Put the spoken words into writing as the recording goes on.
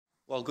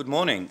Well, good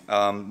morning.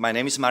 My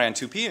name is Marian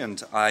Tupi,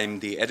 and I'm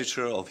the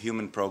editor of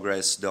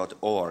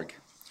humanprogress.org.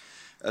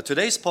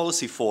 Today's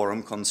policy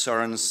forum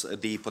concerns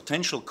the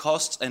potential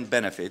costs and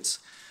benefits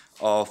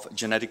of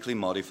genetically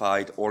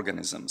modified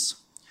organisms.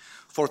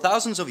 For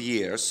thousands of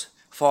years,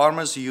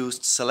 farmers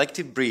used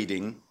selective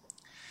breeding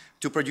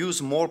to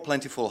produce more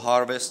plentiful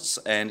harvests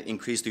and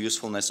increase the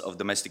usefulness of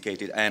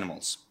domesticated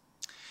animals.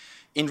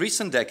 In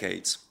recent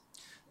decades,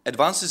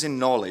 advances in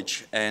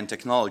knowledge and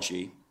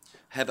technology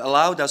have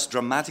allowed us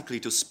dramatically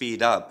to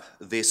speed up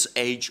this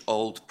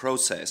age-old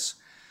process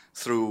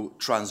through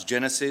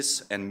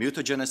transgenesis and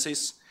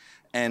mutagenesis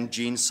and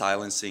gene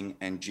silencing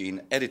and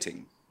gene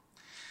editing.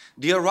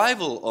 The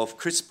arrival of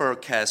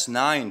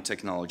CRISPR-Cas9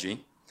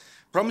 technology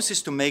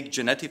promises to make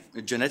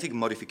genetic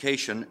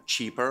modification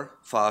cheaper,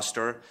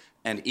 faster,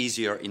 and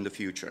easier in the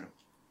future.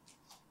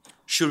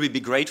 Should we be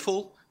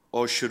grateful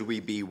or should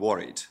we be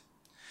worried?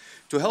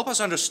 To help us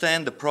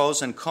understand the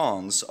pros and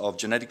cons of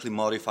genetically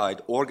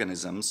modified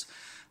organisms,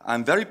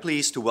 I'm very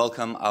pleased to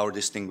welcome our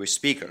distinguished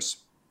speakers.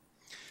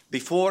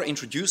 Before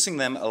introducing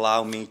them,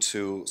 allow me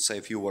to say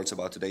a few words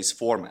about today's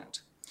format.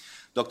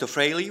 Dr.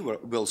 Fraley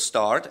will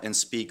start and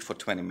speak for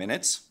 20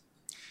 minutes.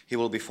 He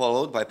will be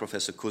followed by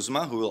Professor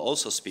Kuzma, who will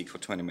also speak for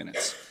 20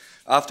 minutes.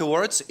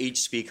 Afterwards,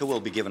 each speaker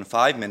will be given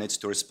 5 minutes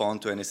to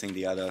respond to anything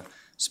the other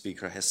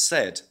speaker has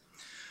said.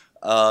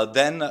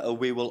 Then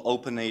we will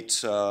open it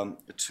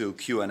to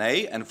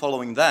Q&A, and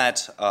following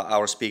that,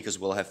 our speakers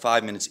will have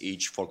 5 minutes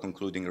each for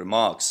concluding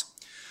remarks.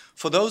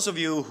 For those of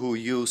you who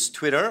use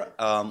Twitter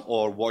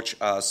or watch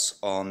us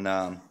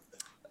on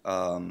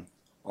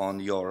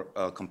your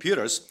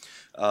computers,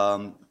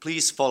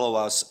 please follow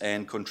us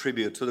and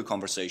contribute to the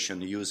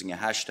conversation using a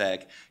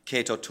hashtag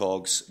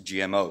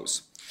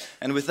CatoTalksGMOs.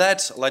 And with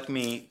that, let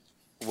me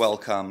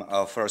welcome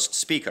our first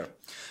speaker.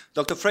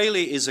 Dr.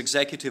 Fraley is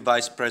Executive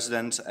Vice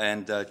President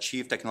and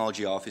Chief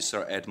Technology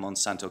Officer at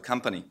Monsanto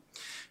Company.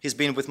 He's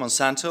been with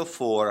Monsanto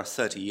for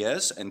 30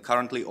 years and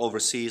currently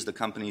oversees the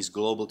company's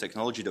global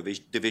technology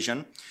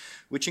division,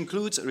 which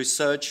includes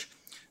research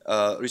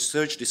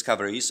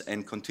discoveries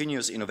and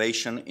continuous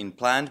innovation in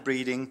plant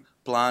breeding,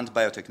 plant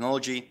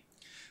biotechnology,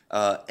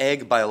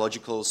 egg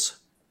biologicals,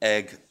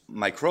 egg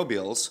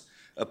microbials,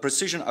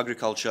 precision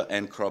agriculture,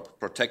 and crop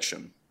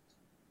protection.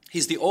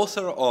 He's the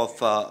author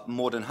of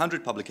more than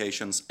 100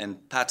 publications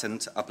and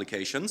patent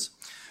applications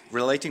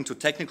relating to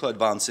technical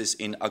advances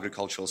in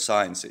agricultural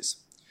sciences.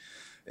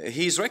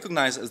 He is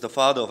recognized as the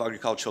father of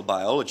agricultural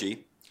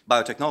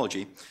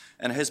biotechnology,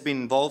 and has been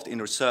involved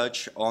in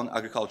research on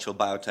agricultural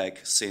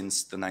biotech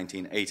since the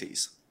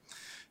 1980s.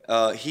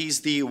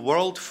 He's the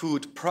World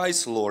Food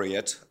Prize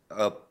Laureate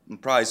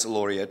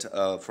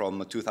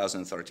from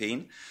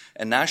 2013,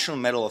 a National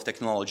Medal of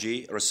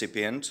Technology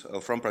recipient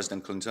from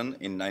President Clinton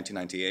in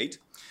 1998,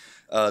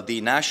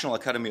 the National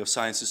Academy of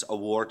Sciences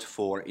Award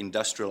for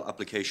Industrial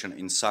Application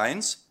in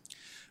Science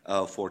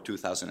for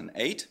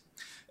 2008,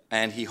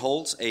 and he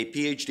holds a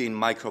PhD in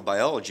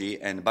microbiology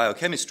and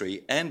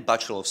biochemistry and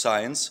Bachelor of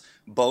Science,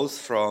 both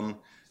from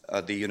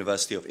the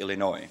University of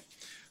Illinois.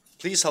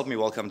 Please help me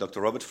welcome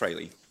Dr. Robert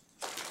Fraley.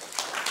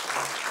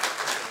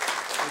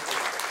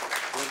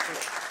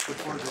 Look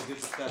forward to a good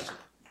discussion.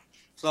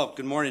 So,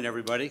 good morning,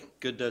 everybody.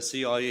 Good to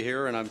see all you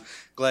here, and I'm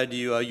glad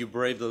you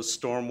braved those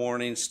storm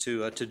warnings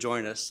to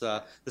join us.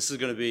 This is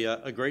going to be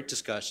a great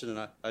discussion,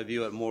 and I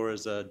view it more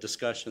as a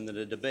discussion than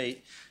a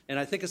debate. And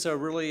I think it's a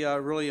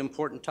really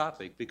important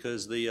topic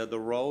because the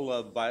role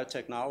of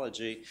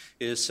biotechnology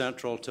is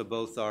central to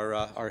both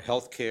our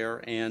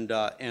healthcare and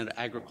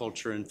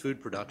agriculture and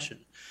food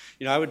production.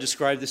 You know, I would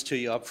describe this to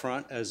you up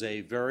front as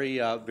a very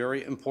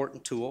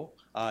important tool.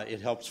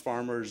 It helps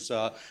farmers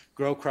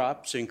grow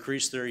crops,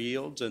 increase their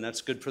yields, and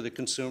that's good for the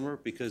consumer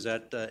because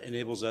that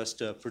enables us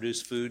to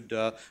produce food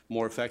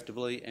more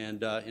effectively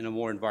and in a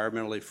more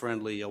environmentally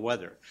friendly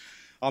weather.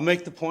 I'll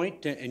make the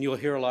point, and you'll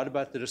hear a lot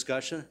about the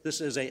discussion.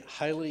 This is a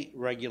highly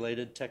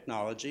regulated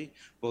technology,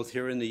 both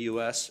here in the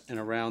U.S. and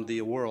around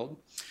the world.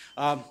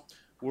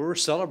 We're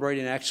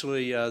celebrating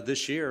actually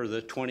this year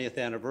the 20th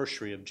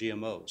anniversary of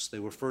GMOs. They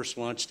were first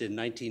launched in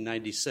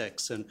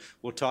 1996, and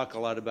we'll talk a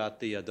lot about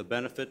the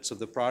benefits of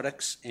the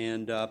products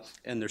and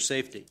their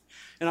safety.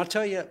 And I'll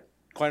tell you,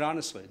 quite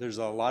honestly, there's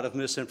a lot of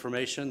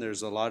misinformation.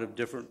 There's a lot of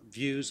different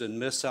views and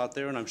myths out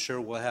there, and I'm sure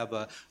we'll have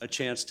a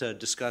chance to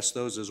discuss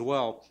those as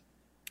well.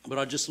 But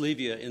I'll just leave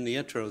you in the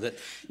intro that,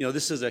 you know,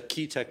 this is a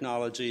key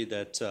technology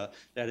that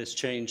has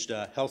changed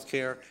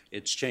healthcare,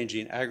 it's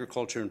changing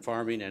agriculture and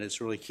farming, and it's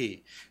really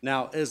key.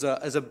 Now, as a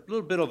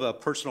little bit of a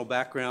personal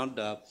background,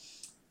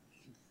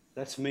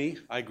 that's me.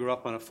 I grew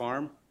up on a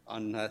farm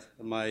on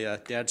my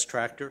dad's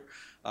tractor.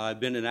 I've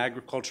been in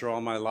agriculture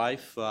all my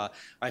life.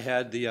 I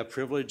had the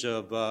privilege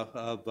of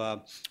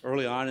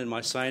early on in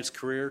my science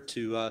career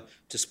to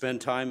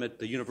spend time at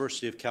the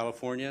University of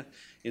California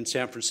in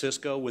San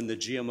Francisco when the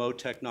GMO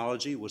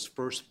technology was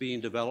first being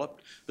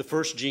developed. The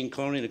first gene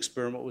cloning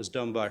experiment was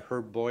done by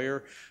Herb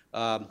Boyer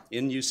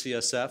in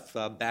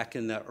UCSF back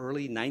in the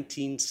early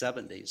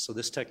 1970s. So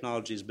this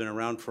technology has been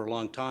around for a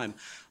long time.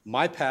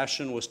 My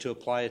passion was to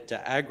apply it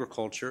to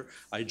agriculture.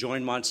 I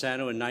joined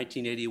Monsanto in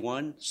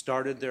 1981,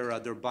 started their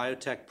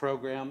biotech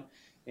program,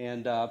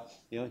 and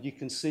you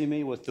can see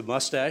me with the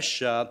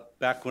mustache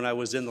back when I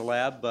was in the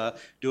lab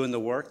doing the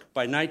work.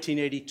 By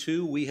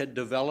 1982, we had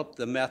developed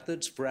the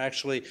methods for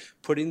actually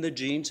putting the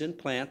genes in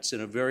plants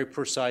in a very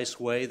precise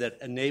way that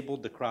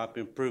enabled the crop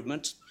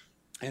improvements.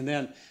 And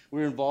then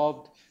we were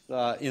involved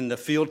in the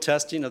field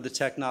testing of the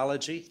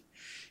technology.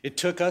 It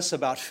took us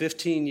about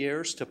 15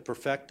 years to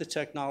perfect the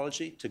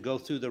technology, to go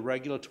through the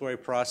regulatory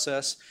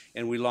process,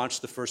 and we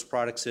launched the first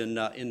products in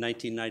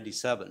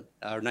 1997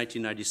 or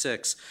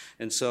 1996.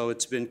 And so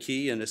it's been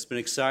key, and it's been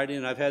exciting,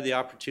 and I've had the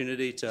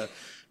opportunity to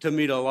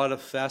meet a lot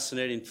of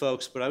fascinating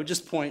folks, but I would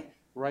just point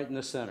right in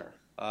the center.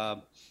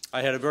 I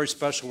had a very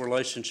special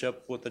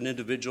relationship with an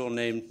individual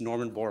named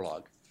Norman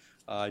Borlaug.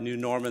 I knew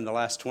Norman the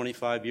last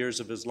 25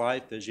 years of his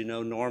life. As you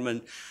know,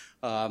 Norman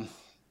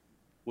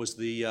was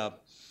the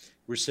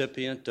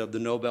recipient of the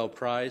Nobel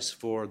Prize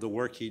for the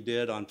work he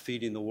did on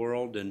feeding the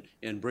world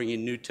and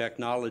bringing new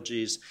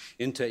technologies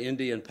into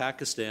India and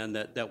Pakistan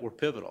that were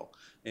pivotal.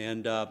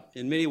 And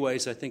in many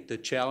ways, I think the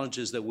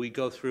challenges that we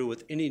go through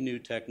with any new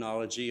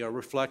technology are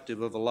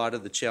reflective of a lot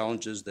of the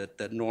challenges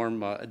that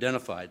Norm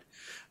identified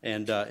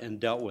and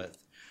dealt with.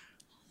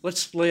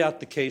 Let's lay out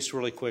the case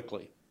really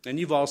quickly. And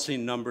you've all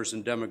seen numbers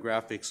and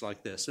demographics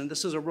like this. And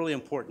this is a really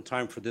important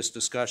time for this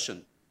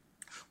discussion.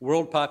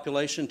 World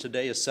population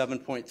today is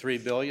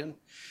 7.3 billion.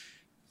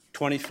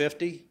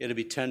 2050, it'll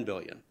be 10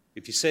 billion.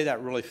 If you say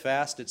that really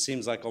fast, it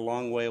seems like a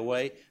long way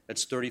away.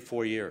 That's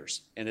 34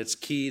 years. And it's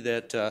key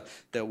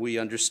that we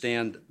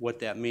understand what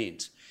that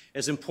means.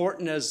 As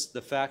important as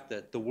the fact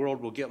that the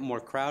world will get more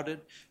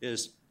crowded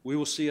is we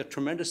will see a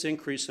tremendous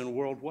increase in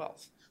world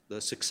wealth. The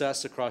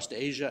success across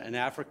Asia and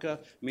Africa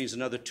means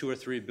another 2 or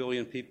 3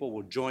 billion people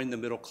will join the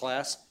middle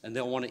class, and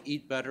they'll want to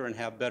eat better and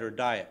have better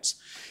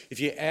diets. If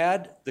you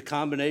add the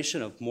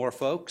combination of more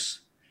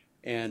folks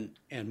and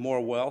more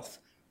wealth,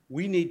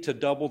 we need to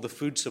double the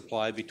food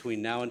supply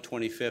between now and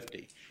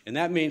 2050. And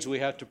that means we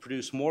have to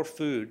produce more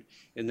food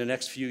in the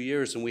next few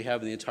years than we have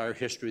in the entire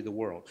history of the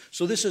world.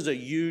 So this is a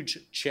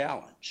huge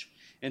challenge.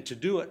 And to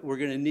do it, we're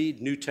going to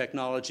need new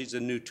technologies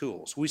and new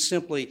tools. We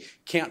simply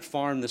can't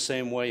farm the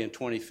same way in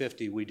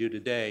 2050 we do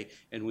today,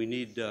 and we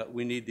need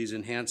these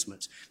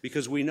enhancements.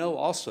 Because we know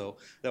also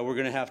that we're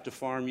going to have to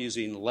farm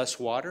using less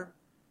water,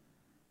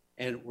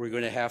 and we're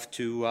going to have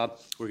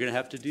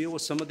to deal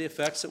with some of the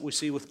effects that we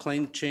see with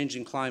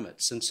changing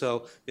climates. And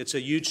so it's a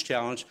huge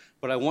challenge,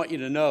 but I want you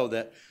to know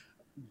that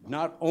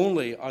not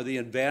only are the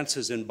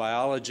advances in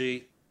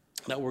biology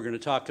that we're going to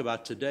talk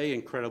about today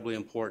incredibly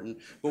important,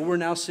 but we're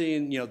now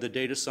seeing the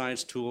data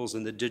science tools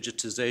and the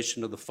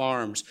digitization of the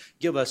farms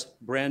give us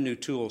brand new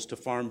tools to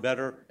farm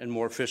better and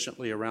more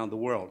efficiently around the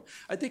world.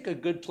 I think a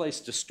good place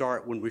to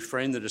start when we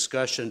frame the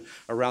discussion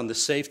around the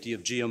safety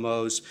of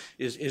GMOs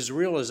is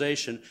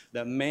realization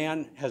that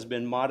man has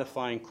been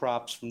modifying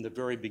crops from the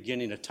very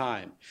beginning of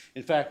time.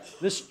 In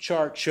fact, this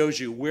chart shows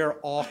you where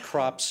all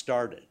crops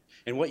started.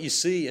 And what you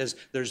see is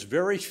there's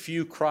very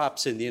few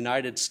crops in the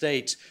United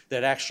States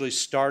that actually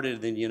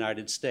started in the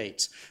United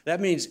States. That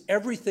means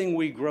everything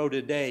we grow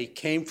today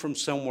came from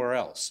somewhere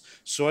else.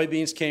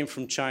 Soybeans came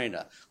from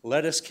China.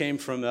 Lettuce came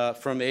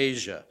from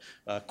Asia.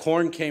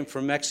 Corn came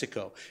from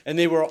Mexico. And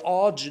they were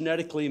all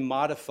genetically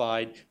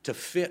modified to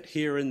fit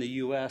here in the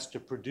U.S. to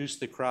produce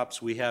the crops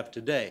we have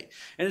today.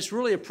 And it's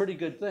really a pretty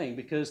good thing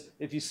because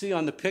if you see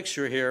on the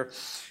picture here,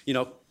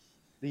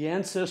 the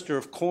ancestor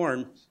of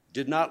corn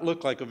did not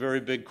look like a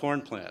very big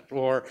corn plant,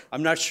 or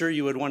I'm not sure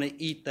you would want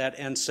to eat that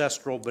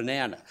ancestral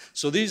banana.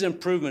 So these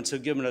improvements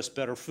have given us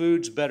better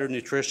foods, better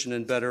nutrition,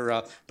 and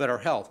better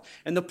health.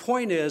 And the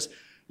point is,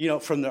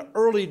 from the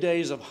early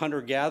days of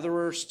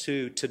hunter-gatherers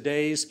to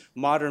today's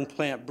modern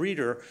plant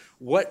breeder,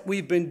 what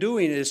we've been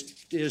doing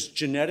is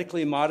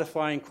genetically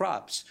modifying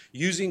crops,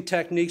 using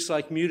techniques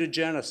like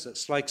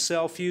mutagenesis, like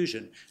cell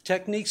fusion,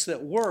 techniques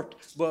that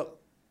worked, but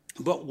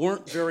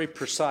weren't very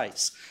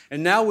precise.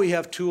 And now we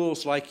have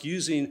tools like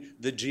using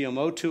the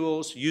GMO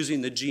tools,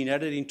 using the gene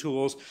editing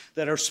tools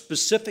that are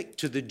specific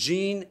to the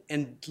gene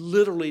and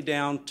literally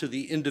down to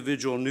the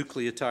individual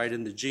nucleotide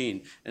in the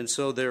gene. And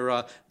so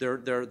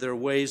they're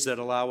ways that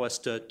allow us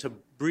to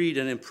breed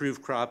and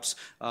improve crops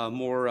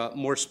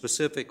more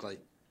specifically.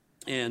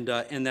 And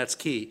that's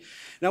key.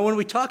 Now, when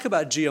we talk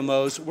about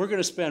GMOs, we're going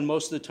to spend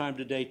most of the time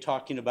today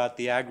talking about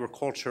the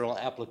agricultural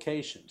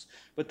applications.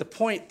 But the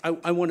point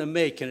I want to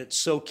make, and it's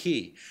so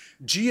key,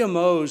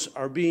 GMOs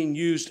are being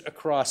used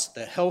across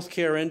the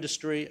healthcare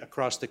industry,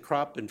 across the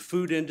crop and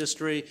food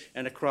industry,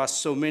 and across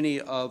so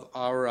many of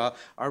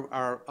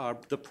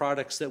the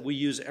products that we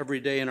use every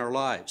day in our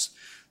lives.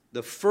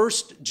 The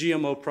first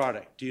GMO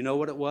product, do you know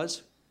what it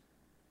was?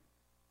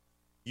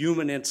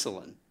 Human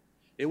insulin.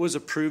 It was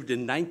approved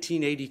in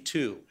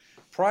 1982.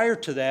 Prior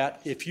to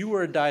that, if you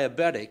were a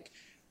diabetic,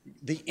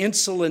 the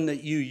insulin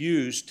that you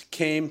used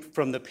came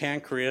from the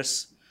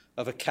pancreas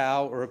of a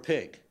cow or a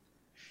pig.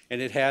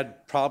 And it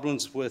had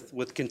problems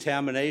with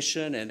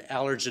contamination and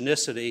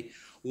allergenicity.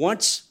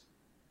 Once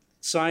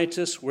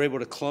scientists were able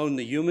to clone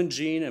the human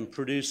gene and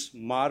produce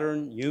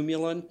modern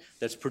Humulin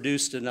that's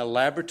produced in a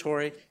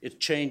laboratory, it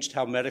changed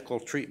how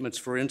medical treatments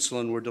for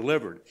insulin were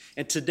delivered.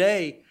 And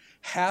today,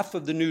 half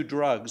of the new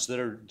drugs that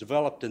are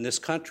developed in this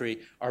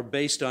country are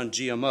based on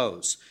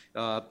GMOs.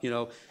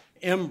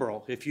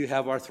 Enbrel, if you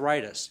have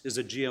arthritis, is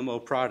a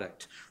GMO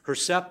product.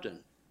 Herceptin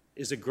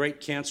is a great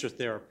cancer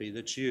therapy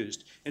that's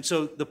used. And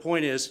so the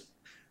point is,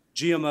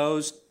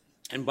 GMOs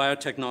and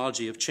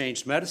biotechnology have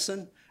changed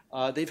medicine.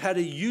 They've had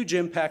a huge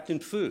impact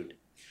in food.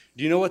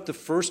 Do you know what the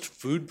first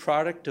food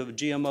product of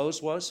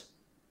GMOs was?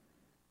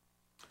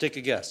 Take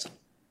a guess.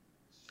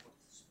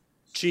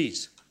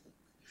 Cheese.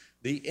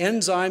 The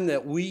enzyme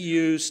that we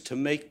use to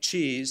make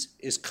cheese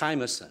is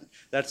chymosin.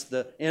 That's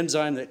the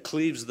enzyme that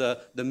cleaves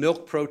the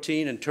milk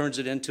protein and turns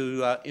it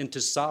into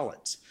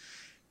solids.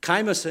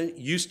 Chymosin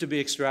used to be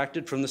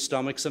extracted from the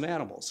stomachs of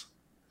animals.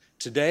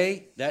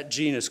 Today, that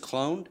gene is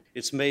cloned,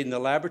 it's made in the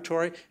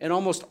laboratory, and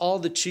almost all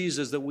the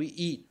cheeses that we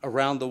eat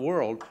around the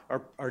world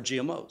are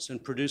GMOs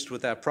and produced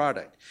with that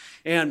product.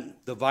 And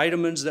the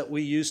vitamins that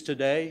we use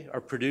today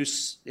are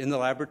produced in the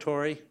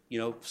laboratory,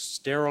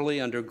 sterilely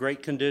under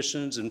great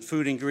conditions and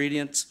food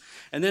ingredients.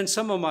 And then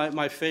some of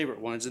my favorite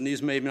ones, and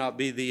these may not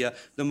be the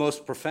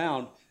most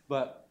profound,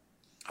 but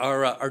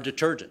are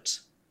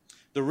detergents.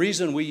 The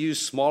reason we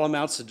use small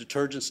amounts of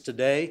detergents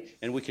today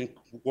and we can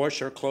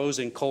wash our clothes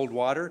in cold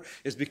water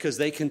is because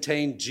they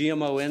contain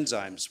GMO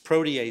enzymes,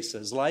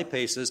 proteases,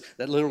 lipases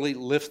that literally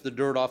lift the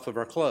dirt off of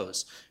our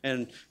clothes.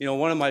 And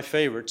one of my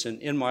favorites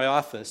in my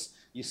office,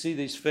 you see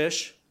these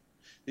fish?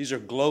 These are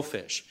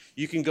glowfish.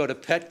 You can go to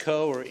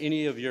Petco or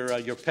any of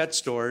your pet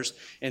stores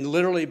and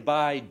literally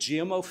buy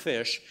GMO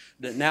fish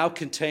that now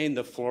contain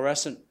the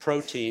fluorescent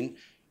protein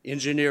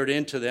engineered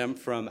into them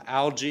from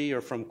algae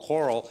or from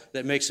coral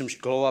that makes them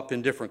glow up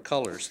in different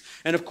colors.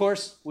 And of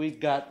course, we've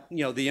got,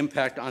 the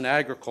impact on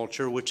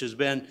agriculture, which has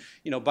been,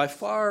 by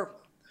far,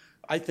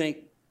 I think,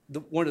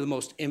 one of the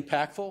most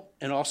impactful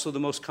and also the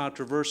most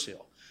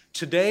controversial.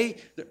 Today,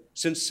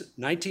 since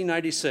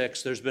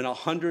 1996, there's been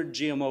 100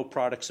 GMO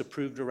products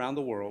approved around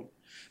the world.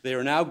 They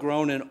are now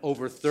grown in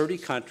over 30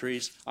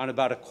 countries on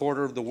about a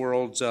quarter of the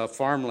world's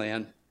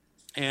farmland.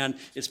 And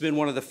it's been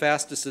one of the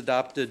fastest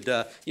adopted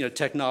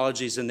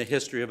technologies in the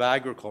history of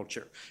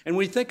agriculture. And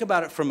when you think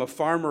about it from a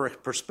farmer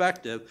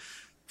perspective,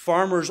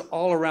 farmers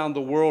all around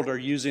the world are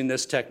using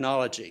this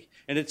technology.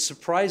 And it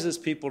surprises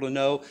people to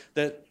know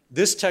that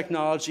this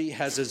technology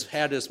has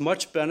had as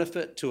much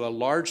benefit to a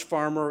large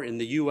farmer in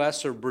the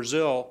US or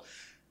Brazil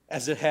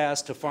as it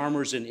has to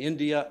farmers in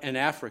India and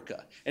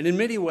Africa. And in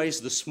many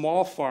ways, the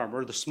small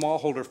farmer, the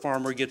smallholder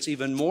farmer, gets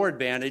even more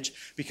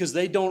advantage because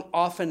they don't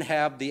often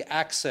have the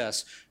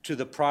access to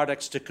the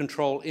products to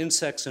control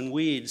insects and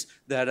weeds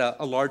that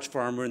a large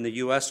farmer in the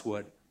US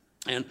would.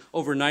 And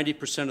over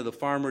 90% of the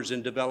farmers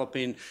in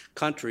developing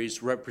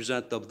countries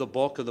represent the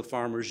bulk of the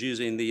farmers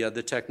using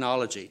the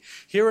technology.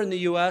 Here in the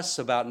U.S.,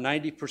 about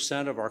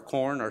 90% of our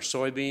corn, our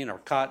soybean, our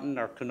cotton,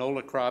 our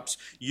canola crops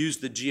use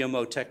the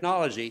GMO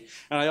technology.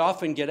 And I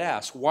often get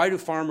asked, why do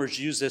farmers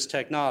use this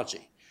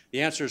technology?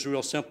 The answer is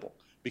real simple,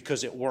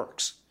 because it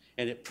works.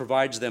 And it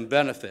provides them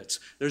benefits.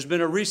 There's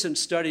been a recent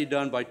study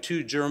done by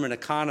 2 German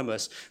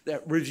economists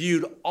that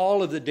reviewed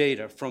all of the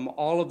data from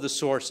all of the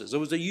sources. It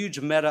was a huge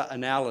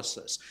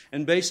meta-analysis.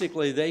 And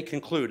basically they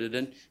concluded,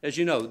 and as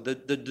you know,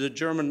 the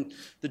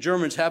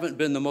Germans haven't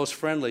been the most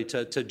friendly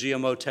to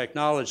GMO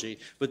technology,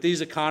 but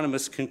these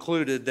economists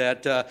concluded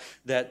that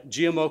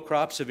GMO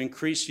crops have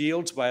increased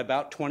yields by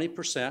about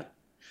 20%.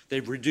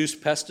 They've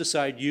reduced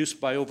pesticide use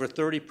by over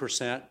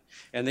 30%,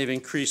 and they've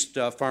increased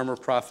farmer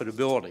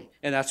profitability.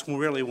 And that's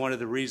really one of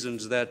the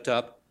reasons that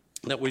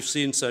we've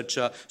seen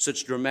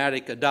such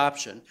dramatic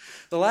adoption.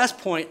 The last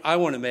point I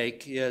want to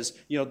make is,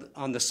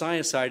 on the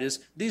science side,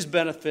 is these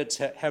benefits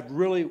have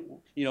really,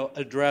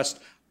 addressed,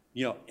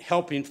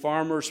 helping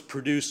farmers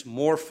produce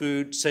more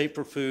food,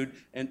 safer food,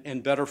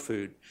 and better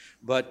food.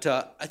 But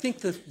I think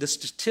the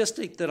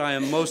statistic that I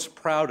am most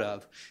proud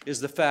of is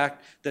the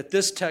fact that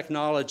this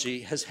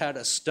technology has had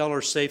a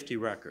stellar safety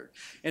record.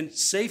 And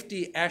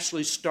safety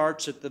actually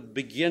starts at the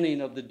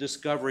beginning of the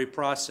discovery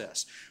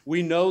process.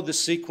 We know the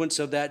sequence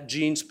of that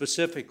gene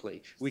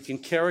specifically. We can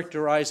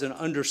characterize and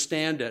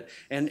understand it.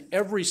 And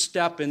every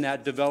step in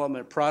that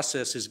development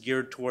process is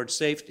geared towards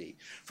safety.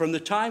 From the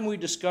time we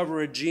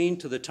discover a gene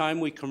to the time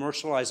we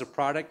commercialize a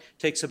product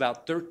takes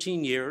about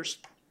 13 years.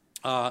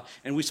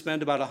 And we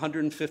spend about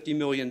 $150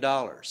 million.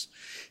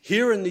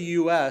 Here in the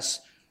U.S.,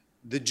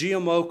 the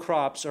GMO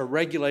crops are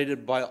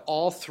regulated by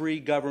all three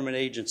government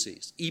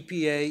agencies,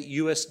 EPA,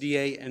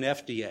 USDA, and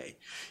FDA.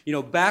 You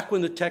know, back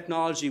when the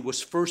technology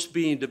was first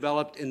being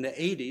developed in the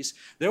 80s,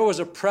 there was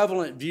a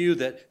prevalent view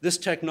that this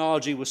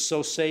technology was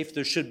so safe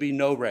there should be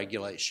no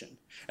regulation.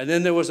 And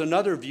then there was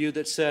another view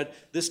that said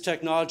this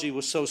technology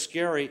was so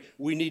scary,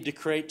 we need to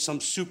create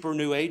some super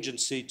new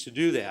agency to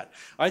do that.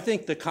 I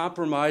think the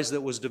compromise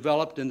that was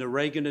developed in the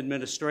Reagan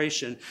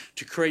administration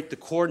to create the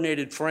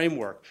coordinated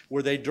framework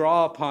where they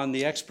draw upon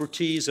the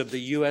expertise of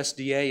the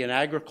USDA in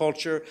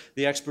agriculture,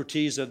 the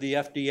expertise of the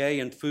FDA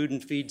in food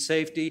and feed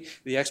safety,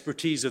 the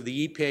expertise of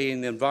the EPA in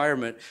the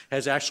environment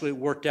has actually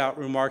worked out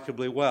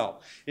remarkably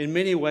well. In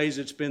many ways,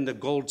 it's been the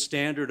gold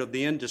standard of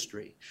the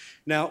industry.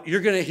 Now, you're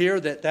going to hear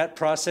that that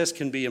process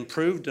can be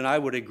improved, and I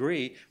would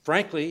agree.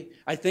 Frankly,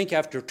 I think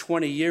after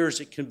 20 years,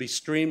 it can be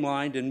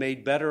streamlined and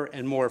made better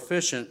and more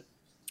efficient.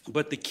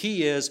 But the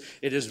key is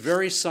it is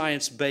very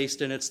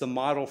science-based, and it's the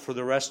model for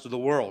the rest of the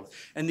world.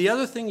 And the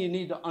other thing you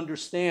need to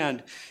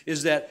understand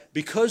is that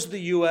because the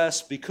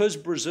U.S., because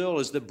Brazil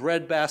is the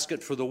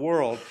breadbasket for the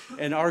world,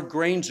 and our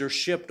grains are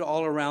shipped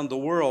all around the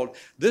world,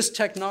 this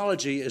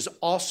technology is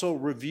also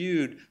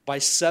reviewed by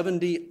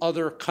 70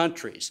 other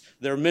countries.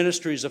 Their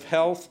ministries of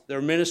health,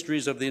 their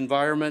ministries of the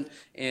environment,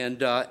 and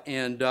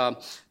the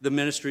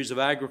ministries of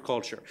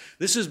agriculture.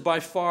 This is by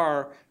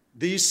far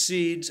these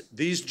seeds,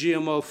 these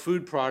GMO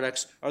food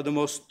products are the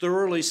most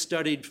thoroughly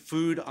studied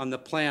food on the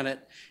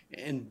planet,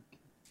 and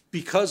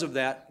because of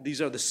that,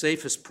 these are the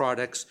safest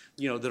products,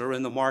 that are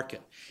in the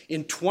market.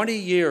 In 20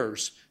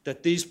 years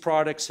that these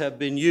products have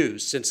been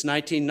used, since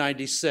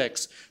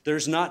 1996,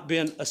 there's not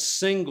been a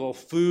single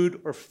food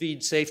or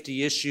feed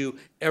safety issue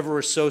ever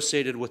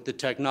associated with the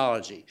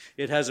technology.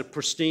 It has a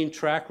pristine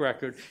track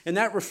record, and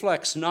that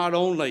reflects not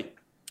only,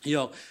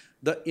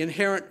 the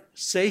inherent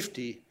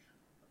safety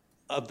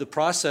of the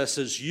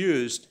processes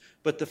used,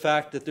 but the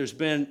fact that there's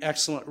been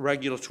excellent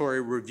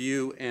regulatory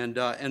review and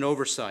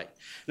oversight.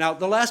 Now,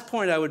 the last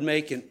point I would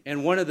make,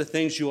 and one of the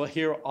things you will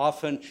hear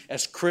often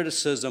as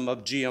criticism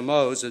of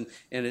GMOs, and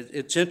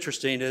it's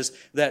interesting, is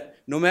that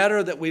no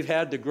matter that we've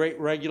had the great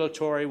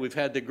regulatory, we've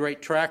had the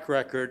great track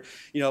record,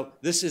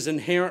 this is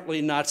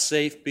inherently not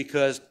safe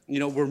because,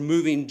 we're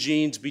moving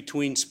genes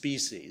between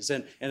species,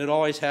 and it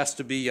always has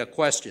to be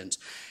questions.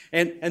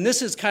 And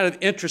this is kind of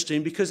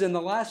interesting because in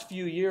the last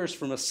few years,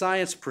 from a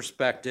science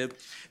perspective,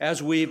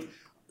 as we've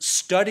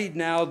studied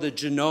now the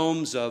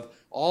genomes of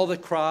all the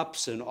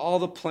crops and all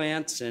the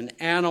plants and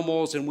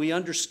animals, and we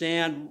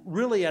understand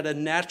really at a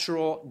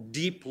natural,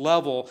 deep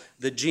level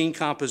the gene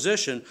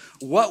composition,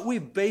 what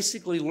we've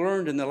basically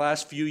learned in the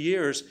last few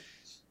years,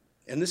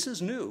 and this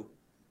is new,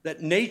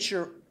 that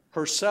nature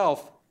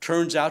herself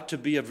turns out to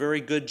be a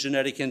very good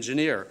genetic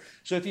engineer.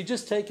 So if you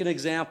just take an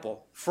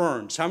example,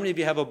 ferns. How many of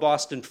you have a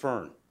Boston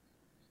fern?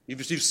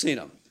 You've seen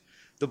them.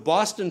 The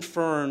Boston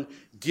fern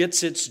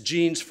gets its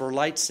genes for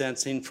light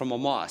sensing from a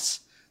moss.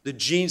 The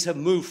genes have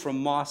moved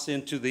from moss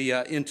into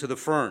the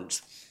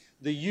ferns.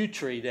 The yew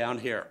tree down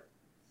here.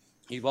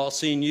 You've all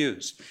seen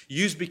yews.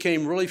 Yews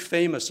became really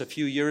famous a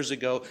few years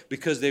ago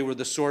because they were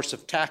the source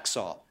of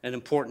Taxol, an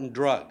important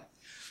drug.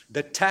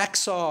 The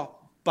Taxol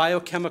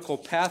biochemical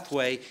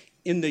pathway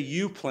in the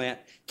yew plant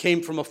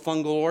came from a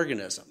fungal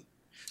organism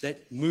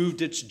that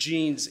moved its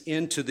genes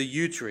into the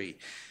yew tree.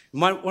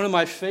 One of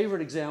my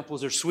favorite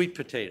examples are sweet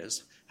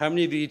potatoes. How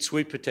many of you eat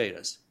sweet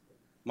potatoes?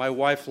 My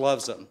wife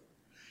loves them.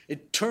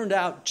 It turned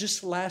out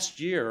just last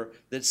year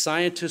that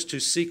scientists who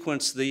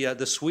sequenced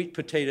the sweet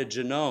potato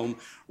genome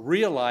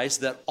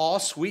realized that all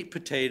sweet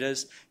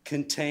potatoes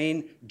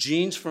contain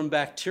genes from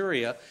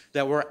bacteria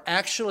that were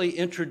actually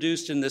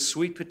introduced in the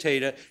sweet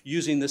potato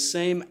using the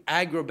same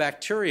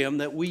agrobacterium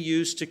that we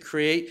use to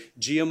create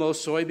GMO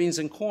soybeans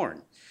and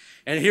corn.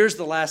 And here's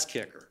the last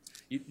kicker.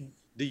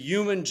 The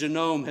human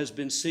genome has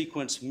been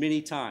sequenced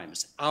many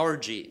times, our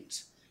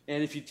genes.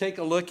 And if you take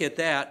a look at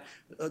that,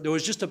 there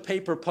was just a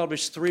paper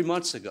published 3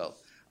 months ago.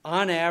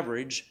 On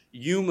average,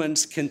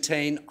 humans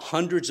contain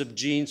hundreds of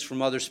genes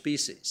from other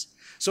species.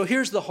 So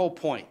here's the whole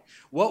point.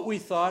 What we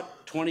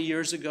thought 20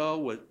 years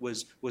ago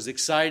was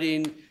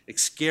exciting,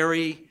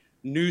 scary,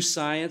 new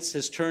science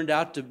has turned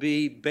out to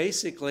be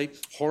basically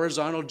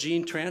horizontal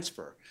gene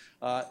transfer.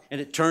 And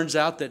it turns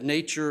out that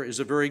nature is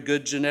a very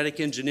good genetic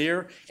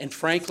engineer, and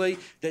frankly,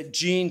 that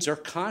genes are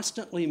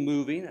constantly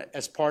moving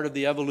as part of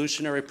the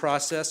evolutionary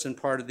process and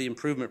part of the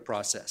improvement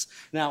process.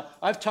 Now,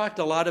 I've talked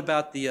a lot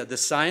about the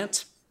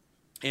science,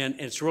 and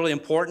it's really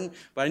important,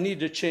 but I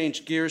need to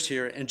change gears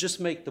here and just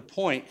make the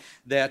point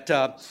that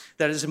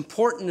as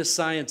important as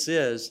science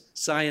is,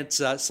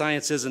 science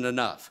isn't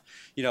enough.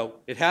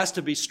 It has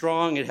to be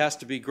strong, it has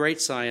to be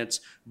great science,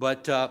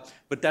 but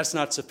that's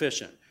not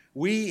sufficient.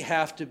 We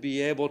have to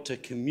be able to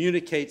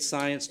communicate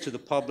science to the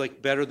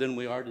public better than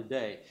we are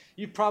today.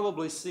 You've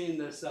probably seen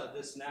this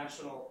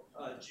National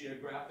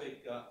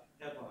Geographic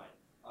headline.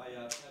 I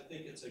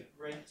think it's a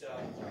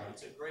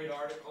great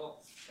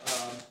article.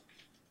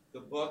 The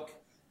book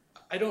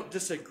I don't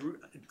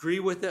disagree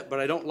with it,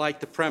 but I don't like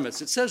the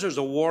premise. It says there's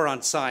a war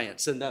on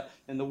science, and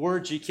the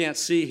words you can't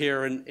see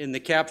here in the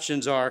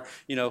captions are,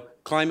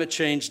 climate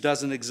change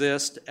doesn't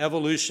exist,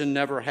 evolution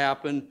never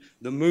happened,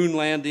 the moon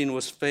landing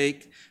was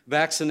fake,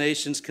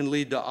 vaccinations can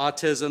lead to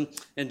autism,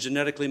 and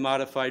genetically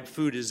modified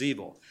food is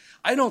evil.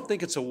 I don't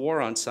think it's a war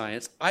on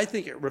science. I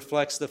think it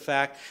reflects the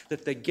fact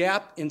that the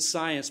gap in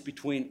science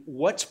between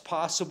what's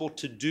possible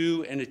to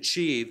do and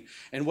achieve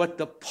and what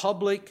the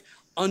public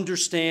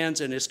understands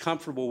and is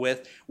comfortable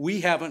with,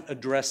 we haven't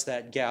addressed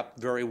that gap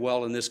very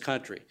well in this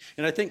country.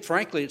 And I think,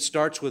 frankly, it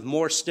starts with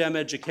more STEM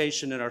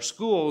education in our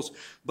schools,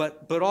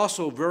 but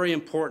also, very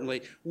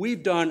importantly,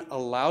 we've done a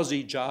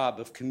lousy job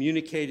of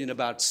communicating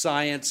about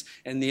science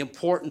and the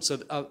importance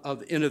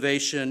of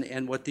innovation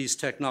and what these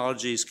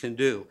technologies can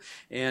do.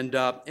 And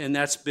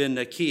that's been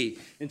the key.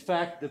 In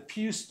fact, the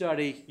Pew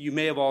study you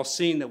may have all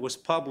seen that was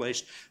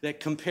published that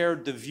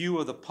compared the view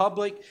of the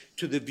public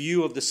to the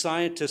view of the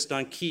scientists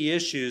on key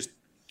issues,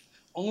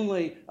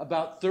 only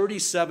about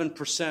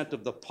 37%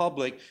 of the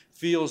public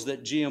feels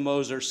that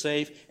GMOs are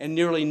safe, and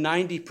nearly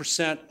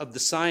 90% of the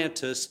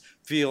scientists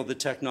feel the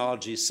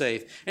technology is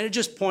safe. And it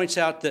just points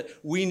out that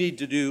we need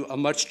to do a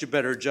much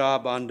better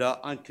job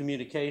on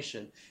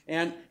communication.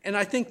 And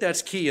I think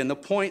that's key. And the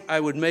point I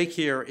would make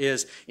here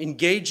is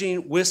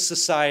engaging with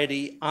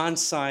society on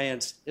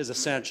science is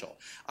essential.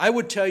 I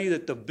would tell you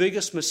that the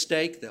biggest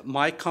mistake that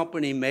my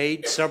company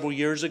made several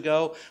years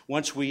ago,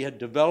 once we had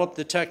developed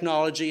the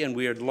technology and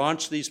we had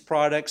launched these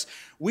products,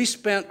 we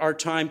spent our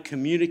time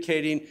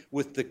communicating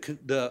with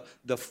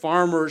the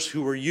farmers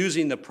who were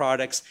using the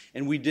products,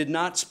 and we did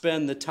not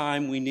spend the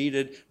time we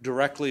needed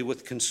directly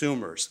with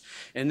consumers.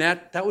 And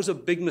that was a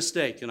big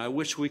mistake, and I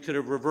wish we could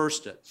have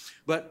reversed it.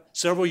 But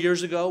several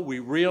years ago, we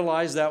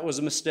realized that was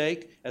a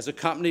mistake. As a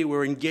company,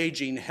 we're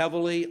engaging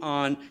heavily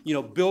on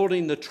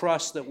building the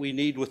trust that we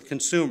need with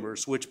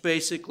consumers, which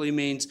basically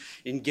means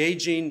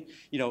engaging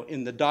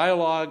in the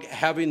dialogue,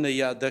 having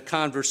the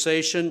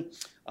conversation,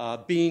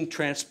 being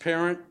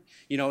transparent,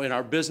 in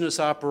our business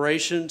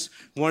operations.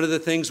 One of the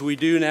things we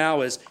do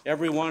now is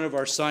every one of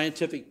our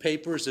scientific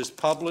papers is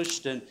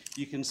published, and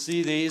you can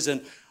see these.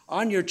 And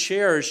on your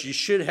chairs, you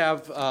should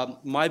have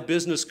my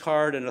business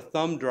card and a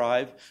thumb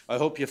drive. I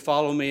hope you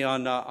follow me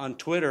on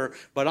Twitter.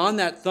 But on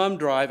that thumb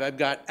drive, I've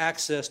got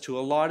access to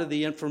a lot of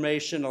the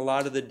information, a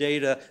lot of the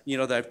data,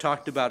 that I've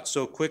talked about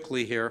so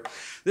quickly here.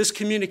 This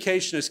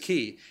communication is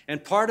key.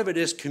 And part of it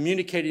is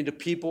communicating to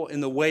people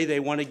in the way they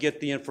want to get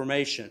the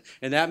information.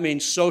 And that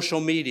means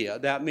social media.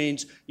 That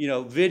means,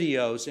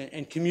 videos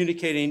and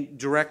communicating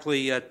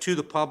directly to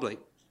the public.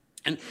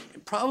 And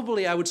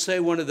probably I would say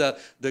one of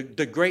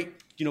the great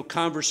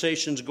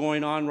conversations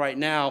going on right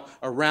now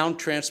around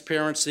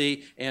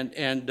transparency and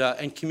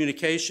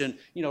communication,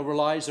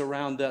 relies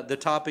around the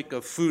topic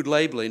of food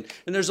labeling.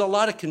 And there's a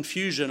lot of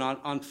confusion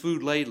on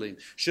food labeling.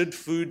 Should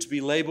foods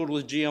be labeled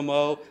with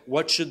GMO?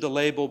 What should the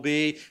label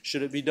be?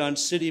 Should it be done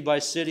city by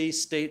city,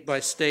 state by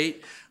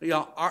state?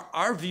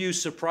 Our view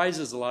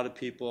surprises a lot of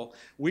people.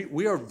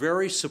 We are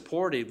very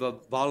supportive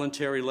of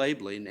voluntary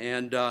labeling,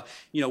 and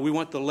we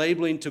want the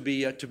labeling to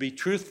be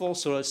truthful,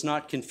 so it's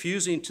not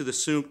confusing to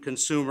the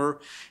consumer.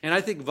 And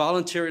I think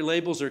voluntary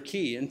labels are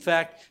key. In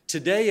fact,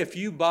 today, if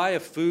you buy a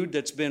food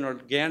that's been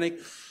organic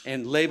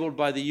and labeled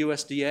by the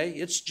USDA,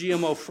 it's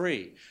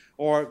GMO-free.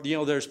 Or,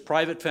 there's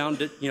private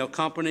founded,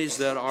 companies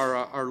that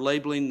are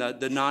labeling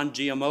the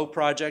non-GMO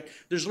project.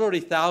 There's literally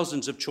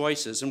thousands of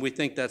choices, and we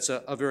think that's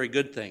a very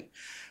good thing.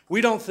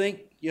 We don't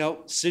think,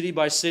 city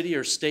by city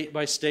or state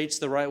by state's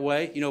the right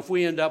way. If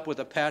we end up with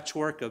a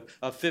patchwork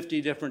of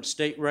 50 different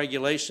state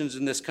regulations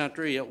in this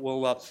country,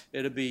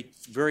 it'll be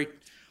very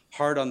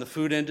hard on the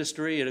food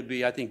industry. It'd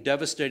be, I think,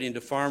 devastating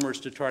to farmers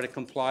to try to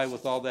comply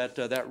with all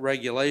that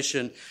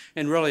regulation,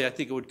 and really, I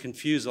think it would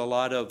confuse a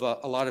lot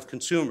of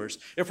consumers.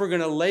 If we're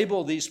going to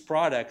label these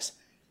products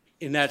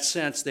in that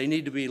sense, they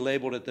need to be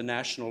labeled at the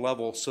national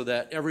level so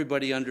that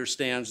everybody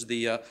understands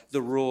the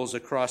rules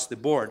across the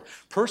board.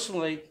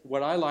 Personally,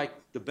 what I like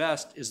the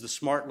best is the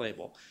SMART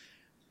label.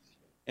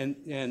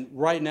 And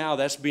right now,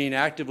 that's being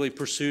actively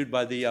pursued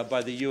by the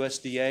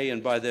USDA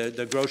and by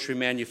the grocery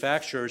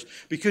manufacturers,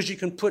 because you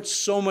can put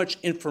so much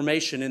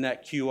information in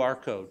that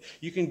QR code.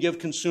 You can give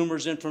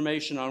consumers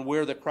information on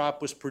where the crop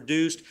was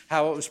produced,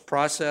 how it was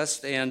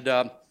processed, and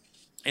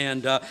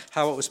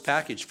how it was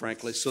packaged,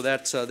 frankly. So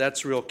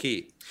that's real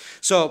key.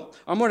 So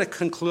I'm going to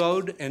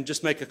conclude and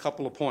just make a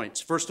couple of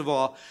points. First of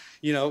all,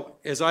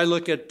 as I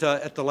look at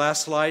the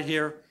last slide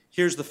here,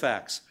 here's the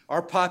facts.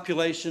 Our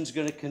population is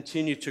going to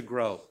continue to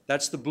grow.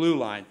 That's the blue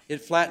line.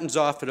 It flattens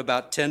off at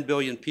about 10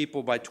 billion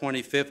people by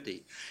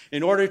 2050.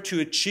 In order to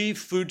achieve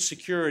food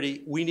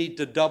security, we need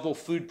to double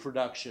food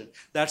production.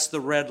 That's the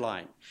red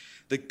line.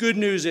 The good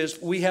news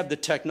is we have the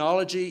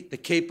technology, the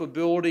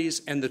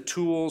capabilities, and the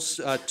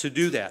tools to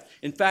do that.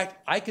 In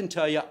fact, I can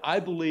tell you, I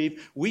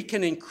believe we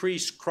can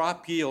increase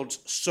crop yields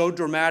so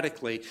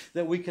dramatically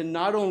that we can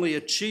not only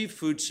achieve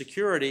food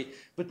security,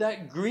 but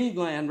that green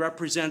land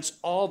represents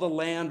all the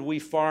land we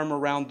farm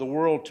around the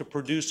world to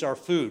produce our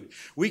food.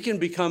 We can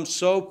become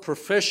so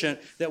proficient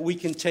that we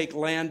can take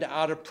land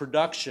out of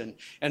production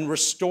and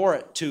restore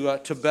it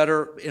to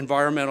better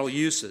environmental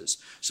uses.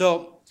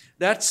 So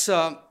that's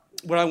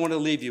what I want to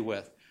leave you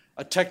with.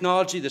 A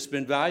technology that's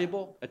been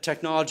valuable, a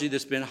technology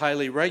that's been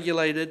highly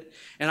regulated,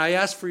 and I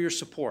ask for your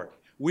support.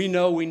 We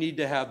know we need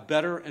to have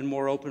better and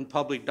more open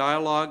public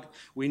dialogue.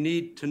 We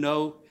need to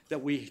know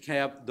that we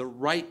have the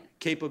right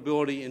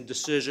capability in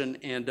decision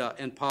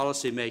and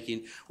policy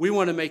making. We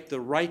want to make the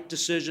right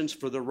decisions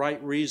for the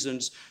right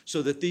reasons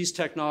so that these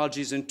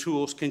technologies and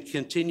tools can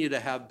continue to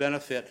have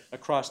benefit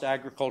across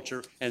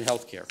agriculture and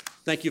healthcare.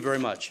 Thank you very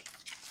much.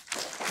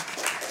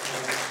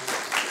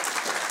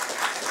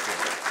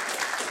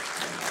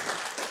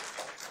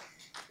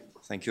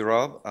 Thank you,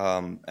 Rob.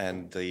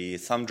 And the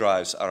thumb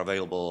drives are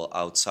available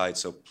outside,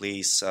 so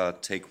please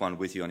take one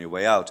with you on your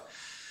way out.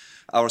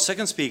 Our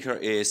second speaker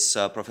is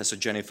Professor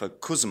Jennifer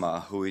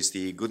Kuzma, who is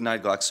the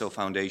Goodnight Glaxo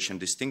Foundation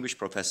Distinguished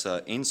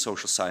Professor in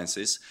Social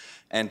Sciences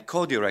and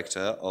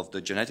co-director of the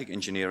Genetic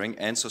Engineering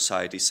and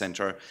Society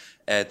Center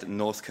at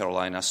North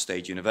Carolina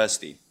State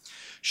University.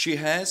 She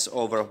has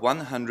over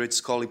 100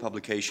 scholarly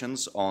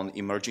publications on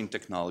emerging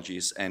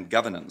technologies and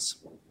governance.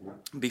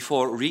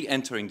 Before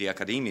re-entering the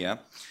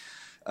academia,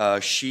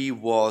 she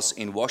was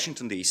in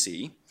Washington,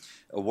 D.C.,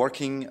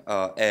 working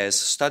as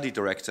study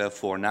director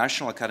for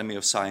National Academy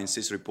of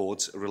Sciences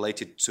reports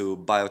related to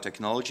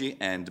biotechnology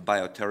and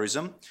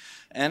bioterrorism,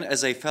 and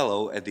as a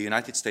fellow at the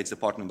United States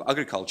Department of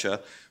Agriculture,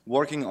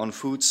 working on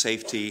food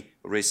safety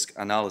risk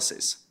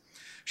analysis.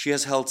 She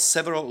has held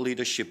several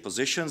leadership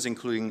positions,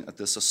 including at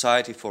the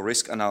Society for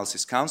Risk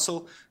Analysis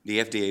Council, the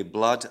FDA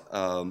Blood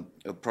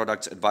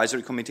Products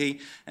Advisory Committee,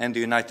 and the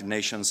United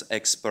Nations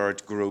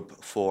Expert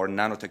Group for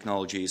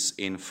Nanotechnologies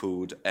in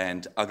Food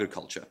and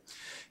Agriculture.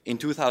 In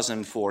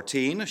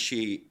 2014,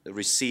 she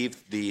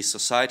received the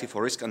Society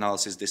for Risk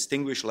Analysis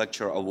Distinguished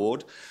Lecturer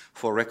Award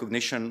for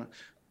recognition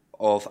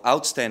of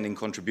outstanding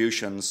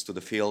contributions to the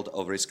field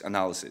of risk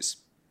analysis.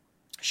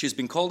 She's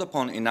been called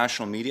upon in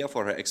national media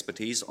for her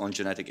expertise on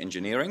genetic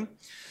engineering,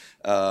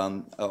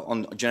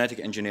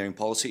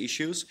 policy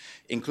issues,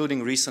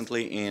 including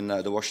recently in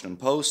the Washington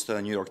Post,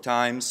 New York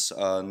Times,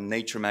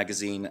 Nature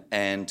Magazine,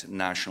 and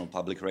National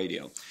Public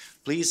Radio.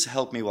 Please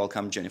help me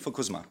welcome Jennifer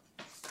Kuzma.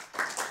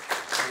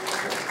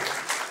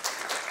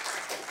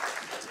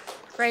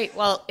 Great.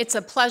 Well, it's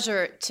a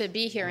pleasure to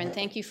be here, and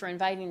thank you for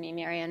inviting me,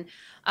 Marian.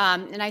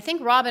 And I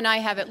think Rob and I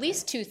have at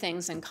least two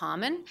things in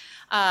common.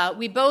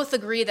 We both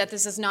agree that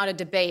this is not a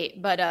debate,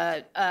 but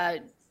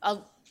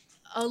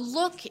a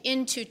look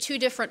into two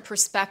different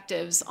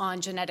perspectives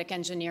on genetic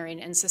engineering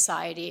and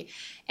society.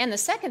 And the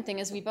second thing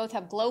is we both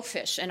have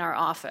glowfish in our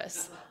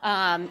office.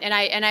 And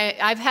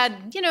I've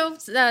had,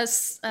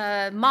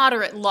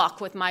 moderate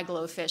luck with my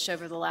glowfish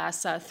over the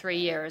last 3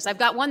 years. I've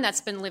got one that's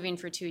been living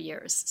for 2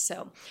 years.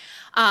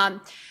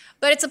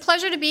 But it's a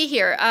pleasure to be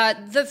here.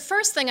 The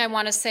first thing I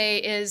want to say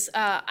is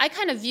I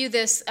kind of view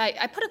this,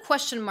 I put a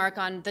question mark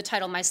on the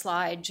title of my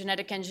slide,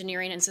 Genetic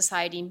Engineering and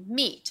Society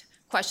Meet,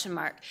 question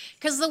mark.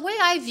 Because the way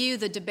I view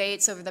the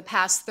debates over the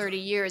past 30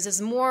 years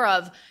is more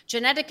of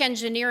genetic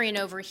engineering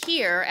over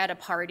here at a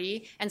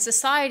party and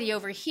society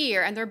over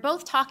here, and they're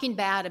both talking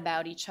bad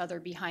about each other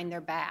behind their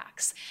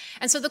backs.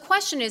 And so the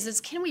question is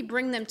can we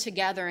bring them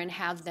together and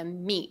have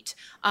them meet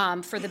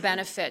for the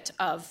benefit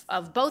of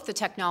both the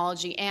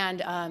technology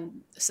and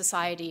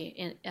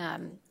society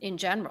in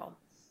general?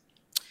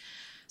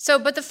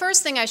 But the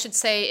first thing I should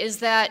say is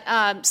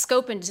that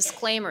scope and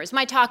disclaimers.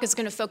 My talk is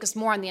going to focus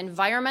more on the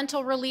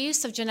environmental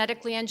release of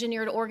genetically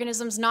engineered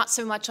organisms, not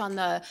so much on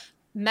the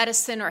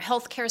medicine or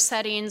healthcare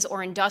settings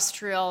or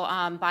industrial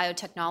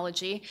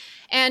biotechnology,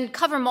 and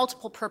cover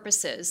multiple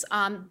purposes.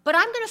 But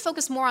I'm going to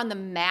focus more on the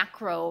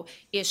macro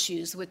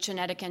issues with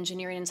genetic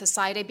engineering in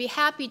society. I'd be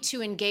happy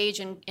to engage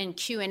in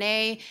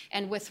Q&A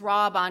and with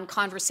Rob on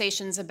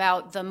conversations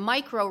about the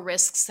micro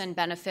risks and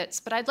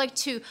benefits, but I'd like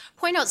to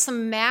point out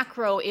some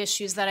macro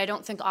issues that I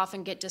don't think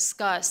often get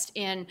discussed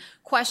in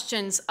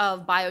questions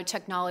of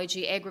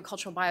biotechnology,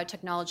 agricultural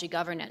biotechnology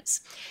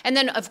governance. And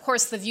then, of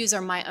course, the views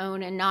are my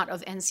own and not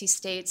of NC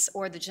State's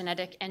or the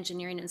Genetic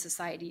Engineering and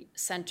Society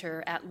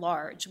Center at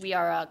large. We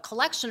are a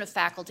collection of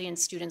faculty and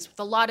students with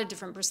a lot of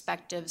different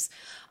perspectives,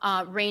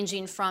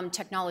 ranging from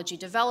technology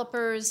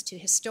developers to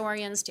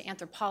historians to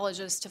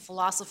anthropologists to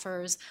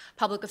philosophers,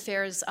 public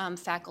affairs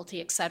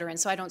faculty, et cetera. And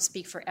so I don't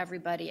speak for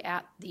everybody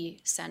at the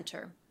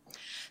center.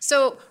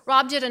 So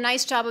Rob did a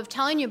nice job of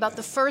telling you about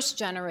the first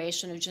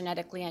generation of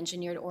genetically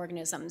engineered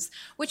organisms,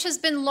 which has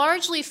been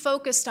largely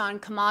focused on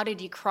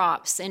commodity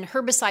crops and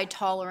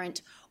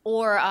herbicide-tolerant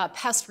or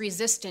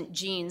pest-resistant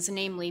genes,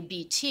 namely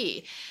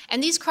Bt.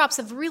 And these crops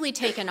have really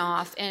taken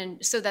off,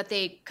 and so that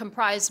they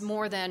comprise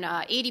more than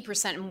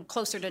 80%,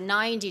 closer to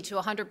 90 to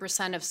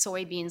 100% of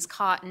soybeans,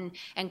 cotton,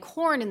 and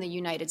corn in the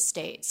United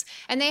States.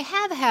 And they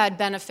have had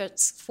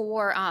benefits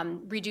for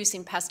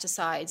reducing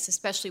pesticides,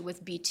 especially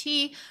with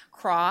Bt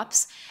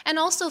crops, and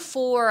also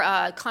for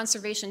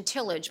conservation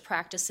tillage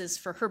practices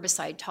for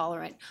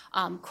herbicide-tolerant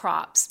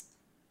crops.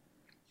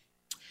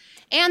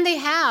 And they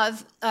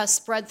have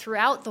spread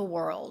throughout the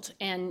world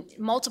in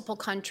multiple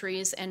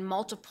countries and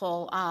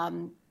multiple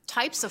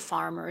types of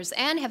farmers,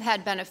 and have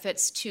had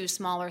benefits to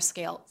smaller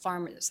scale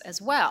farmers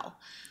as well.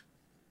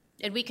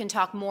 And we can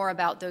talk more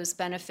about those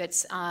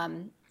benefits.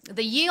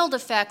 The yield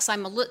effects,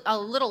 I'm a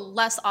little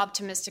less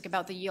optimistic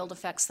about the yield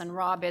effects than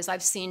Rob is.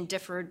 I've seen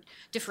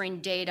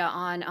differing data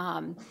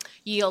on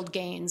yield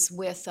gains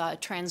with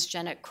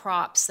transgenic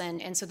crops,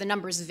 and so the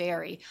numbers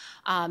vary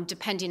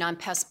depending on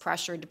pest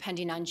pressure,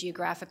 depending on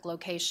geographic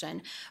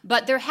location.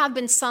 But there have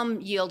been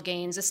some yield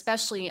gains,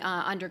 especially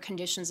under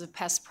conditions of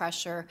pest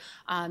pressure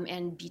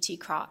and BT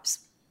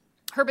crops.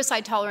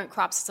 Herbicide-tolerant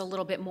crops is a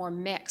little bit more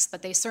mixed,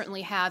 but they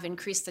certainly have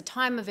increased the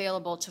time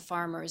available to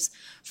farmers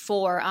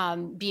for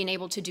being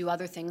able to do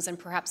other things and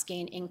perhaps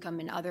gain income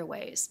in other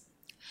ways.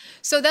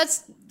 So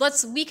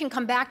we can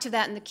come back to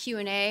that in the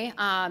Q&A,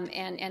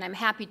 and I'm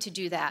happy to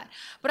do that.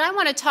 But I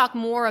want to talk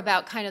more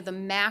about kind of the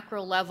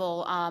macro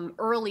level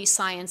early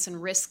science and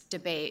risk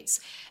debates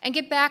and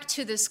get back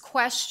to this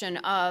question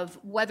of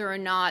whether or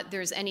not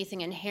there's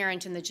anything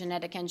inherent in the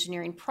genetic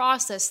engineering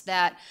process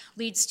that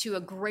leads to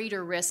a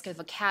greater risk of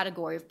a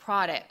category of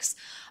products.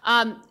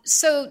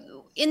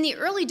 So in the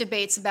early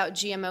debates about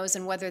GMOs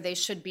and whether they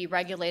should be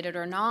regulated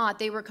or not,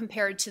 they were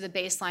compared to the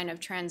baseline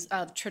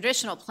of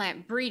traditional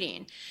plant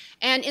breeding.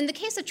 And in the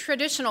case of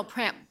traditional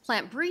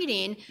plant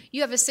breeding,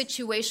 you have a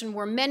situation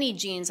where many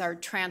genes are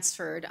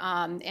transferred,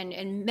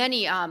 and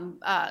many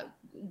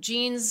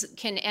genes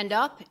can end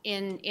up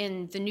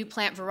in the new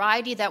plant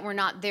variety that were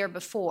not there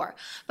before.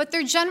 But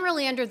they're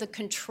generally under the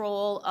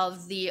control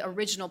of the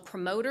original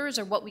promoters,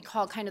 or what we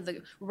call kind of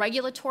the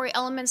regulatory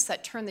elements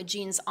that turn the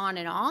genes on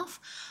and off.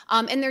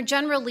 And they're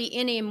generally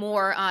in a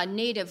more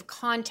native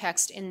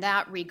context in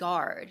that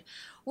regard.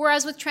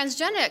 Whereas with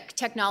transgenic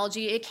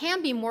technology, it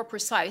can be more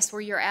precise,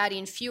 where you're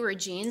adding fewer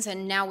genes,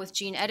 and now with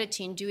gene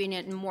editing, doing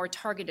it in more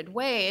targeted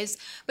ways.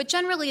 But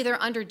generally,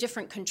 they're under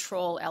different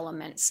control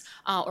elements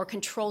or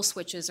control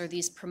switches, or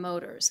these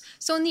promoters.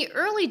 So in the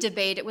early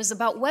debate, it was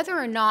about whether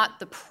or not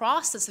the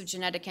process of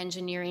genetic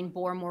engineering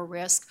bore more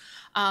risk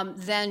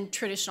than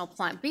traditional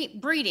plant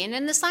breeding.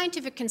 And the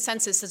scientific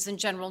consensus is in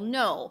general,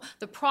 no.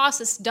 The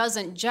process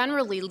doesn't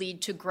generally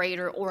lead to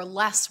greater or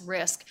less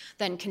risk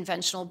than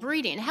conventional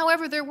breeding.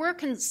 However, there were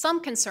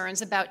some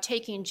concerns about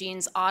taking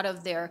genes out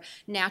of their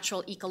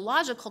natural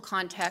ecological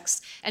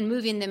context and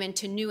moving them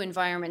into new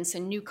environments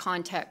and new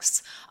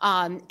contexts,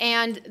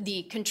 and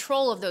the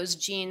control of those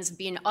genes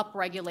being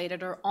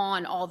upregulated or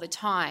on all the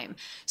time.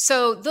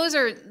 So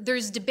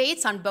there's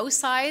debates on both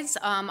sides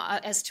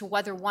as to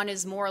whether one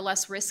is more or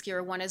less risky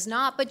or one is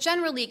not, but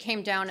generally it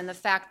came down in the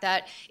fact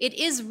that it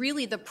is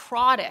really the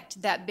product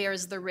that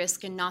bears the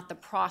risk and not the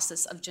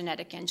process of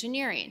genetic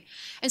engineering.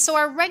 And so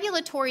our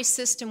regulatory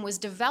system was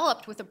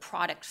developed with a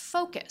product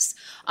focus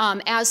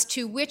as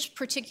to which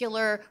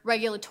particular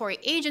regulatory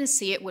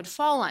agency it would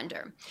fall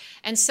under.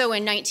 And so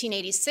in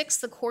 1986,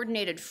 the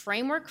Coordinated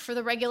Framework for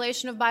the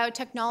Regulation of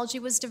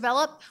Biotechnology was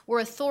developed, where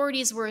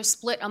authorities were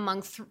split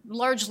among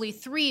largely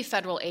three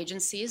federal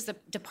agencies: the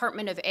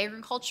Department of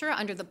Agriculture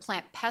under the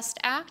Plant Pest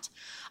Act,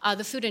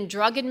 the Food and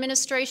Drug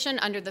Administration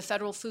under the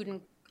Federal Food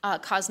and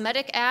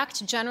Cosmetic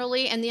Act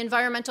generally, and the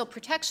Environmental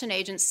Protection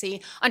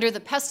Agency under the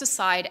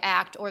Pesticide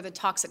Act or the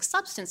Toxic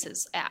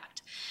Substances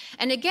Act.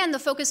 And again, the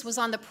focus was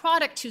on the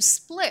product to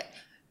split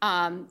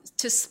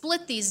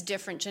these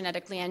different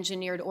genetically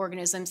engineered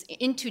organisms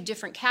into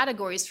different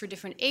categories for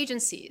different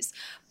agencies.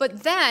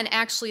 But then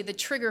actually the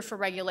trigger for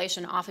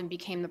regulation often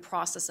became the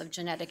process of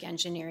genetic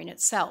engineering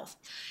itself.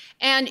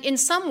 And in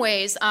some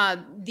ways,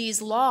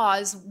 these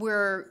laws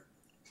were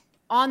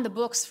on the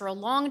books for a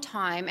long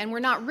time and were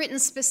not written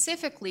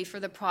specifically for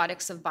the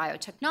products of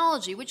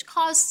biotechnology, which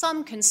caused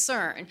some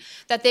concern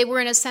that they were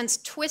in a sense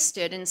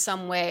twisted in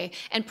some way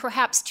and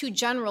perhaps too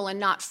general and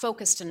not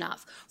focused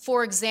enough.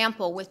 For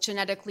example, with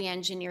genetically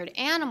engineered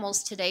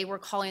animals today, we're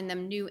calling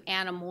them new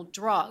animal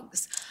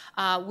drugs.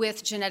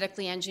 With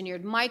genetically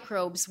engineered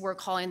microbes, we're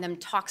calling them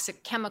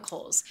toxic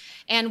chemicals.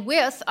 And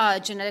with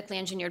genetically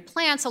engineered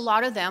plants, a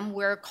lot of them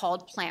were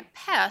called plant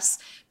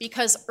pests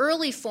because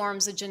early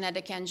forms of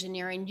genetic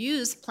engineering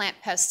used plant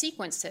pest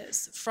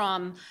sequences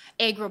from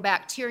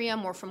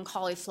Agrobacterium or from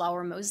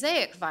cauliflower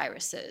mosaic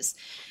viruses.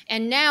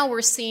 And now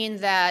we're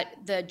seeing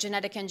that the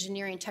genetic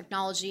engineering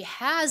technology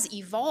has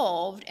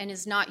evolved and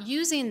is not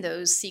using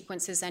those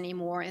sequences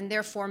anymore, and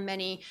therefore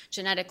many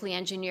genetically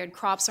engineered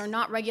crops are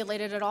not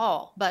regulated at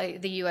all by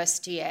the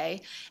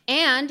USDA.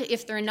 And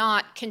if they're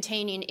not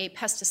containing a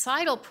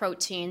pesticidal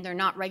protein, they're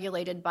not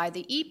regulated by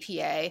the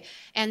EPA,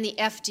 and the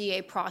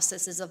FDA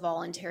process is a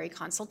voluntary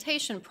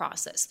consultation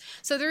process.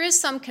 So there is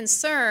some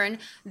concern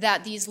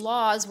that these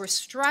laws were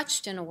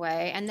stretched in a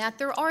way and that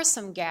there are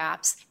some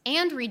gaps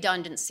and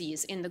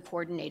redundancies in the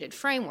coordinated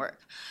framework.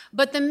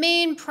 But the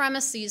main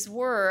premises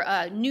were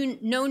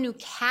no new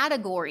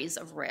categories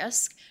of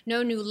risk,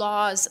 no new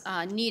laws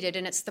needed,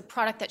 and it's the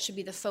product that should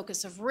be the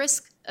focus of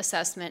risk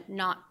assessment,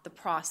 not the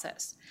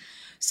process.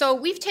 So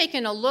we've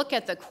taken a look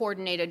at the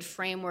coordinated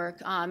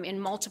framework in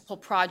multiple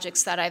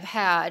projects that I've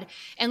had,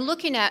 and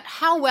looking at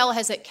how well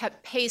has it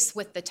kept pace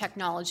with the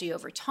technology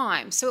over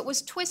time. So it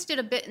was twisted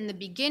a bit in the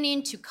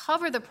beginning to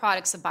cover the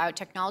products of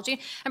biotechnology,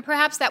 and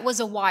perhaps that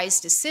was a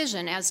wise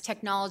decision, as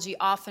technology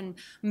often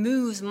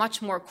moves much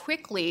more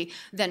quickly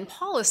than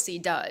policy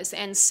does.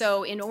 And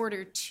so in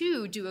order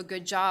to do a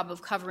good job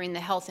of covering the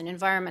health and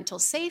environmental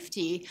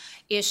safety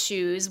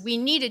issues, we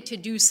needed to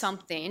do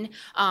something,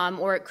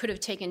 or it could have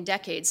taken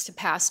decades to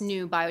pass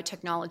new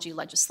biotechnology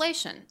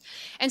legislation.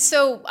 And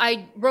so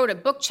I wrote a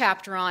book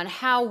chapter on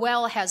how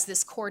well has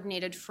this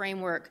coordinated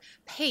framework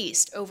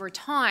paced over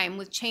time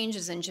with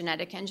changes in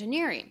genetic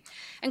engineering.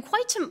 And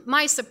quite to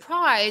my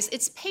surprise,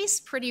 it's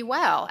paced pretty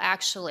well,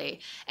 actually.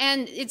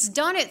 And it's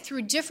done it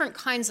through different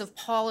kinds of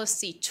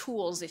policy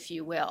tools, if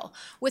you will,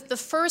 with the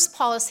first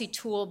policy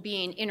tool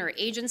being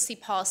interagency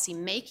policy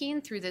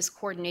making through this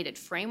coordinated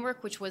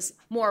framework, which was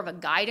more of a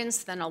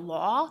guidance than a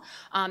law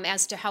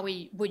as to how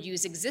we would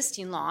use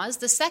existing laws.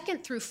 The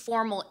second through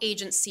formal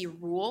agency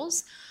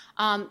rules.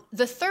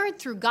 The third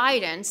through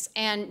guidance,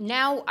 and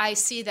now I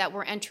see that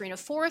we're entering a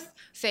fourth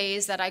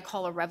phase that I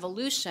call a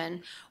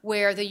revolution,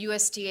 where the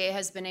USDA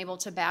has been able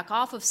to back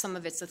off of some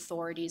of its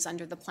authorities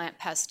under the Plant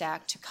Pest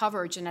Act to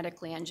cover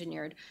genetically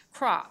engineered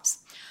crops.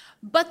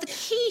 But the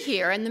key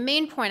here, and the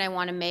main point I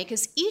want to make,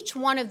 is each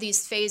one of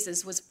these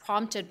phases was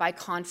prompted by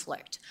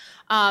conflict,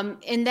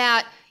 in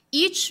that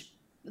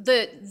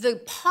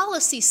the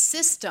policy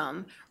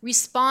system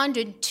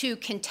responded to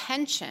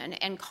contention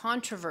and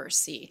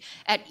controversy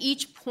at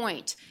each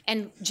point,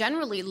 and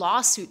generally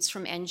lawsuits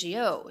from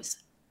NGOs.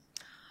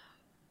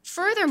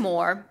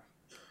 Furthermore,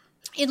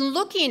 in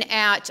looking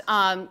at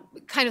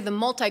kind of the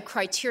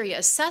multi-criteria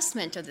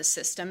assessment of the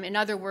system, in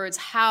other words,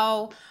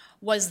 how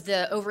was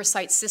the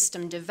oversight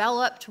system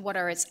developed? What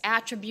are its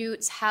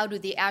attributes? How do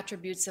the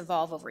attributes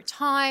evolve over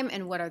time?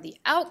 And what are the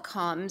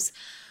outcomes?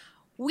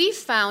 We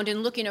found,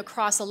 in looking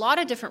across a lot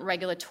of different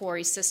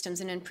regulatory systems,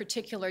 and in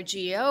particular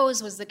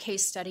GAOs was the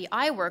case study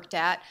I worked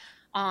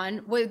on,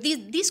 where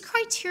these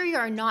criteria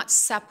are not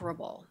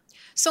separable.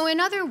 So in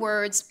other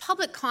words,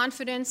 public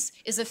confidence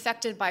is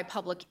affected by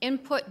public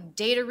input,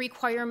 data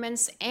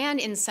requirements,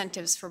 and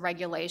incentives for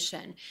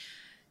regulation.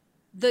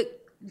 The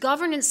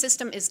governance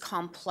system is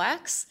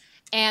complex,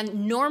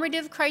 and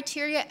normative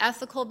criteria,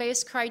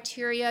 ethical-based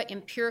criteria,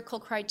 empirical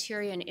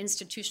criteria, and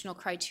institutional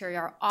criteria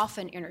are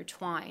often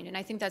intertwined. And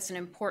I think that's an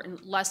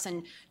important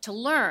lesson to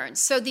learn.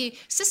 So the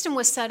system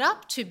was set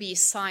up to be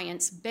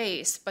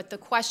science-based, but the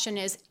question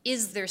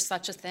is there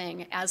such a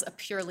thing as a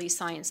purely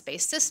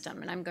science-based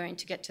system? And I'm going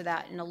to get to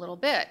that in a little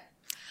bit.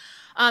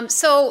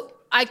 So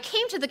I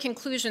came to the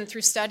conclusion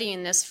through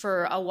studying this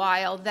for a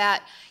while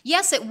that,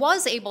 yes, it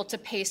was able to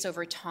pace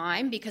over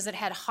time because it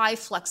had high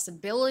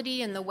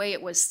flexibility in the way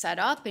it was set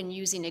up and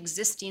using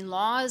existing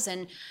laws,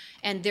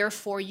 and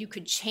therefore you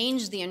could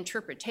change the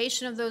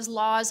interpretation of those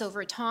laws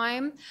over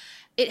time.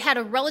 It had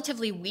a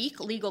relatively weak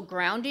legal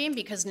grounding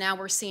because now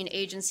we're seeing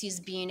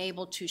agencies being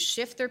able to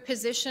shift their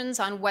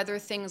positions on whether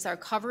things are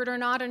covered or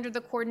not under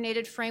the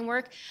coordinated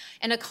framework,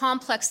 and a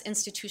complex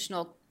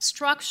institutional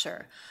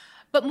structure.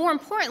 But more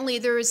importantly,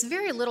 there is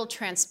very little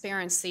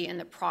transparency in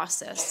the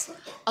process.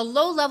 A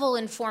low-level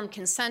informed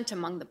consent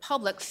among the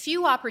public,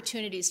 few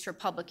opportunities for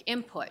public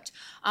input.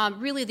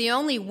 Really, the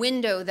only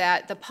window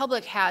that the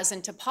public has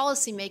into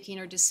policymaking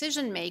or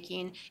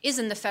decision-making is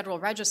in the Federal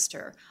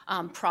Register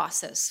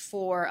process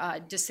for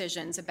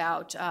decisions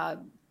about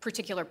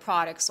particular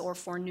products or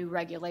for new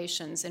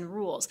regulations and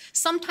rules.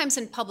 Sometimes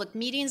in public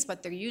meetings,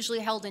 but they're usually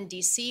held in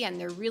DC, and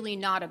they're really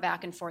not a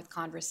back-and-forth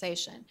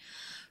conversation.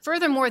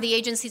 Furthermore, the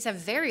agencies have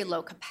very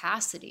low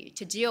capacity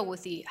to deal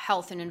with the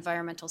health and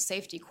environmental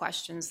safety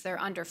questions. They're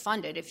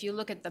underfunded. If you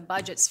look at the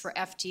budgets for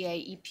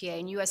FDA,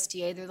 EPA, and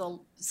USDA, they're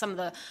some of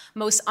the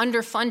most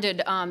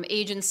underfunded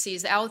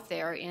agencies out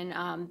there in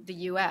the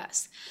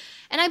US.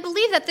 And I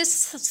believe that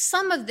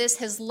some of this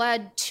has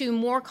led to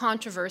more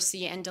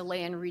controversy and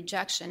delay and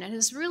rejection, and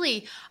has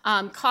really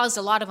caused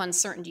a lot of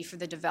uncertainty for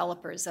the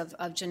developers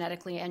of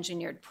genetically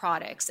engineered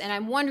products. And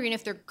I'm wondering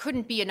if there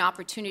couldn't be an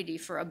opportunity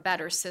for a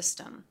better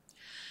system.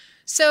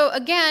 So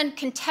again,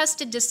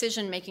 contested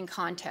decision-making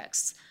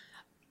contexts.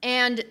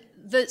 And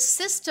the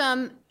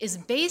system is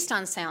based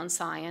on sound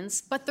science,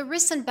 but the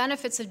risks and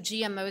benefits of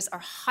GMOs are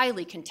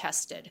highly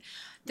contested.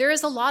 There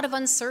is a lot of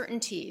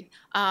uncertainty,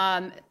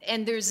 and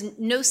there's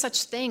no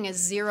such thing as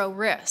zero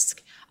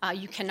risk.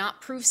 You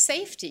cannot prove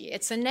safety.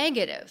 It's a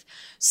negative.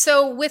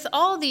 So with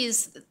all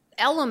these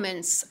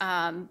elements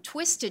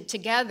twisted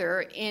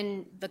together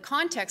in the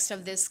context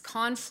of this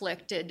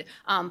conflicted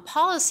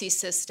policy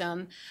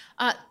system,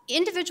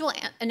 Individual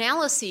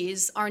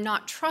analyses are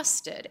not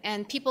trusted,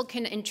 and people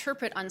can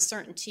interpret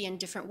uncertainty in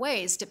different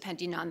ways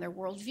depending on their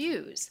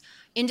worldviews.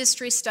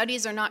 Industry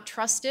studies are not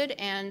trusted,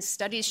 and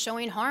studies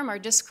showing harm are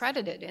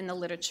discredited in the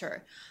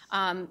literature.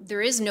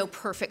 There is no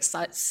perfect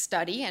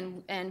study,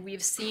 and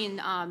we've seen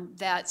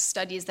that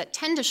studies that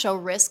tend to show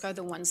risk are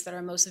the ones that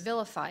are most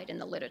vilified in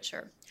the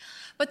literature.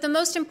 But the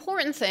most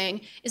important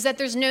thing is that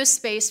there's no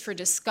space for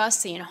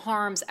discussing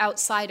harms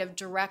outside of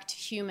direct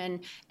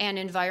human and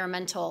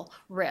environmental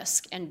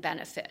risk and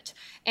benefit.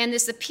 And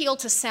this appeal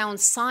to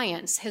sound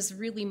science has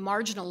really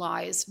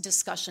marginalized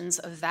discussions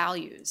of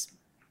values.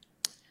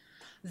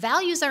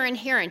 Values are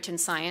inherent in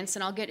science,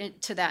 and I'll get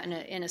into that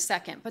in a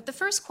second. But the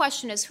first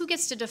question is, who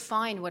gets to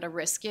define what a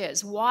risk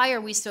is? Why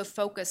are we so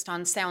focused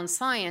on sound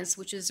science,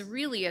 which is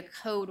really a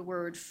code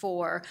word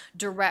for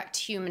direct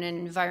human and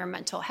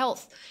environmental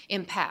health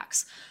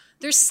impacts?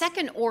 There's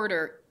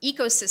second-order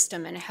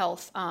ecosystem and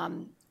health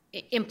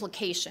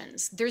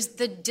implications. There's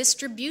the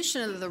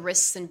distribution of the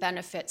risks and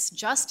benefits,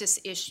 justice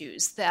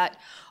issues that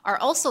are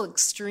also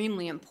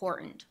extremely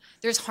important.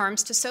 There's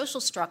harms to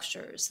social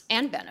structures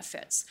and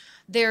benefits.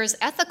 There's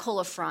ethical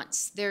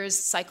affronts. There's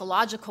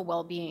psychological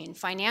well-being,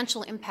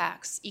 financial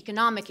impacts,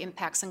 economic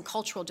impacts, and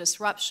cultural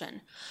disruption.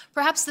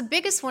 Perhaps the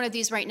biggest one of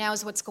these right now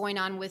is what's going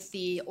on with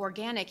the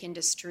organic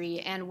industry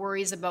and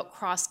worries about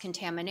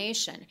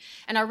cross-contamination.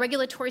 And our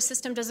regulatory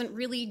system doesn't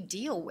really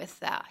deal with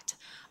that.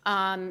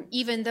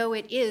 Even though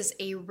it is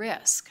a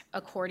risk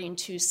according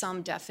to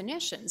some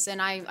definitions.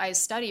 And I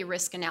study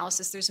risk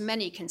analysis. There's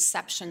many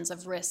conceptions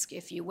of risk,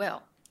 if you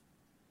will.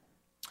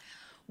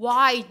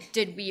 Why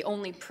did we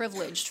only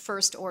privilege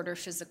first-order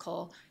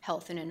physical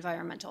health and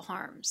environmental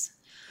harms?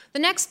 The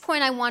next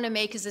point I want to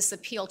make is this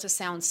appeal to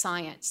sound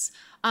science.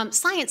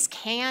 Science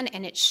can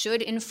and it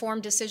should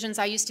inform decisions.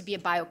 I used to be a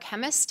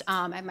biochemist.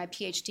 I have my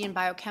PhD in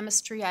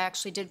biochemistry. I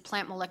actually did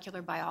plant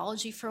molecular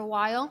biology for a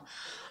while.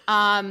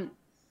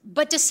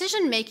 But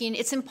decision-making,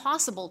 it's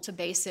impossible to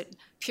base it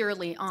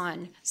purely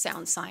on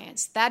sound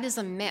science. That is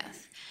a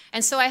myth.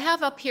 And so I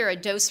have up here a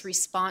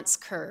dose-response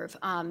curve.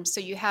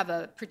 So you have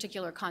a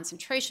particular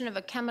concentration of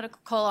a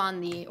chemical on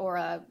the, or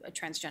a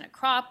transgenic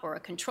crop or a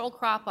control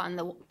crop on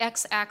the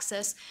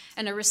x-axis,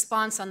 and a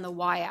response on the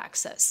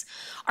y-axis.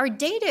 Our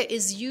data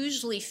is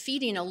usually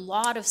feeding a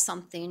lot of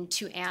something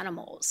to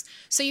animals.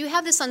 So you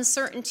have this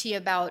uncertainty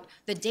about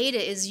the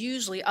data is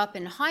usually up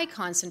in high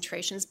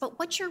concentrations, but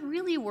what you're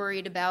really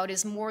worried about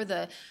is more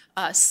the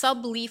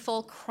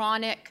sublethal,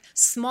 chronic,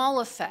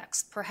 small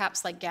effects,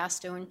 perhaps like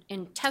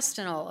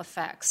gastrointestinal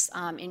effects,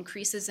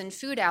 increases in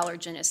food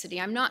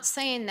allergenicity. I'm not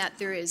saying that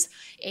there is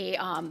a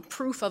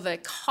proof of a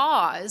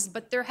cause,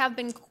 but there have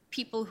been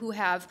people who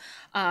have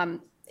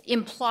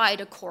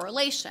implied a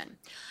correlation.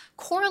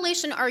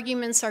 Correlation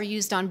arguments are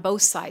used on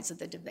both sides of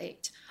the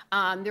debate.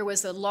 There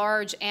was a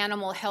large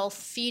animal health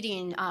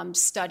feeding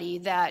study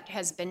that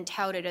has been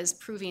touted as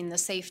proving the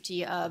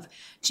safety of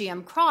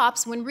GM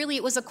crops, when really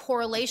it was a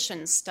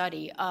correlation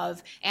study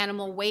of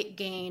animal weight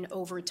gain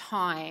over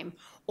time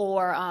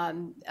or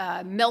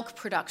milk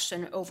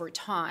production over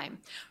time.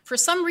 For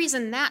some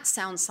reason, that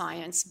sounds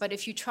science, but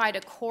if you try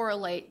to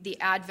correlate the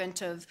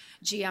advent of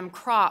GM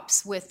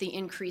crops with the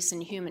increase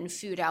in human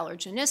food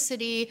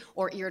allergenicity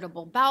or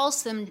irritable bowel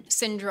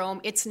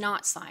syndrome, it's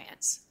not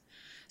science.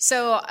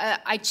 So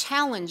I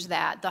challenge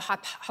that, the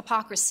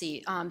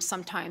hypocrisy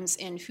sometimes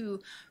in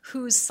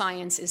whose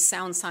science is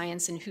sound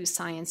science and whose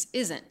science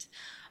isn't.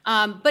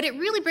 But it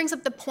really brings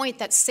up the point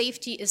that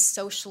safety is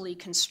socially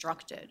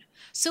constructed.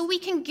 So we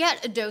can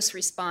get a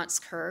dose-response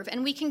curve,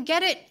 and we can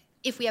get it,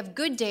 if we have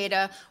good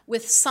data,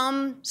 with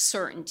some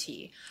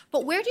certainty.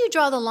 But where do you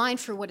draw the line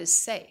for what is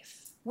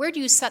safe? Where do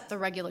you set the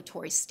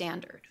regulatory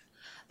standard?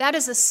 That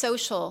is a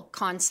social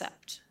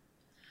concept.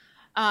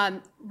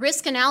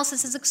 Risk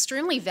analysis is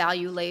extremely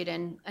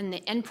value-laden, and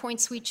the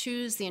endpoints we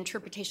choose, the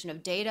interpretation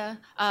of data,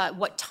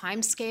 what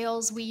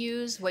timescales we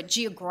use, what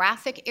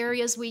geographic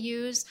areas we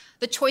use,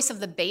 the choice of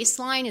the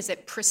baseline. Is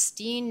it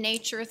pristine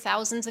nature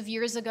thousands of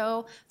years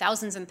ago,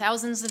 thousands and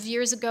thousands of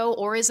years ago,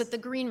 or is it the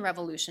Green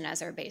Revolution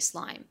as our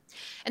baseline?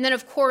 And then,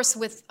 of course,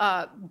 with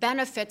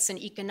benefits and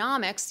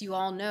economics, you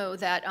all know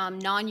that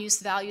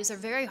non-use values are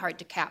very hard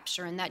to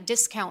capture, and that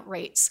discount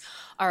rates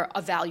are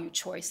a value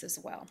choice as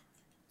well.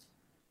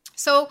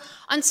 So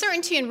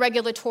uncertainty in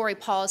regulatory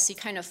policy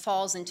kind of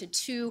falls into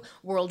two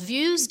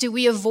worldviews. Do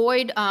we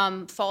avoid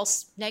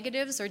false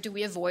negatives, or do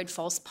we avoid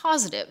false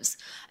positives?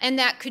 And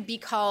that could be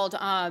called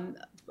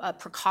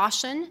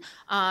precaution.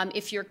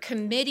 If you're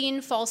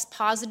committing false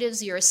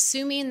positives, you're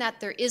assuming that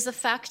there is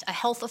a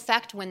health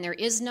effect when there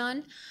is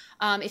none.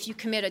 If you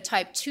commit a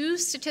type 2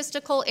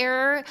 statistical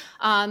error,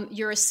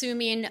 you're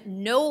assuming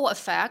no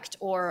effect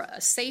or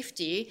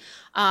safety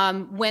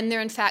when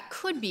there in fact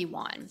could be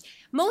one.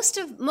 Most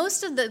of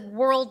the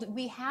world,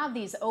 we have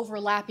these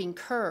overlapping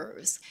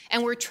curves,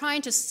 and we're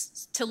trying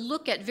to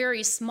look at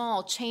very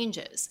small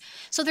changes.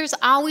 So there's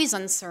always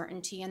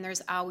uncertainty and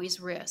there's always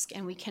risk,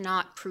 and we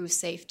cannot prove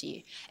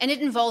safety. And it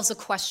involves a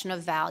question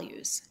of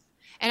values.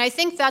 And I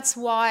think that's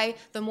why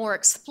the more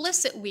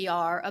explicit we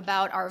are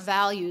about our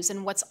values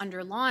and what's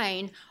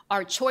underlying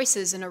our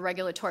choices in a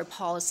regulatory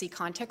policy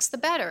context, the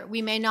better.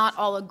 We may not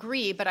all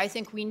agree, but I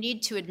think we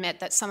need to admit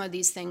that some of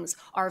these things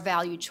are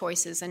value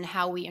choices in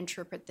how we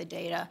interpret the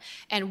data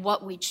and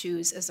what we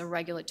choose as a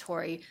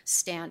regulatory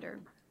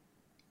standard.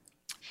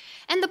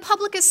 And the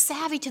public is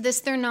savvy to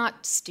this. They're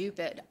not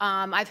stupid.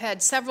 I've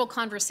had several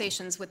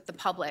conversations with the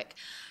public.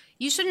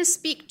 You shouldn't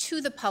speak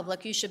to the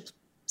public. You should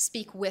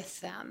speak with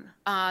them.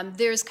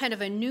 There's kind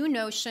of a new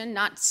notion,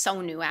 not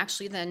so new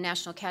actually, the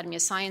National Academy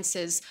of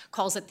Sciences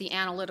calls it the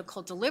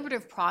analytical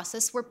deliberative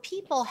process, where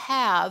people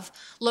have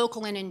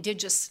local and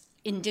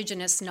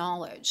indigenous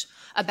knowledge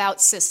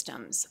about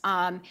systems,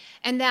 and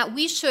that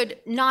we should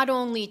not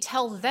only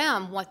tell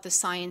them what the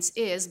science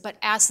is, but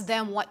ask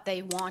them what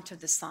they want of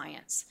the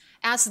science.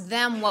 Ask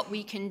them what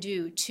we can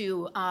do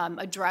to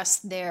address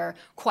their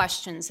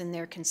questions and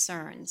their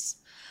concerns.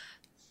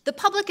 The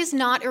public is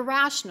not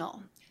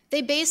irrational.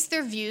 They base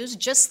their views,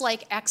 just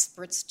like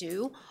experts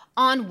do,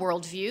 on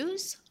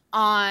worldviews,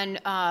 on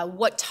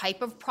what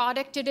type of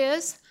product it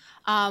is,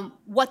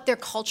 what their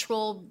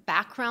cultural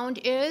background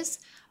is,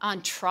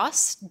 on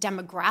trust.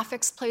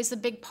 Demographics plays a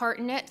big part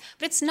in it.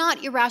 But it's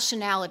not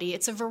irrationality.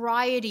 It's a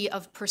variety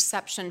of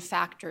perception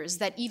factors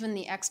that even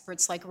the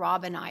experts like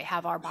Rob and I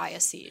have our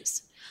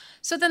biases.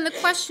 So then the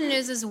question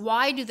is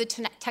why do the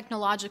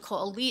technological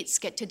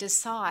elites get to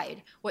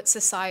decide what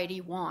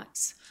society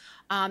wants?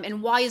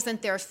 And why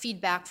isn't there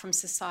feedback from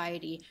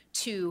society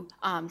to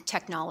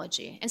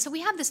technology? And so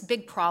we have this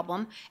big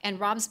problem, and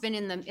Rob's been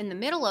in the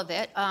middle of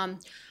it,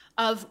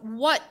 of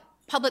what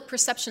public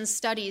perception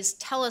studies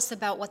tell us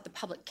about what the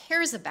public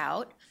cares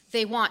about.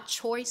 They want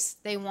choice,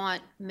 they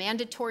want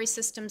mandatory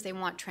systems, they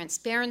want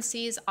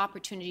transparencies,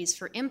 opportunities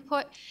for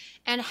input,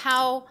 and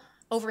how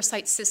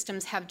oversight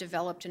systems have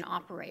developed and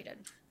operated.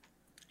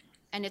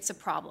 And it's a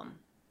problem.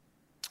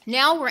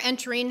 Now we're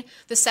entering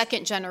the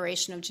second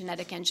generation of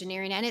genetic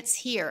engineering, and it's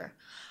here.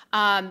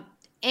 And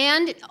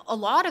a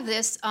lot of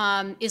this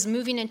is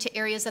moving into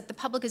areas that the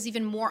public is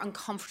even more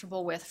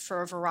uncomfortable with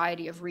for a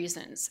variety of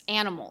reasons.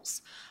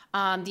 Animals,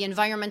 the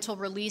environmental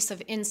release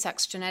of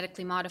insects,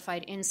 genetically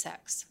modified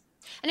insects.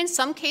 And in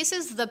some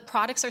cases, the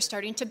products are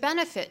starting to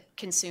benefit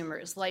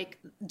consumers,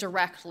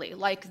 directly,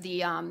 like the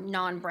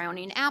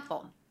non-browning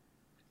apple.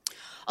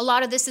 A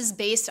lot of this is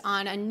based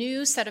on a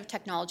new set of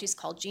technologies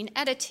called gene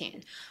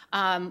editing,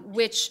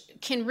 which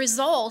can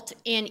result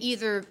in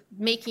either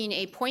making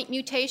a point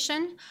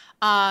mutation,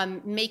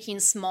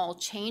 making small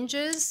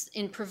changes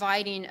in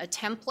providing a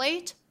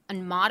template,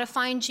 and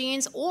modifying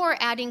genes, or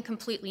adding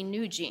completely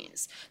new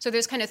genes. So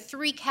there's kind of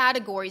three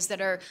categories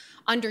that are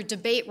under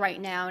debate right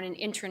now in an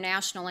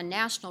international and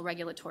national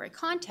regulatory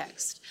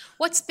context.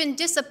 What's been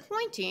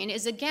disappointing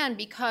is, again,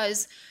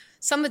 because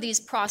some of these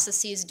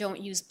processes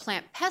don't use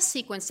plant pest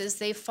sequences,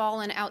 they've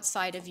fallen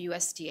outside of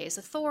USDA's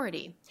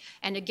authority.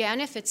 And again,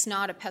 if it's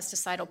not a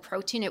pesticidal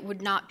protein, it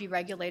would not be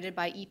regulated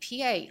by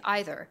EPA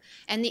either.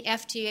 And the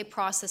FDA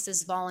process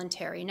is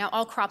voluntary. Now,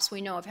 all crops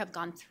we know of have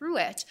gone through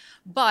it,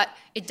 but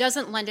it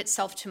doesn't lend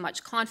itself to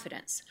much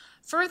confidence.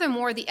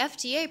 Furthermore, the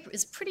FDA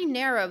is pretty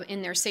narrow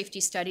in their safety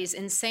studies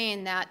in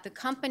saying that the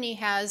company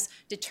has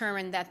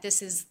determined that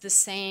this is the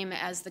same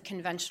as the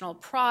conventional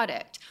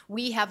product.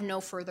 We have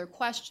no further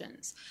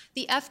questions.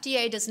 The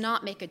FDA does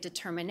not make a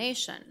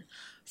determination.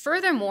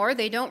 Furthermore,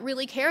 they don't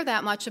really care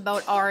that much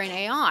about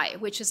RNAi,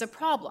 which is a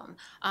problem.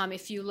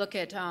 If you look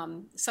at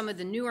some of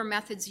the newer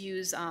methods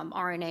use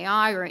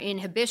RNAi or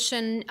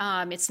inhibition,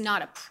 it's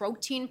not a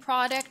protein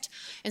product,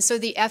 and so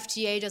the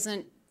FDA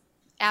doesn't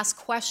ask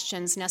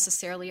questions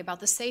necessarily about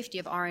the safety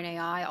of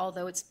RNAi,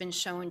 although it's been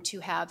shown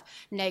to have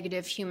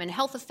negative human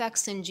health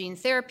effects in gene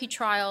therapy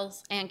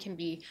trials and can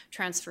be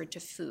transferred to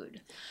food.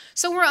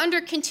 So we're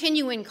under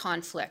continuing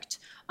conflict.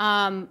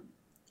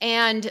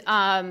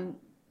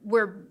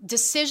 Where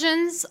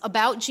decisions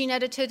about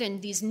gene-edited and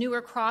these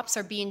newer crops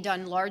are being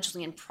done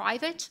largely in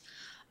private,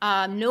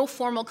 no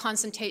formal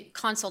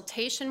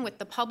consultation with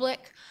the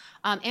public.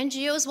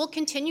 NGOs will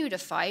continue to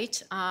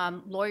fight.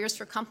 Lawyers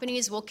for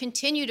companies will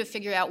continue to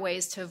figure out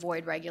ways to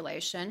avoid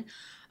regulation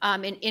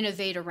and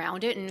innovate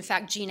around it. And in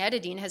fact, gene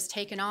editing has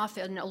taken off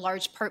in a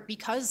large part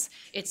because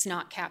it's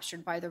not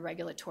captured by the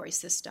regulatory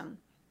system.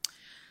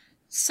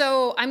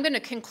 So I'm going to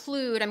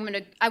conclude.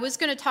 I was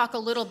going to talk a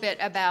little bit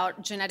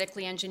about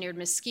genetically engineered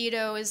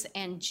mosquitoes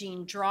and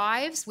gene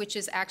drives, which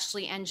is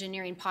actually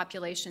engineering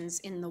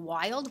populations in the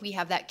wild. We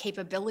have that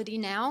capability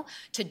now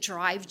to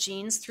drive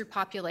genes through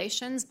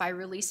populations by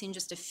releasing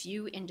just a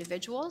few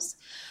individuals.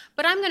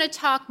 But I'm going to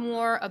talk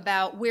more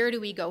about where do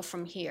we go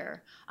from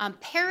here.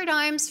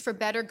 Paradigms for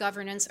better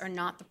governance are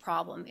not the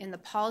problem. In the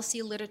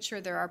policy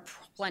literature, there are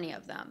plenty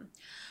of them.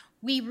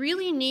 We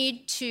really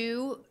need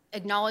to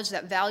acknowledge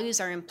that values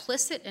are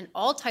implicit in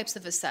all types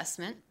of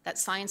assessment, that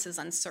science is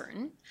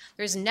uncertain.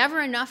 There's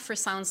never enough for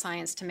sound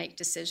science to make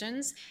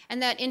decisions,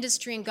 and that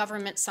industry and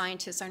government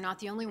scientists are not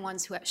the only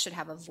ones who should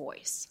have a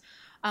voice.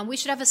 We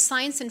should have a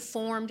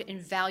science-informed and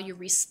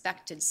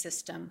value-respected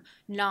system,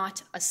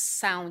 not a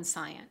sound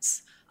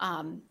science.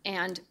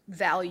 and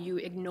value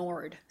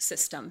ignored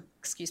system.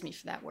 Excuse me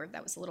for that word,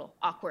 that was a little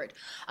awkward.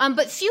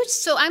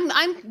 So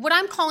what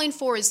I'm calling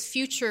for is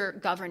future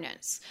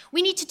governance.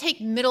 We need to take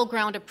middle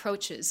ground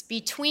approaches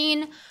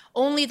between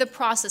only the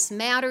process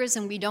matters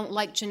and we don't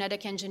like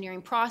genetic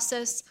engineering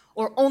process,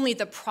 or only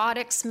the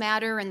products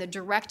matter and the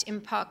direct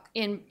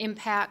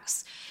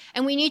impacts.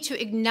 And we need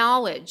to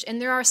acknowledge,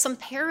 and there are some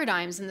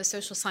paradigms in the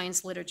social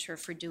science literature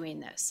for doing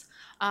this.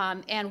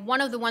 And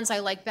one of the ones I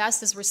like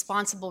best is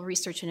responsible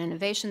research and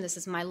innovation. This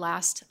is my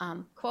last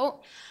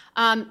quote.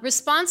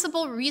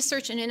 Responsible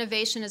research and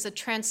innovation is a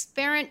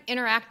transparent,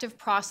 interactive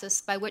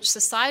process by which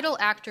societal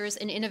actors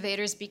and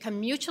innovators become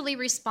mutually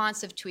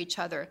responsive to each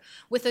other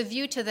with a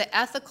view to the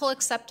ethical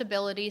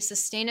acceptability,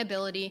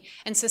 sustainability,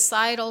 and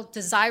societal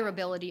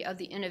desirability of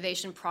the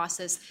innovation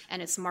process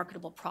and its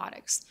marketable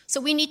products.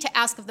 So we need to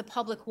ask of the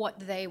public what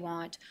they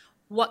want,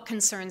 what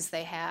concerns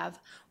they have.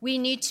 We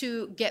need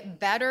to get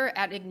better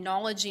at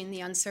acknowledging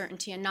the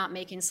uncertainty and not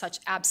making such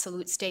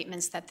absolute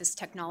statements that this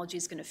technology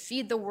is going to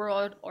feed the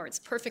world or it's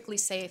perfectly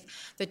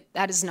safe.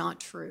 That is not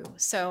true.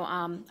 So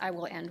I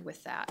will end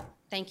with that.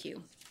 Thank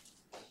you.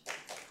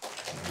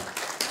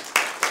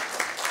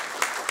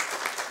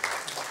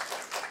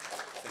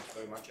 Thank you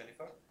very much,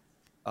 Jennifer.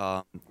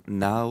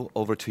 Now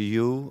over to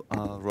you,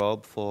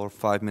 Rob, for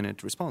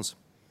 5-minute response.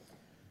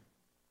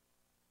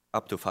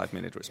 Up to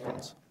 5-minute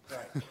response.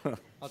 Right.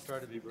 I'll try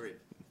to be brief.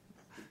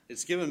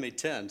 It's given me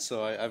 10,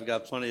 so I've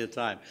got plenty of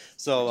time.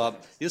 So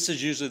this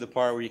is usually the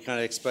part where you kind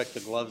of expect the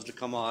gloves to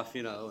come off,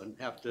 you know, and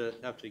have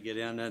to get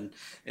in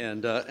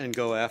and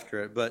go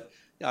after it. But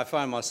yeah, I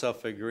find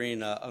myself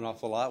agreeing an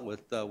awful lot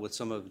with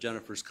some of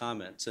Jennifer's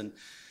comments, and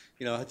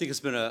you know, I think it's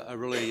been a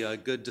really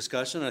good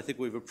discussion. I think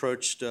we've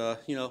approached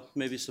you know,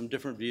 maybe some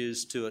different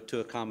views to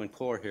a common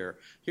core here.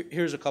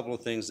 Here's a couple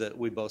of things that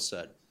we both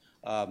said.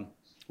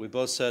 We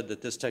both said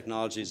that this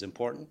technology is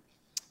important,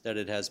 that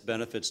it has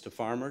benefits to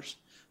farmers,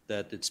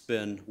 that it's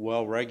been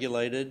well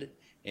regulated,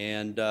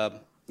 and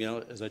you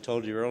know, as I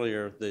told you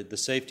earlier, the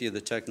safety of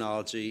the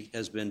technology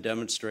has been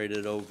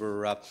demonstrated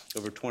over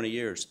 20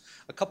 years.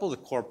 A couple of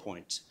the core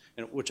points,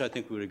 which I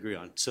think we would agree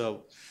on.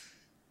 So,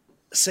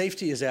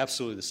 safety is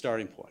absolutely the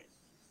starting point.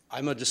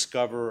 I'm a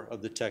discoverer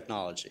of the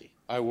technology.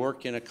 I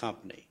work in a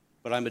company,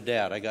 but I'm a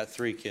dad. I got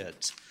 3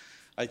 kids.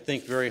 I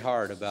think very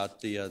hard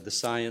about the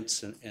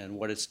science and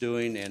what it's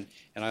doing, and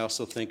I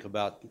also think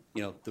about,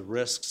 you know, the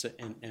risks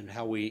and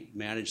how we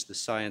manage the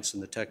science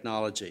and the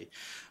technology.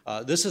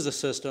 This is a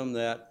system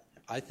that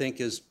I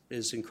think is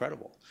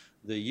incredible.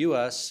 The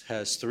U.S.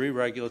 has 3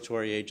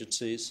 regulatory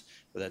agencies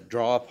that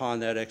draw upon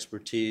that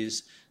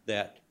expertise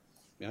that,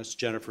 you know, as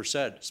Jennifer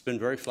said, it's been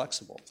very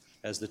flexible.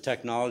 As the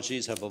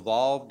technologies have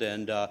evolved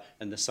and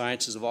the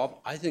science has evolved,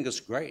 I think it's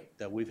great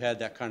that we've had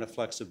that kind of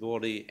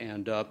flexibility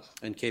and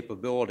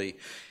capability.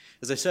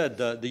 As I said,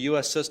 the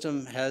U.S.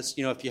 system has,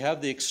 you know, if you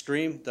have the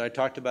extreme that I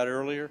talked about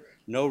earlier,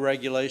 no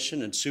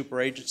regulation and super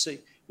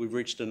agency, we've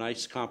reached a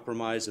nice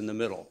compromise in the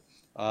middle.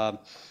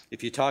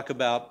 If you talk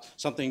about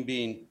something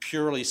being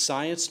purely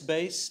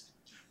science-based,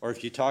 or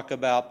if you talk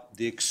about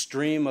the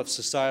extreme of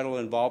societal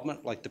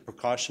involvement, like the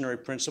precautionary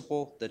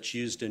principle that's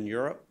used in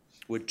Europe,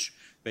 which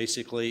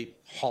basically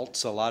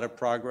halts a lot of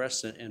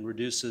progress and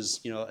reduces,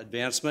 you know,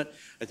 advancement.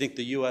 I think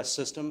the U.S.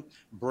 system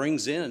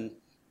brings in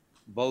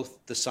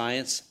both the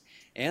science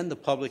and the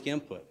public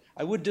input.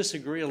 I would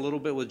disagree a little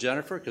bit with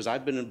Jennifer because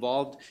I've been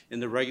involved in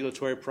the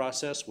regulatory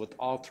process with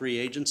all 3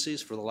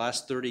 agencies for the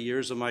last 30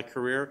 years of my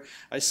career.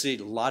 I see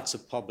lots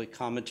of public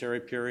commentary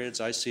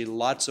periods. I see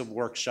lots of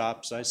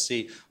workshops. I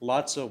see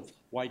lots of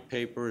white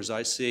papers.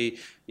 I see,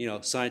 you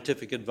know,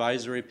 scientific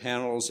advisory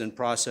panels and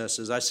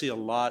processes. I see a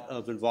lot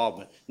of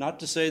involvement. Not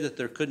to say that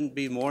there couldn't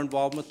be more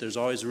involvement. There's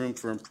always room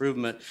for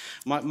improvement.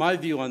 My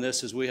view on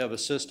this is we have a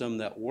system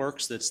that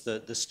works, that's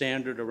the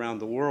standard around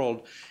the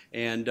world,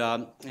 and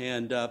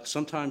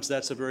sometimes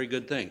that's a very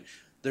good thing.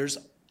 There's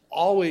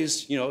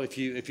always, you know, if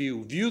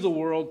you view the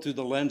world through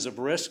the lens of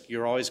risk,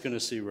 you're always going to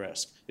see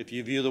risk. If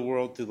you view the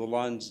world through the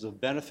lens of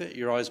benefit,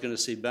 you're always going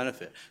to see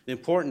benefit. The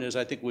important is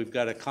I think we've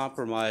got a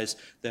compromise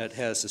that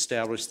has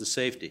established the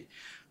safety.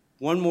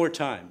 One more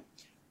time,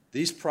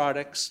 these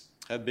products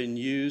have been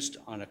used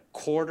on a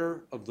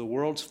quarter of the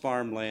world's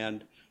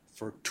farmland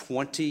for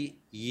 20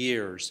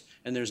 years,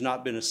 and there's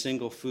not been a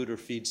single food or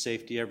feed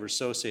safety ever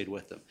associated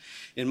with them.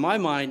 In my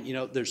mind, you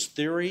know, there's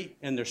theory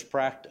and there's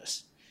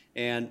practice.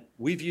 And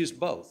we've used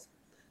both.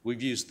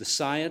 We've used the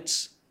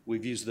science,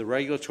 we've used the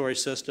regulatory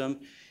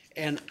system,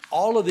 and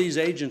all of these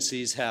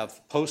agencies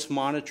have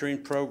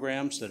post-monitoring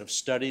programs that have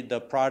studied the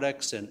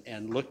products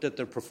and looked at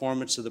the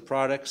performance of the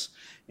products.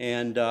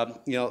 And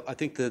you know, I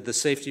think the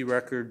safety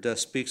record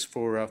speaks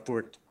for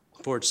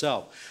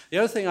itself. The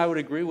other thing I would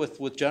agree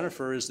with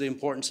Jennifer is the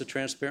importance of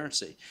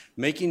transparency,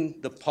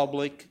 making the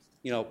public,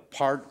 you know,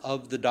 part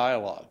of the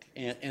dialogue,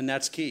 and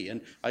that's key.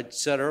 And I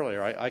said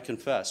earlier, I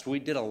confessed, we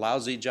did a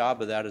lousy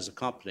job of that as a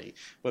company.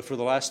 But for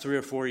the last 3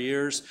 or 4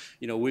 years,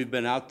 you know, we've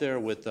been out there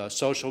with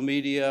social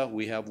media.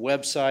 We have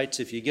websites.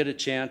 If you get a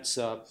chance,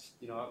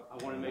 you know,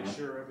 I want to make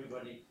sure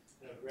everybody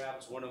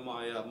grabs one of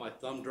my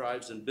thumb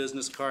drives and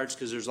business cards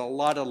because there's a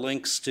lot of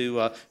links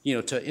to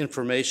to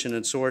information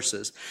and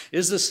sources.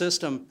 Is the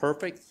system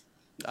perfect?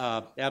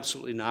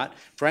 Absolutely not.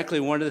 Frankly,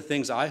 one of the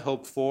things I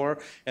hope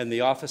for, and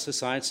the Office of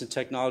Science and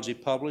Technology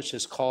published,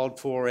 has called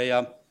for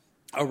a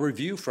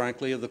review,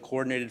 frankly, of the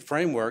coordinated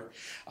framework.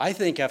 I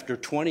think after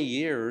 20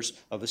 years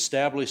of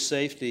established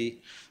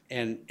safety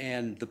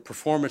and the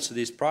performance of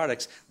these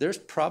products, there's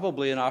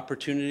probably an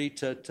opportunity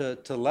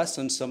to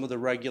lessen some of the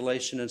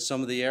regulation in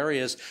some of the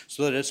areas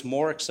so that it's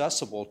more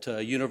accessible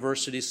to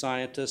university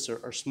scientists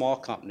or small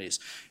companies.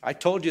 I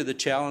told you the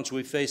challenge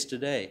we face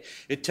today.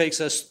 It takes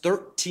us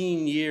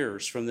 13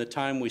 years from the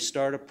time we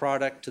start a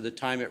product to the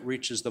time it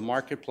reaches the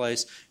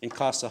marketplace and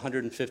costs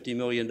 $150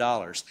 million.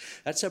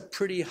 That's a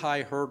pretty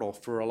high hurdle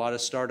for a lot of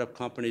startup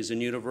companies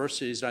and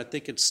universities, and I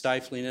think it's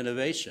stifling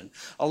innovation.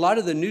 A lot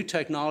of the new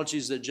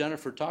technologies that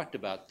Jennifer talked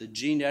about, the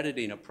gene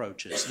editing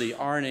approaches, the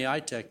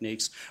RNAi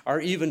techniques, are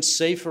even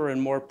safer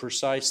and more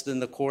precise than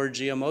the core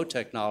GMO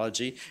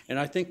technology, and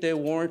I think they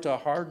warrant a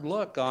hard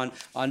look on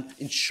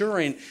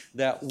ensuring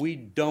that we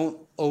don't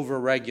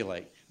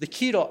overregulate. The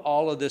key to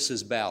all of this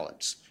is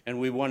balance, and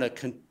we want to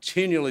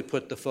continually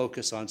put the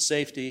focus on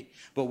safety,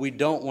 but we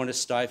don't want to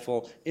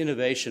stifle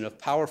innovation of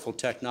powerful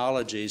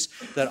technologies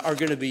that are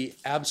going to be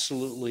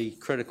absolutely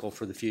critical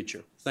for the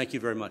future. Thank you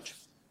very much.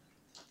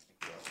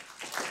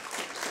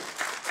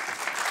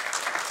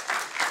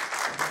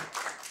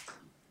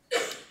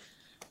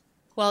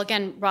 Well,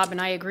 again, Rob and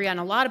I agree on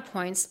a lot of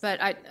points,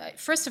 but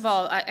first of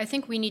all, I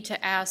think we need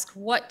to ask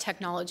what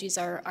technologies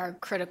are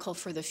critical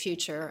for the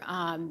future.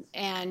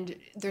 And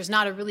there's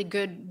not a really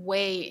good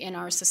way in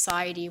our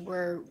society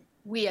where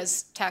we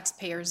as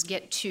taxpayers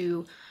get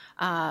to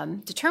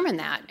determine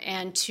that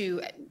and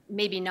to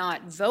maybe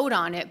not vote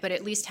on it, but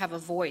at least have a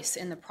voice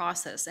in the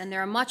process. And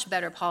there are much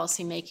better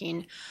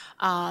policymaking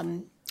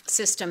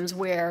systems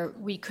where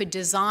we could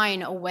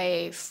design a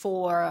way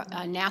for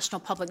national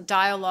public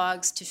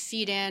dialogues to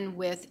feed in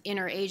with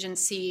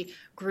interagency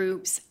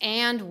groups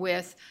and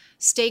with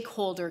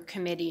stakeholder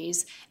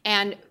committees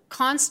and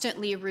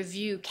constantly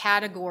review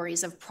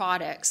categories of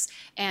products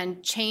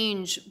and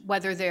change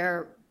whether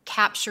they're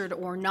captured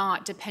or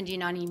not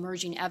depending on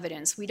emerging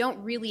evidence. We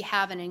don't really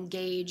have an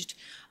engaged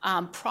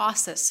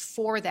process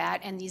for that,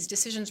 and these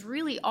decisions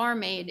really are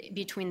made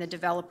between the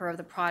developer of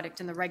the product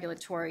and the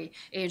regulatory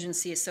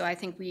agency. So I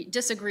think we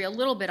disagree a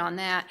little bit on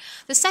that.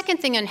 The second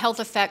thing in health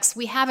effects,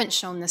 we haven't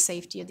shown the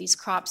safety of these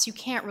crops. You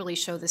can't really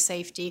show the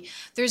safety.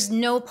 There's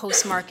no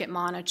post-market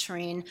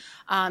monitoring.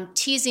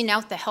 Teasing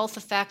out the health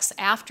effects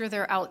after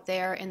they're out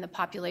there and the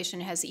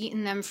population has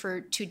eaten them for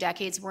 2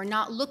 decades. We're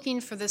not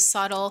looking for the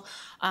subtle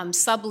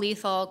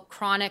sublethal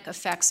chronic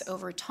effects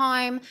over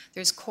time.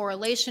 There's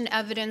correlation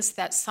evidence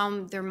that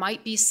there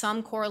might be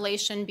some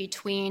correlation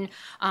between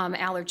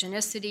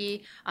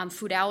allergenicity,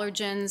 food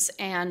allergens,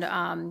 and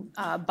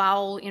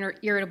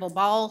irritable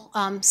bowel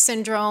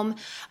syndrome.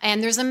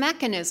 And there's a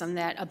mechanism,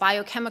 a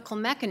biochemical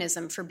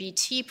mechanism for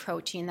Bt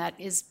protein that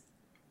is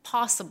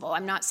possible.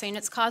 I'm not saying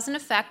it's cause and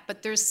effect,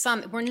 but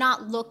we're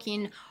not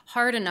looking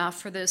hard enough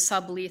for the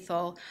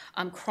sublethal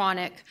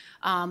chronic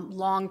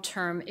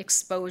long-term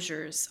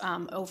exposures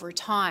over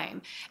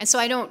time. And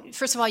so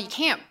first of all, you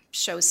can't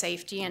show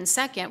safety, and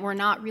second, we're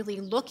not really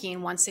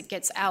looking once it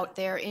gets out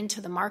there into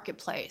the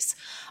marketplace.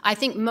 I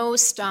think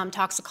most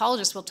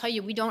toxicologists will tell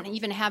you we don't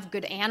even have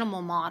good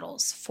animal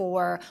models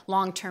for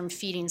long-term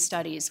feeding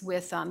studies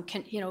with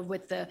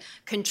with the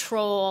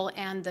control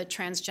and the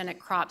transgenic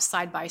crops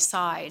side by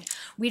side.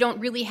 We don't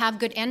really have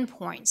good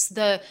endpoints.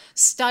 The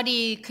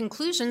study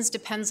conclusions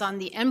depends on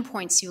the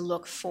endpoints you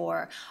look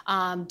for,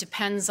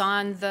 depends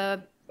on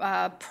the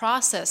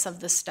process of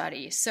the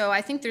study. So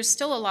I think there's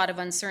still a lot of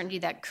uncertainty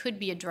that could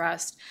be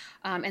addressed.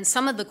 And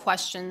some of the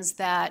questions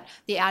that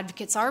the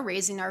advocates are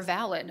raising are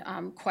valid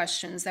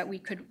questions that we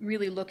could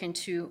really look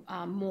into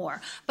more.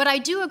 But I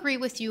do agree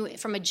with you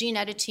from a gene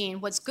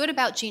editing. What's good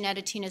about gene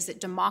editing is it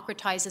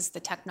democratizes the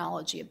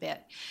technology a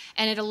bit.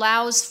 And it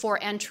allows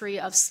for entry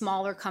of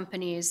smaller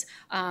companies,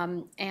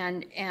 and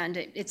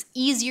it's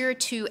easier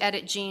to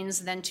edit genes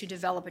than to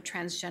develop a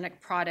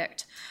transgenic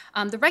product.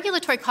 The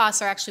regulatory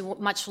costs are actually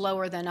much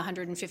lower than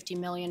 $150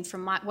 million.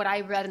 From what I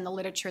read in the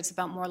literature, it's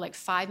about more like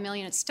 $5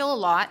 million. It's still a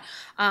lot.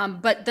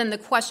 But then the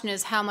question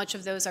is how much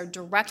of those are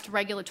direct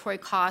regulatory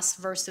costs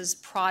versus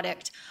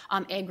product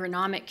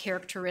agronomic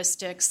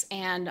characteristics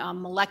and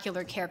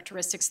molecular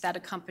characteristics that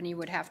a company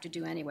would have to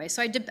do anyway.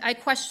 So I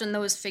question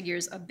those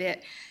figures a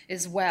bit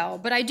as well.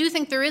 But I do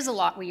think there is a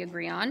lot we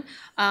agree on,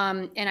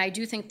 and I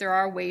do think there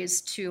are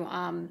ways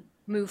to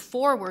move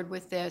forward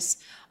with this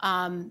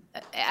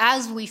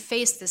as we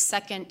face the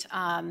second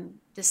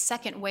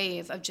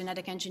wave of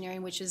genetic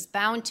engineering, which is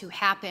bound to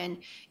happen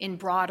in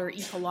broader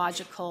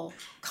ecological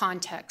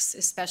contexts,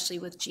 especially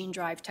with gene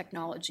drive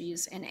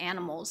technologies in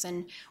animals.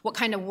 And what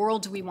kind of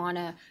world do we want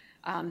to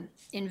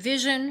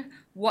envision?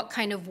 What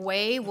kind of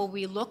way will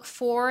we look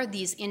for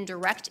these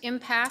indirect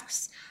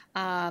impacts?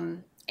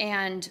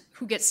 And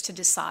who gets to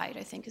decide,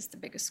 I think, is the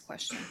biggest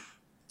question.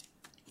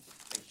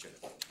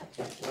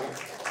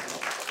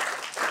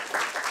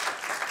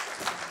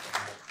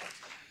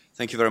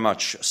 Thank you very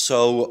much.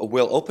 So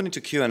we'll open it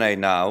to Q&A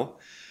now.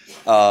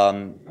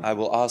 I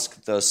will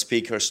ask the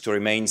speakers to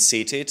remain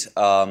seated.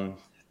 If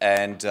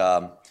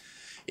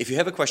you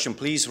have a question,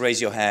 please raise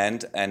your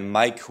hand and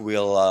Mike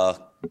will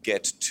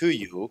get to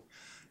you.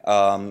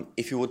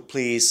 If you would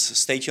please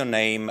state your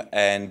name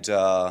and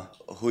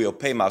who your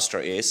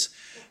paymaster is.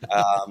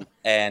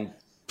 And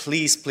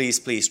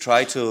please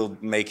try to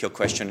make your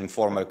question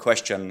informal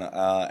question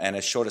and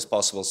as short as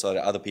possible so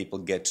that other people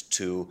get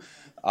to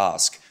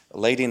ask.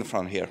 Lady in the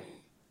front here.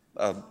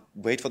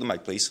 Wait for the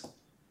mic, please.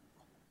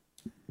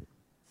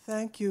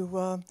 Thank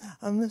you.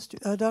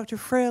 Dr.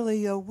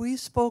 Fraley, we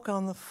spoke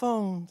on the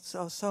phone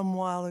some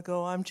while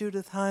ago. I'm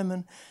Judith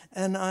Hyman,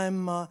 and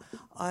I'm a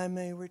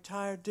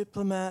retired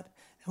diplomat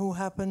who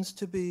happens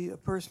to be a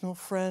personal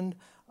friend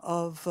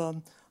of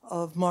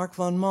Mark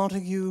von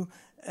Montague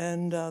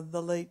and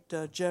the late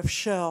Jeff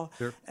Shell.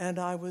 Sure. And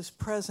I was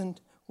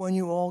present when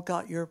you all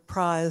got your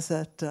prize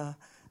at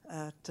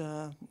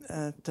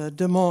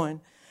Des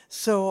Moines.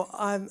 So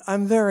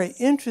I'm very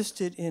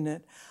interested in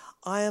it.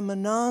 I am a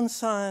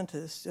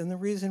non-scientist, and the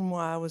reason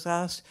why I was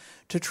asked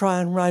to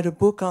try and write a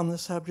book on the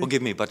subject...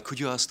 Forgive me, but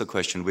could you ask the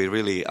question? We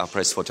really are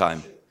pressed for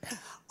time.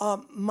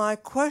 My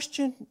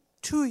question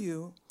to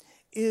you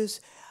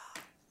is,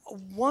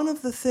 one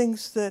of the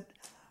things that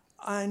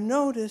I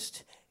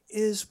noticed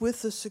is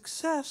with the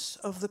success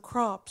of the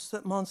crops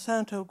that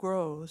Monsanto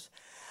grows,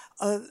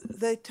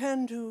 they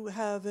tend to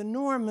have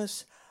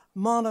enormous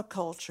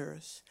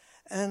monocultures.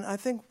 And I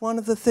think one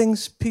of the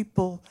things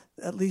people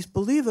at least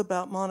believe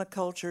about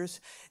monocultures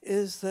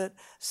is that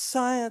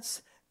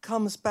science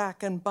comes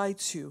back and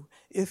bites you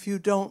if you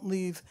don't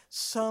leave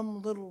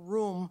some little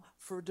room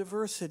for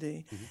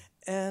diversity. Mm-hmm.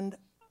 And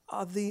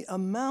the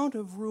amount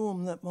of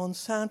room that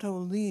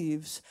Monsanto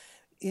leaves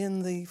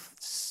in the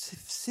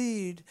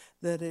seed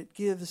that it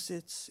gives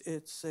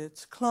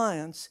its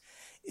clients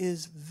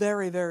is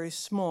very, very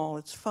small.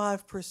 It's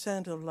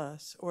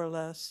 5% or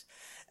less,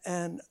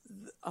 and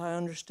I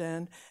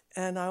understand.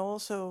 And I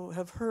also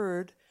have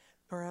heard,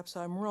 perhaps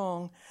I'm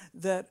wrong,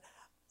 that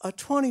a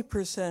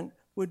 20%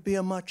 would be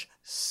a much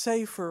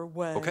safer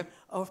way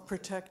of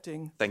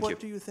protecting. Thank you. What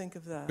do you think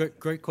of that?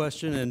 Great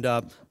question. And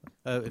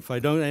if I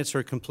don't answer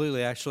it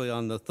completely, actually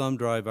on the thumb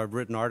drive, I've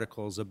written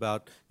articles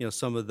about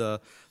some of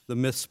the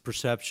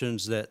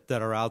misperceptions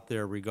that are out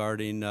there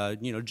regarding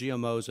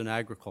GMOs and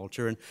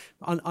agriculture. And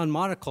on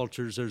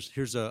monocultures,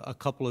 here's a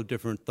couple of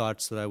different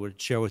thoughts that I would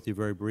share with you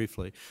very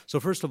briefly. So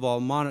first of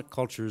all,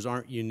 monocultures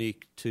aren't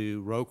unique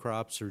to row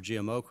crops or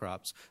GMO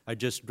crops. I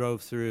just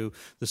drove through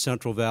the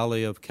Central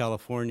Valley of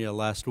California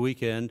last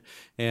weekend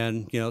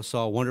and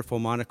saw wonderful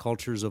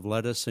monocultures of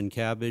lettuce and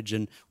cabbage,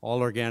 and all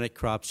organic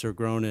crops are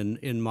grown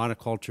in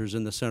monocultures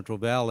in the Central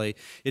Valley.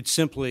 It's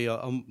simply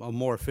a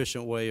more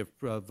efficient way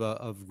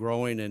of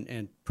growing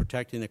and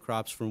protecting the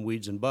crops from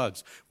weeds and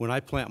bugs. When I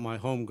plant my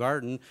home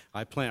garden,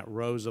 I plant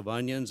rows of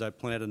onions. I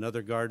plant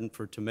another garden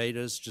for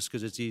tomatoes just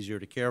because it's easier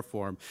to care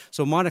for them.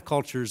 So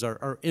monocultures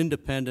are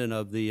independent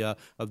of the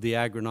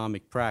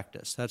agronomic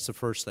practice. That's the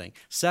first thing.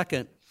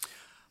 Second,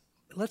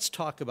 let's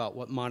talk about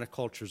what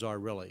monocultures are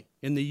really.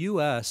 In the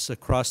U.S.,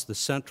 across the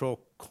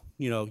central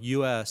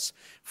U.S.,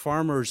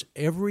 farmers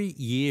every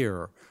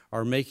year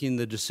are making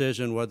the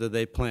decision whether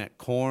they plant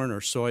corn or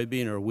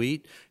soybean or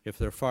wheat. If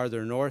they're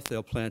farther north,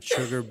 they'll plant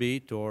sugar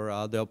beet,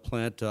 or they'll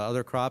plant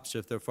other crops.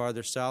 If they're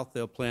farther south,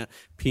 they'll plant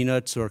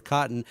peanuts or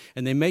cotton.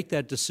 And they make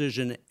that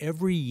decision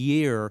every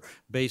year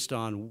based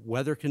on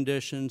weather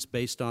conditions,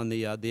 based on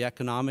the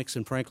economics,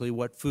 and frankly,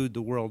 what food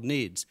the world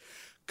needs.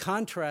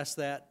 Contrast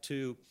that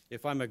to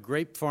if I'm a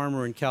grape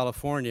farmer in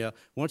California,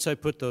 once I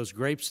put those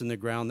grapes in the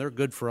ground, they're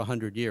good for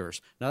 100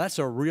 years. Now, that's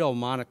a real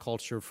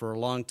monoculture for a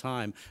long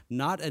time,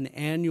 not an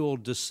annual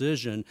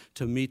decision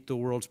to meet the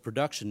world's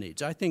production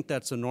needs. I think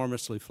that's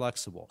enormously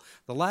flexible.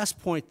 The last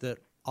point that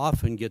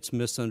often gets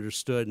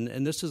misunderstood,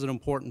 and this is an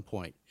important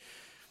point,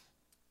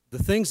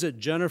 the things that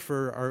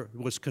Jennifer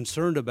was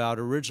concerned about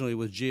originally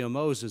with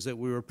GMOs is that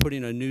we were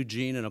putting a new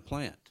gene in a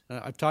plant.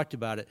 I've talked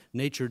about it.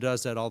 Nature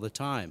does that all the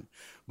time.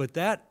 But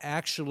that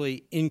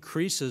actually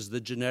increases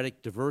the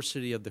genetic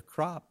diversity of the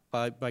crop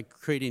by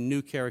creating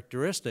new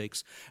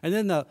characteristics. And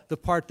then the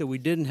part that we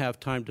didn't have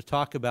time to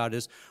talk about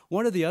is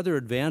one of the other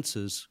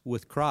advances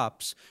with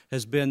crops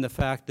has been the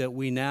fact that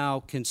we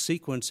now can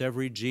sequence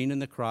every gene in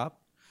the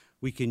crop.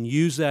 We can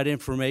use that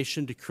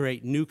information to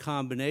create new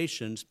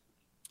combinations.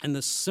 And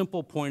the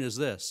simple point is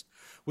this.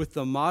 With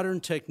the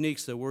modern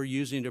techniques that we're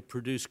using to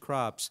produce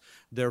crops,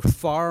 they're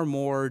far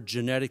more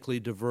genetically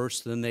diverse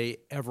than they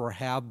ever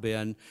have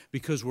been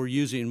because we're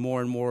using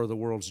more and more of the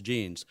world's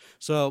genes.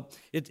 So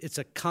it's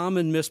a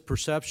common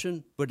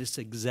misperception, but it's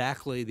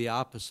exactly the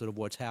opposite of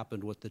what's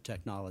happened with the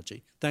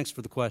technology. Thanks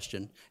for the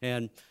question.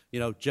 And,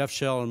 Jeff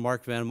Shell and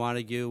Mark Van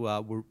Montague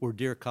were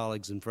dear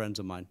colleagues and friends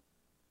of mine.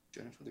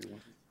 Jennifer, do you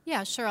want to?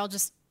 Yeah, sure. I'll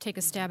just take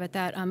a stab at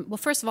that. Well,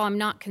 first of all, I'm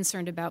not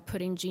concerned about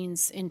putting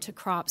genes into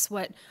crops.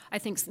 What I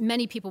think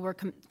many people were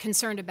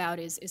concerned about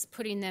is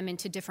putting them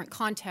into different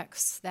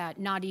contexts that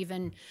not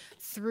even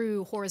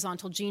through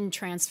horizontal gene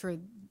transfer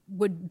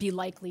would be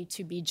likely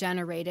to be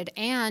generated,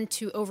 and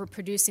to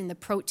overproducing the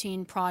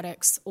protein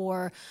products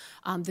or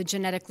the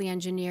genetically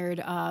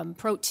engineered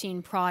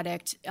protein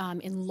product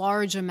in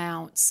large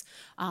amounts,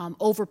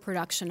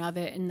 overproduction of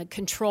it, and the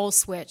control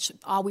switch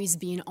always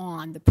being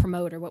on, the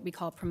promoter, what we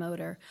call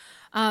promoter.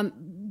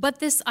 But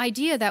this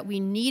idea that we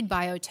need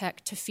biotech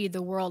to feed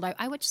the world,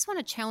 I would just want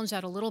to challenge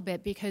that a little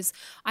bit, because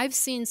I've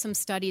seen some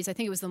studies, I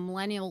think it was the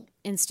Millennium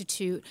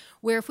Institute,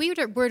 where if we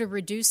were to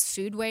reduce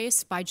food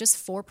waste by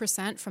just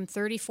 4%, from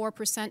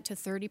 34% to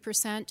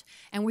 30%,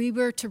 and we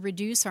were to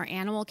reduce our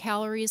animal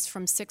calories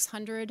from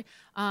 600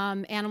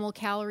 animal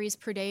calories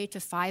per day to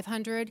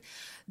 500,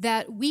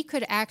 that we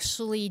could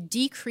actually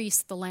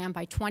decrease the land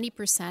by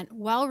 20%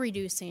 while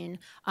reducing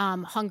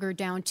hunger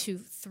down to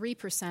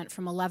 3%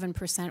 from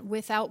 11%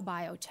 without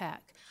biotech.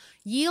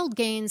 Yield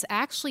gains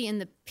actually in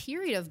the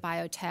period of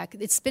biotech,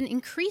 it's been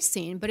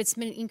increasing, but it's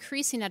been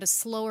increasing at a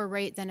slower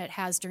rate than it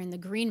has during the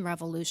Green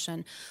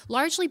Revolution,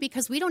 largely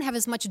because we don't have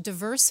as much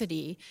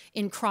diversity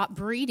in crop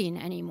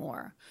breeding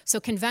anymore. So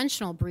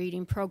conventional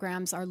breeding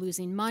programs are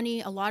losing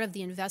money. A lot of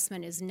the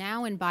investment is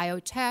now in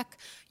biotech.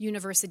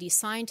 University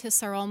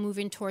scientists are all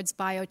moving towards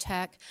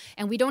biotech,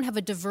 and we don't have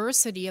a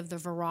diversity of the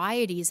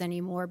varieties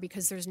anymore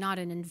because there's not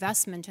an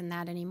investment in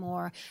that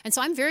anymore. And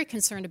so I'm very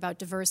concerned about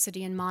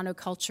diversity in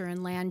monoculture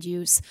and land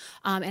use,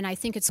 and I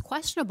think it's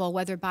questionable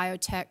whether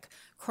biotech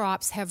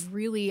crops have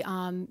really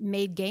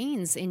made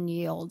gains in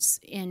yields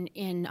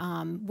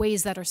in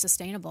ways that are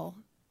sustainable.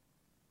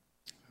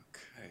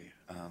 Okay,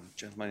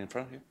 gentleman in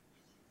front here.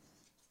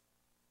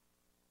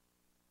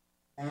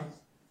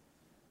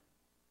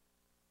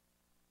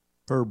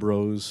 Herb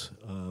Rose,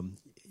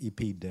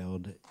 E.P.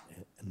 Dowd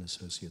and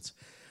Associates.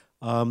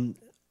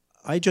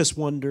 I just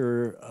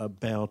wonder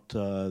about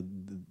the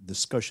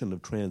discussion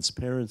of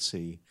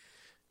transparency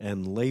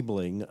and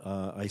labeling.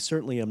 I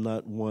certainly am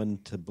not one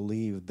to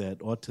believe that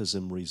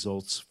autism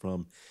results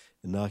from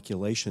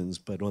inoculations,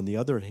 but on the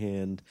other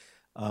hand,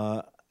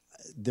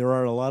 there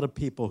are a lot of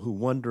people who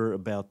wonder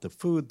about the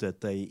food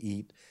that they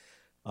eat,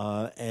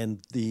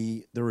 and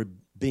there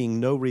being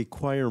no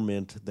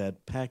requirement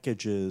that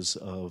packages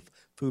of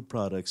food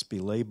products be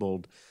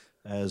labeled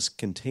as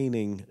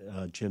containing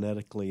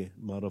genetically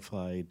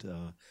modified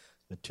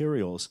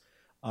materials.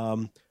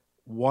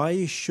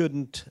 Why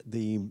shouldn't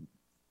the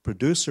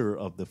producer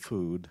of the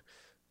food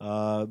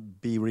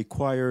be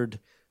required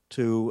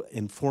to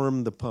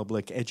inform the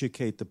public,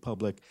 educate the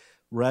public,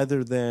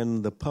 rather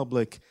than the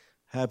public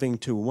having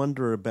to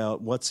wonder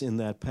about what's in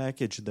that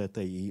package that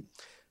they eat?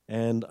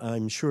 And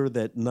I'm sure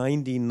that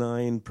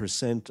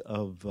 99%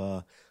 of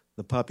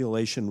the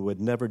population would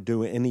never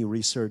do any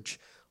research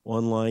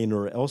online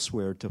or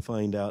elsewhere to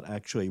find out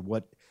actually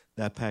what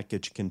that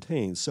package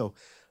contains. So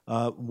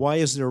why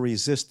is there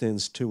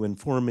resistance to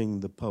informing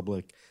the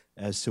public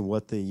as to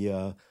what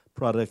the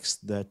products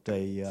that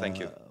they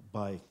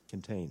buy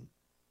contain?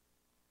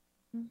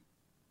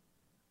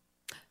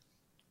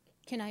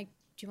 Do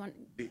you want?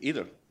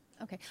 Either.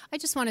 Okay. I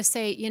just want to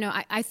say,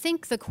 I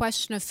think the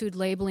question of food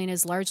labeling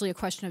is largely a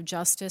question of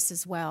justice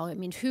as well. I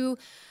mean,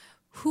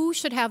 who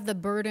should have the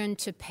burden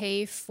to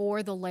pay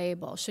for the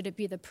label? Should it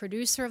be the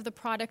producer of the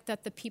product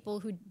that the people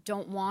who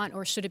don't want,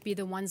 or should it be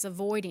the ones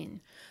avoiding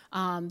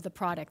the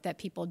product that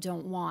people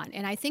don't want?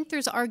 And I think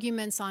there's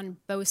arguments on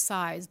both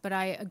sides, but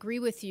I agree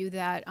with you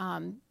that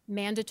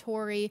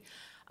mandatory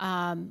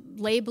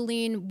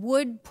labeling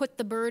would put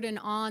the burden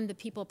on the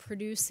people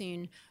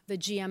producing the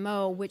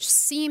GMO, which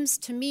seems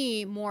to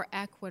me more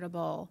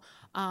equitable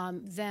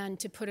than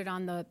to put it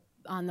on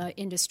the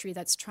industry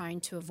that's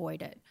trying to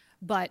avoid it.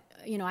 But,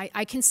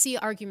 I can see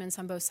arguments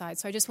on both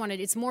sides. So I just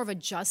it's more of a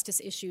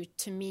justice issue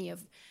to me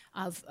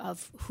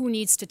of who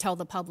needs to tell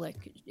the public.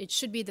 It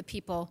should be the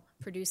people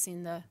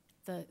producing the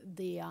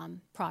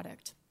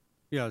product.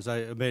 Yeah, as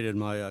I made in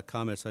my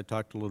comments, I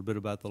talked a little bit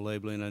about the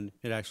labeling, and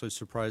it actually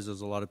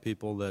surprises a lot of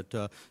people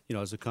that,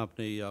 as a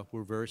company,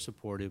 we're very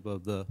supportive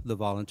of the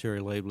voluntary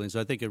labeling. So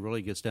I think it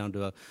really gets down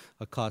to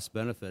a cost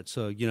benefit.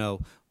 So,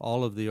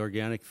 all of the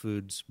organic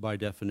foods, by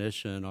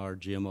definition, are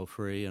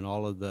GMO-free, and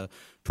all of the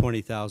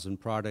 20,000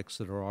 products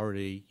that are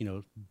already,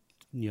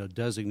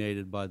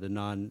 designated by the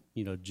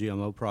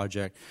non-GMO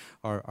project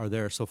are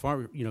there. So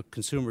far,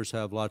 consumers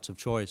have lots of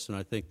choice, and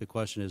I think the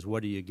question is,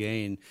 what do you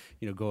gain,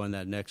 going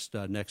that next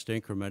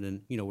increment,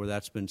 and where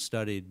that's been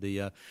studied,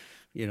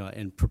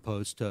 and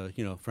proposed to,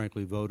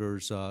 frankly,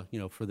 voters,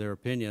 for their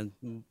opinion.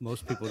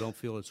 Most people don't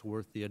feel it's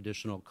worth the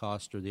additional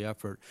cost or the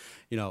effort.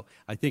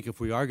 I think if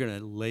we are going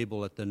to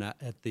label at the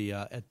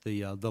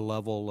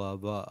level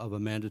of a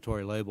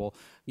mandatory label,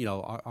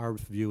 our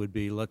view would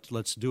be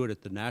let's do it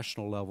at the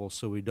national level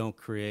so we don't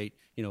create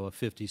a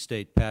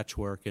 50-state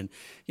patchwork, and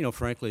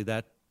frankly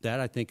that That,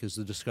 I think, is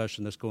the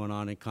discussion that's going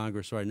on in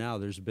Congress right now.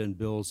 There's been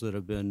bills that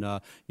have been,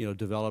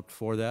 developed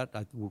for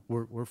that.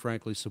 We're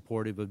frankly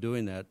supportive of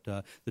doing that.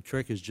 The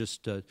trick is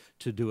just to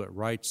do it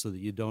right so that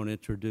you don't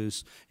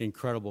introduce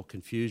incredible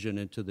confusion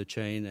into the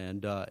chain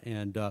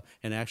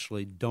and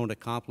actually don't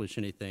accomplish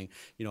anything.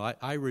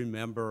 I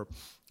remember,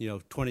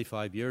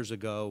 25 years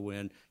ago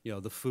when,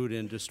 the food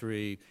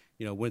industry,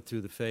 went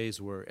through the phase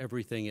where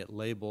everything it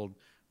labeled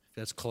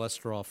as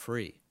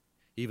cholesterol-free.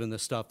 Even the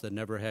stuff that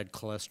never had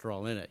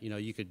cholesterol in it.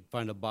 You could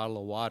find a bottle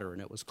of water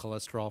and it was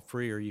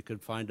cholesterol-free, or you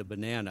could find a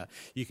banana.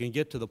 You can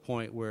get to the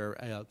point where,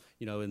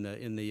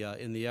 in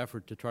the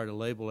effort to try to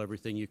label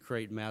everything, you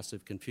create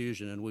massive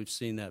confusion, and we've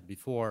seen that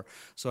before.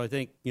 So I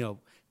think,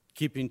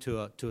 keeping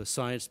to a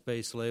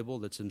science-based label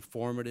that's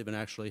informative and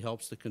actually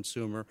helps the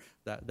consumer,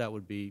 that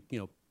would be,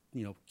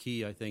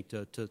 key, I think,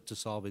 to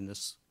solving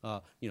this,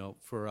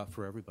 for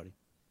everybody.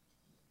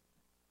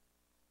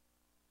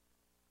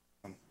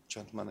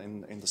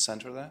 Gentleman in the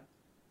center there?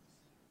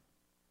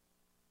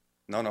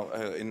 No,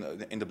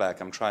 in the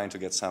back. I'm trying to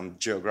get some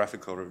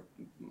geographical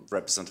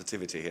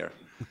representativity here.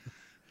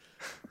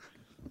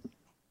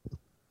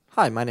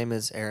 Hi, my name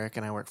is Eric,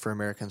 and I work for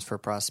Americans for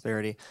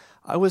Prosperity.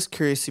 I was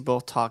curious, you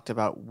both talked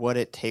about what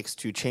it takes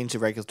to change the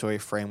regulatory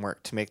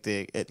framework to make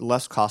it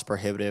less cost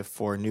prohibitive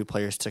for new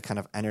players to kind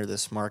of enter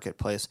this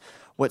marketplace.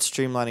 What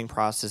streamlining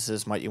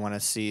processes might you want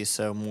to see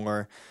so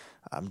more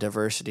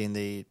diversity in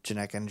the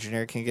genetic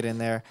engineer can get in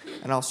there,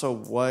 and also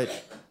what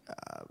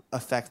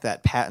effect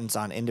that patents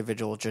on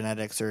individual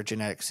genetics or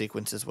genetic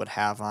sequences would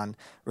have on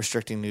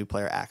restricting new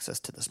player access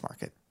to this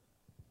market?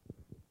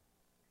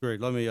 Great.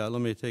 Let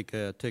me take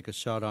a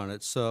shot on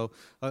it. So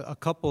a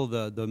couple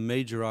of the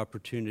major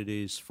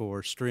opportunities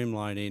for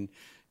streamlining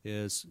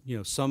is,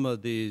 some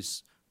of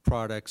these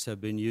products have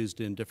been used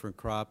in different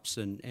crops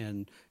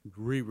and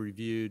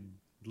re-reviewed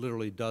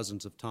literally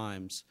dozens of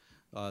times.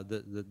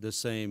 The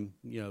same,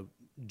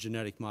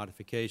 genetic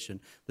modification.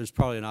 There's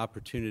probably an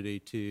opportunity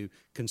to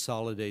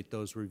consolidate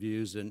those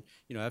reviews, and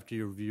after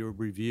you've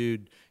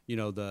reviewed,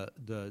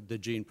 the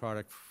gene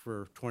product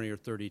for 20 or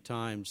 30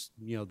 times,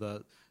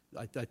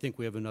 I think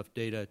we have enough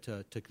data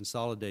to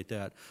consolidate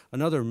that.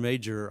 Another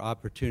major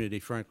opportunity,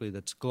 frankly,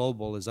 that's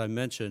global, as I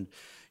mentioned,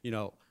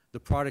 the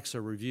products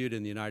are reviewed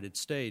in the United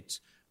States,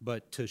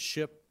 but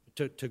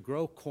to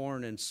grow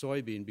corn and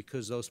soybean,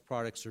 because those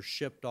products are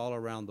shipped all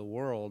around the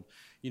world,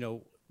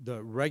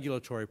 the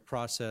regulatory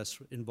process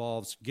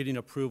involves getting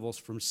approvals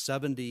from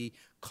 70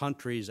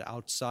 countries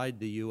outside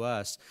the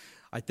U.S.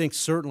 I think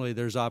certainly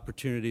there's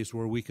opportunities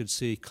where we could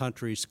see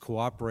countries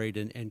cooperate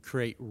and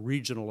create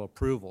regional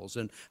approvals.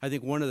 And I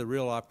think one of the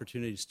real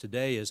opportunities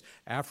today is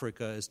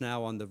Africa is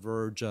now on the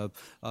verge of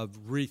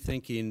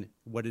rethinking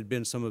what had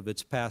been some of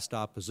its past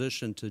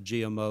opposition to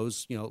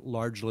GMOs,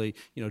 largely,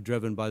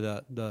 driven by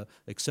the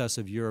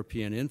excessive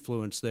European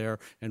influence there.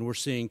 And we're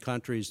seeing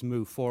countries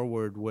move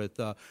forward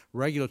with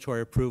regulatory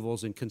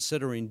approvals and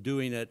considering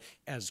doing it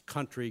as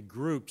country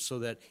groups so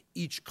that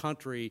each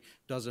country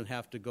doesn't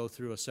have to go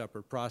through a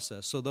separate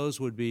process. So those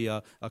would be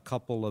a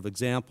couple of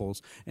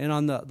examples. And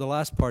on the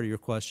last part of your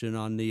question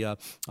on the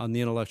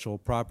intellectual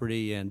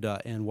property and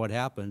what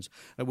happens,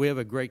 we have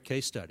a great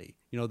case study.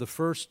 The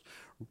first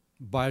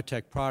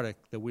biotech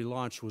product that we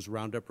launched was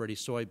Roundup Ready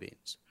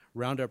soybeans.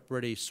 Roundup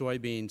Ready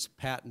soybeans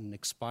patent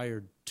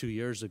expired 2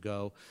 years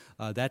ago.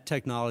 That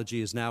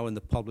technology is now in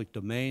the public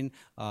domain.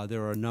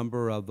 There are a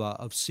number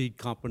of seed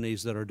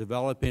companies that are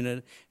developing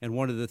it, and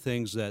one of the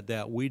things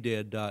that we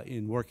did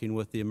in working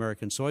with the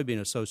American Soybean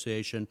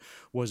Association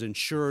was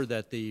ensure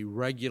that the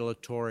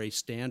regulatory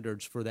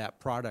standards for that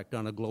product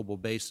on a global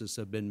basis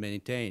have been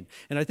maintained.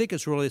 And I think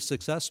it's really a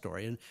success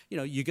story. And,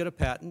 you get a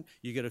patent,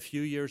 you get a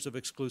few years of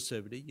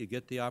exclusivity, you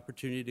get the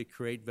opportunity to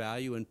create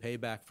value and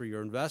payback for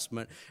your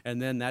investment,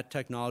 and then that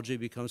technology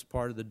becomes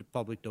part of the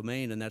public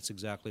domain, and that's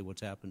exactly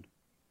what's happened.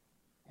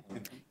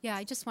 Yeah,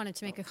 I just wanted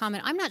to make a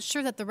comment. I'm not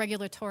sure that the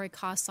regulatory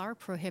costs are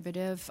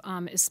prohibitive,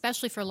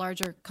 especially for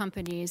larger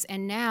companies,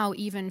 and now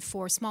even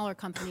for smaller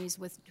companies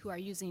who are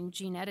using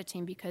gene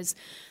editing, because it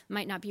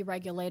might not be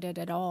regulated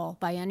at all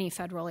by any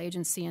federal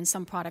agency, and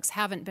some products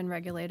haven't been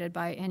regulated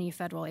by any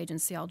federal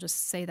agency. I'll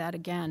just say that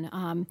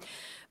again.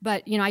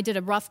 But, I did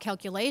a rough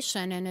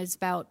calculation, and it's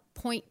about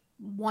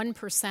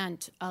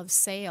 1% of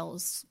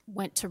sales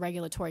went to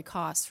regulatory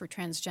costs for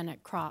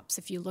transgenic crops.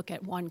 If you look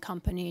at one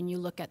company and you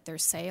look at their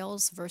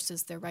sales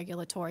versus their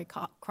regulatory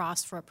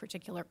cost for a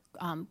particular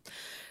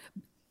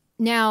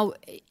Now,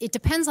 it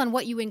depends on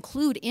what you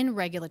include in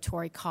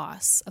regulatory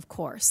costs, of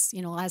course,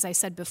 as I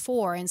said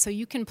before. And so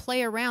you can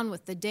play around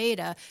with the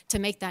data to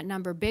make that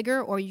number bigger,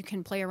 or you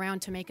can play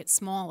around to make it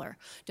smaller,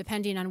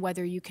 depending on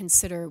whether you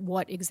consider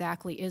what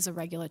exactly is a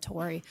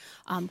regulatory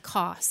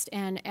cost.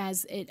 And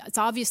as it's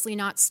obviously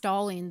not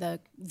stalling the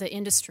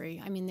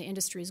industry. I mean, the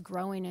industry is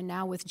growing, and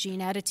now with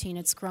gene editing,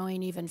 it's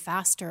growing even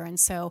faster. And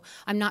so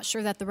I'm not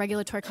sure that the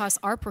regulatory costs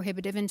are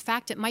prohibitive. In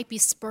fact, it might be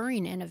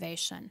spurring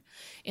innovation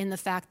in the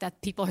fact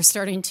that people are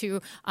starting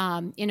to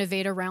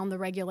innovate around the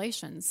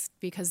regulations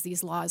because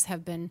these laws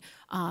have been,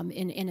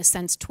 in a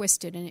sense,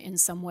 twisted in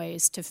some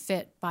ways to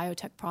fit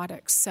biotech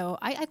products. So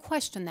I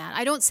question that.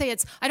 I don't say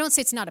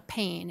it's not a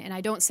pain, and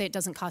I don't say it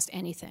doesn't cost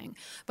anything,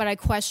 but I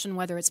question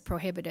whether it's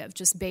prohibitive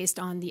just based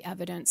on the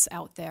evidence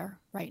out there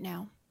right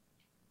now.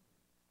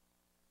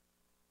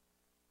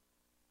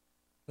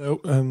 Hello,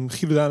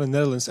 Guido Daan,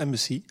 Netherlands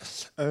Embassy.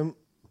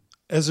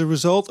 As a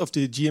result of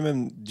the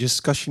GMM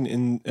discussion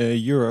in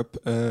Europe,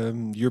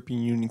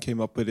 European Union came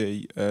up with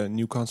a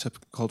new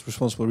concept called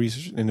responsible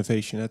research and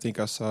innovation. I think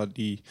I saw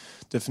the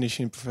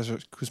definition in Professor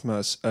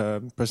Kuzma's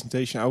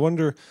presentation. I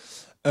wonder,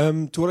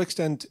 to what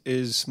extent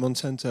is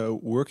Monsanto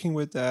working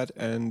with that,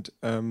 and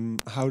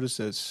how does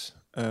this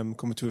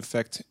come into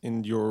effect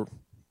in your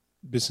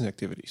business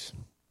activities?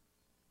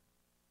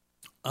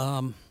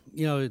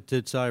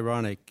 It's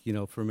ironic,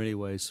 for many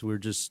ways. We're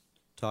just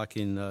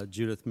talking,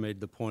 Judith made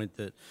the point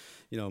that,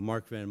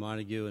 Mark Van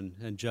Montague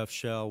and Jeff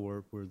Shell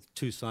were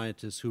two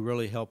scientists who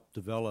really helped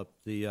develop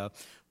the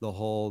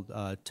whole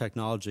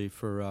technology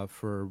for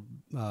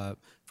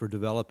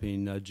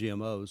developing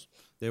GMOs.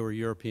 They were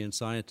European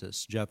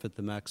scientists. Jeff at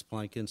the Max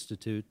Planck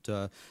Institute,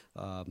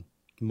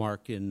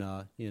 Mark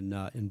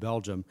in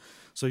Belgium.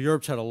 So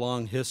Europe's had a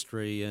long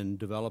history in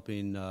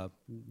developing the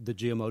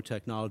GMO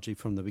technology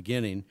from the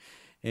beginning.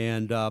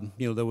 And,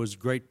 there was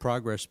great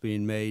progress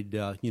being made,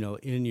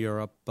 in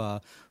Europe,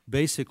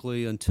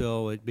 basically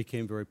until it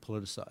became very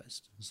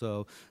politicized.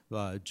 So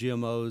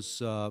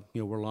GMOs,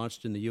 were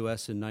launched in the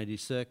U.S. in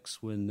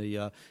 '96 when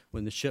the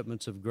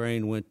shipments of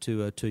grain went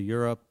to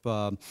Europe.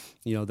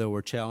 There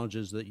were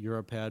challenges that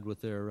Europe had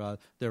with their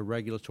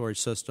regulatory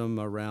system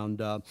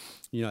around, at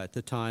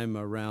the time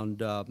around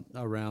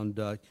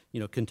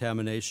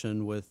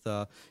contamination with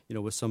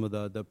some of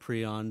the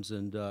prions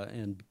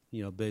and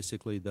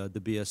basically the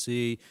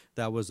BSE.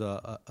 That was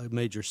a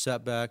major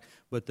setback.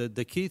 But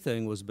the key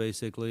thing was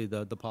basically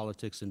the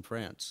politics in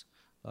France.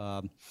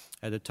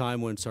 At a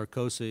time when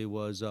Sarkozy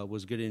was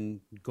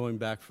going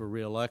back for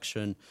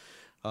re-election,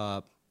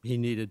 he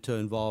needed to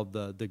involve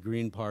the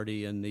Green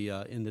Party in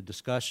the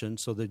discussion.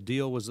 So the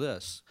deal was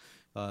this: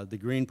 the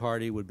Green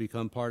Party would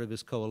become part of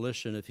his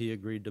coalition if he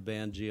agreed to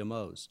ban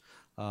GMOs.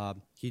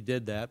 He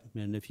did that,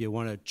 and if you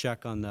want to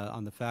check on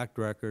the fact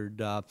record,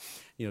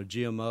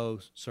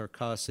 GMO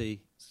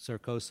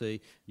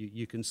Sarkozy,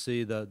 you can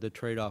see the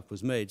trade-off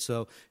was made.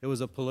 So it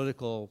was a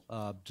political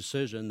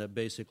decision that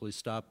basically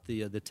stopped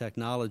the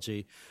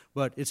technology.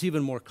 But it's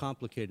even more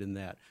complicated than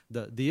that.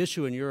 The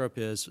issue in Europe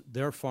is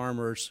their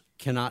farmers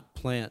cannot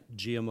plant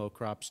GMO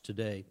crops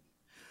today.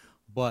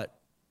 But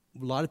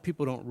a lot of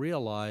people don't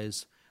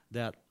realize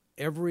that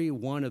every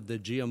one of the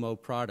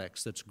GMO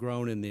products that's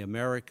grown in the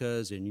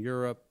Americas, in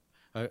Europe,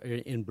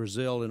 in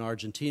Brazil, in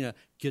Argentina,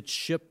 gets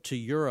shipped to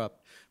Europe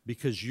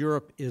because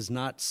Europe is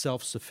not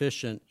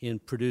self-sufficient in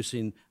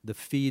producing the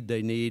feed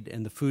they need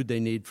and the food they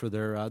need for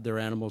their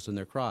animals and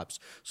their crops.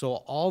 So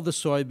all the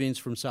soybeans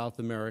from South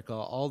America,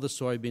 all the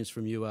soybeans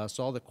from U.S.,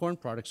 all the corn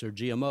products are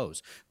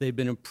GMOs. They've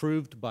been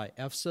approved by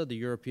EFSA, the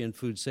European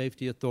Food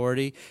Safety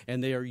Authority,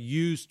 and they are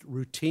used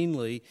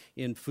routinely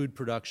in food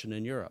production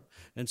in Europe.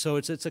 And so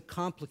it's a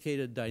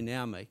complicated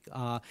dynamic.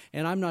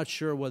 And I'm not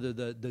sure whether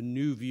the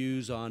new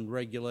views on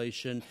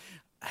regulation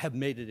have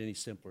made it any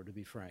simpler, to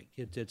be frank.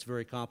 It's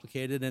very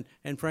complicated,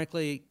 and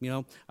frankly,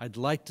 I'd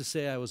like to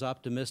say I was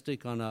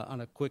optimistic on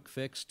a quick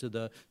fix to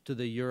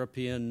the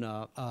European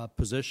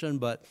position,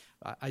 but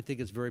I think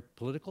it's very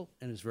political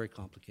and it's very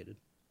complicated.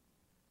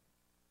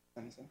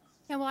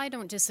 Yeah, well, I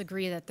don't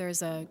disagree that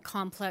there's a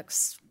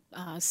complex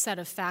set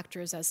of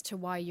factors as to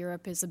why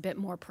Europe is a bit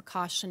more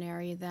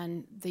precautionary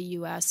than the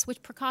U.S.,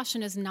 which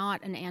precaution is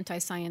not an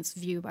anti-science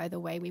view, by the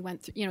way. We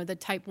went through, the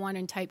type 1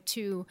 and type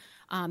 2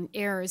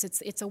 errors.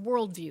 It's a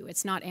worldview.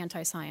 It's not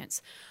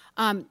anti-science.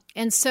 But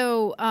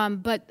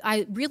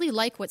I really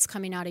like what's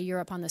coming out of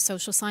Europe on the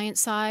social science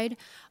side,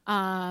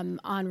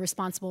 on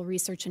responsible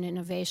research and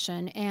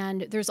innovation.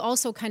 And there's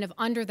also kind of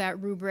under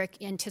that rubric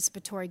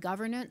anticipatory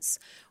governance,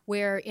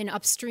 where in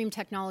upstream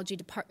technology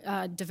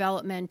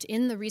development,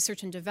 in the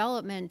research and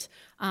development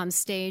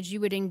stage, you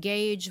would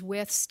engage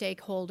with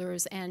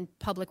stakeholders and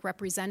public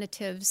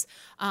representatives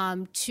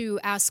to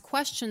ask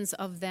questions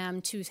of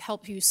them to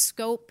help you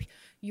scope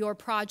your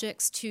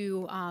projects,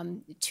 to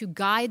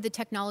guide the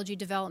technology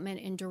development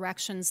in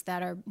directions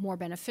that are more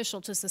beneficial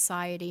to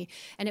society,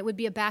 and it would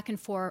be a back and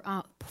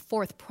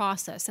forth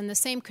process. And the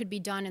same could be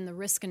done in the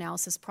risk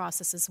analysis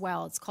process as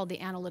well. It's called the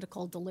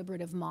analytical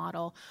deliberative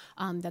model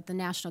that the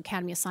National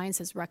Academy of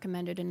Sciences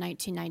recommended in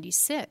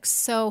 1996.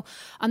 So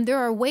there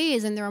are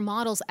ways and there are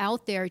models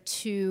out there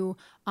to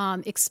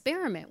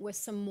experiment with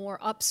some more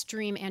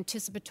upstream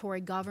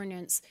anticipatory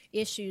governance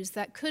issues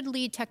that could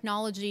lead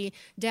technology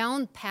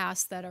down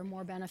paths that are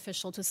more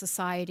beneficial to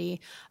society,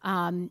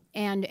 and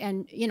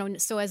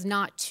so as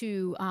not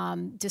to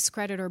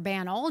discredit or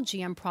ban all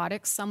GM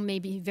products. Some may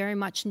be very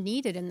much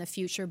needed in the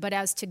future, but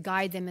as to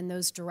guide them in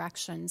those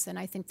directions. And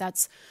I think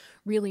that's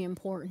really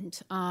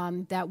important,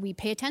 that we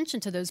pay attention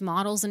to those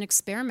models and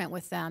experiment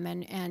with them.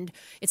 And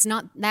it's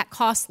not that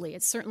costly.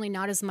 It's certainly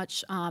not as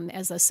much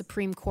as a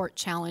Supreme Court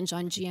challenge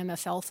on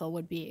GMF alpha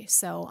would be.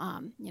 So,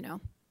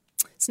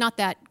 it's not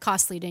that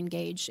costly to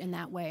engage in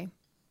that way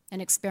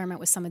and experiment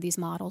with some of these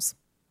models.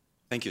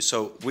 Thank you.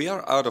 So we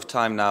are out of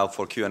time now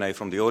for Q&A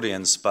from the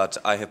audience, but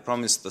I have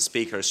promised the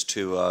speakers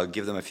to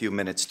give them a few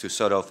minutes to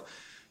sort of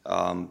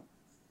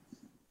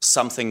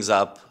sum things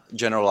up,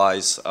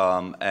 generalize,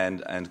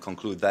 and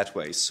conclude that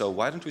way. So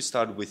why don't we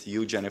start with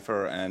you,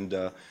 Jennifer, and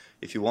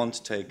if you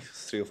want, take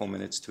 3 or 4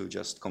 minutes to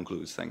just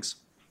conclude things.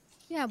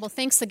 Yeah, well,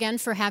 thanks again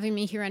for having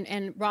me here.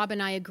 And Rob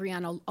and I agree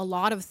on a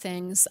lot of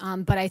things,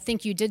 but I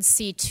think you did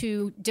see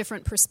 2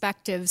 different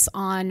perspectives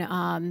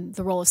on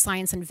the role of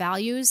science and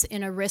values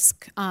in a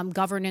risk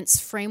governance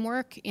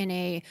framework, in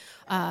a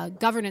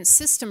governance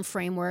system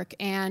framework,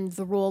 and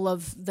the role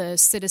of the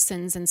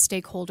citizens and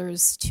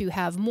stakeholders to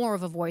have more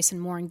of a voice and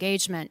more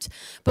engagement.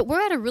 But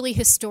we're at a really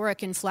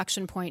historic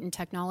inflection point in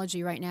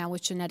technology right now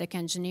with genetic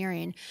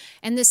engineering.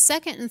 And this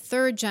second and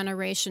third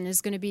generation is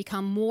going to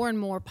become more and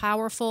more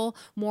powerful,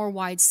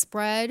 more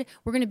widespread.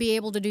 We're going to be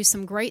able to do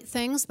some great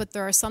things, but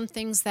there are some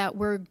things that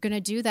we're going to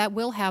do that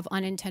will have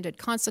unintended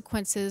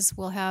consequences,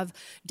 will have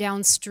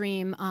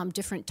downstream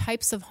different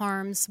types of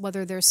harms,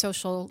 whether they're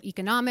social,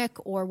 economic,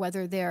 or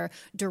whether they're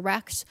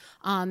direct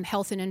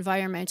health and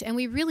environment. And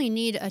we really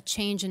need a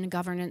change in the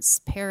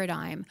governance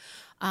paradigm.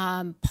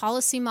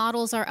 Policy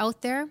models are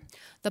out there.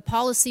 The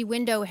policy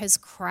window has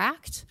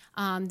cracked.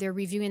 They're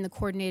reviewing the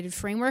coordinated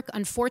framework.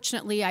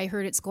 Unfortunately, I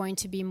heard it's going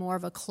to be more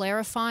of a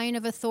clarifying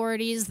of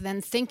authorities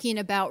than thinking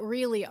about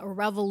really a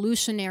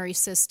revolutionary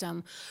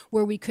system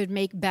where we could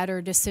make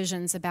better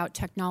decisions about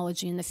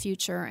technology in the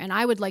future. And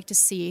I would like to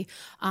see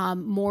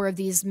more of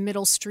these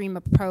middle stream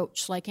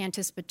approach, like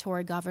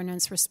anticipatory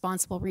governance,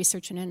 responsible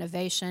research and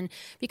innovation,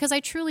 because I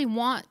truly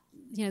want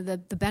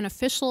the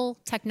beneficial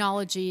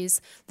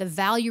technologies, the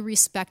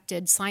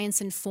value-respected,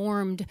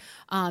 science-informed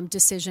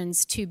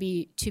decisions to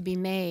be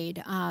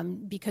made,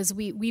 because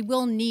we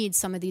will need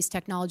some of these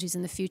technologies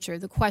in the future.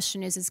 The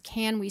question is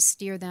can we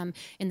steer them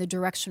in the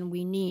direction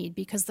we need?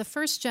 Because the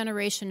first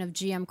generation of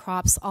GM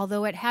crops,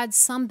 although it had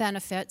some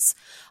benefits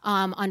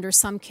under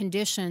some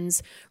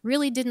conditions,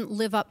 really didn't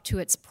live up to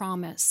its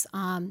promise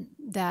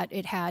that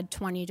it had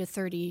 20 to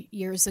 30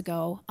 years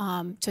ago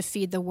to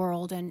feed the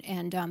world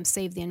and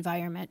save the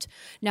environment.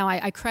 Now,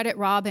 I credit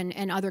Rob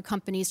and other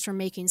companies for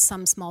making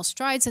some small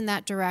strides in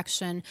that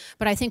direction,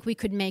 but I think we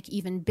could make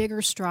even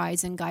bigger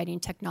strides in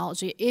guiding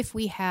technology if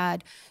we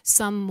had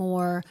some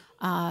more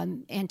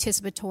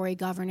anticipatory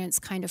governance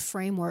kind of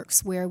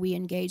frameworks where we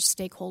engage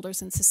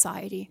stakeholders in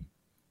society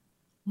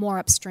more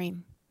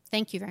upstream.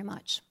 Thank you very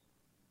much.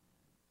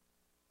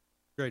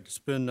 Great. It's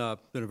been a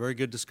very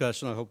good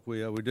discussion. I hope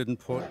we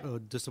didn't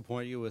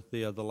disappoint you with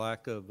the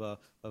lack of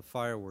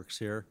fireworks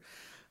here.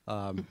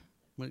 I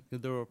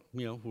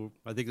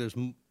think there's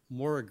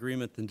more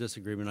agreement than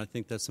disagreement. I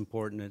think that's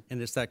important,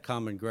 and it's that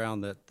common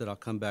ground that I'll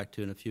come back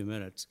to in a few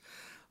minutes.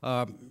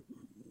 Let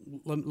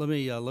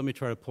me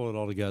try to pull it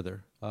all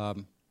together.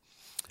 The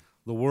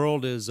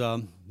world is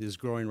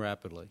growing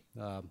rapidly.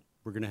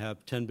 We're going to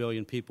have 10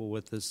 billion people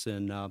with us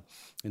in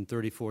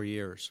 34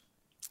 years.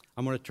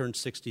 I'm going to turn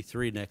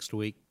 63 next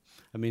week.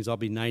 That means I'll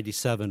be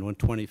 97 when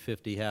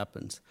 2050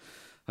 happens.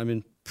 I'm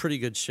in pretty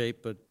good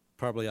shape, but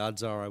probably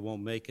odds are I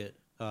won't make it.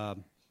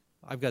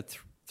 I've got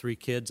 3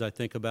 kids I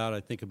think about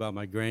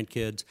my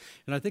grandkids,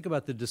 and I think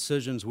about the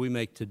decisions we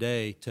make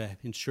today to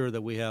ensure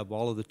that we have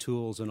all of the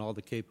tools and all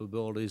the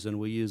capabilities, and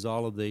we use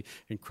all of the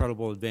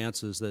incredible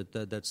advances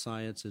that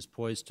science is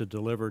poised to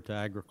deliver to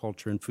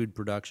agriculture and food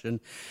production.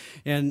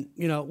 And,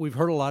 we've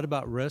heard a lot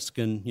about risk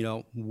and,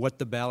 what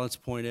the balance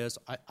point is.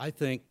 I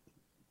think,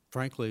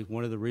 frankly,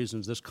 one of the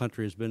reasons this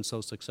country has been so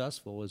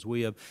successful is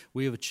we have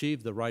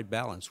achieved the right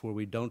balance where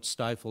we don't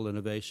stifle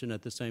innovation.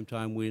 At the same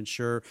time, we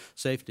ensure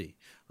safety.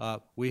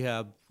 We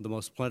have the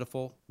most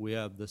plentiful, we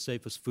have the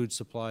safest food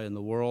supply in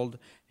the world,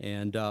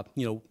 and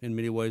in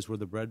many ways we're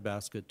the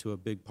breadbasket to a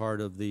big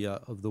part of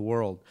the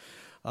world.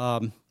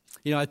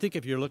 I think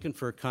if you're looking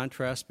for a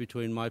contrast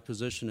between my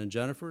position and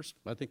Jennifer's,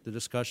 I think the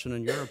discussion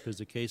in Europe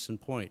is a case in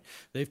point.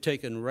 They've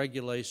taken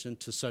regulation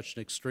to such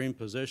an extreme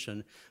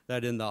position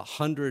that in the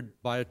 100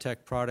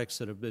 biotech products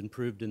that have been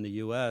approved in the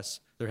U.S.,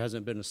 there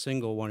hasn't been a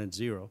single one at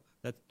zero.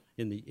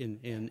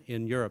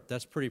 in Europe.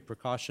 That's pretty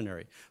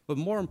precautionary. But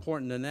more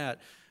important than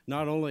that,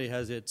 not only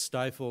has it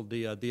stifled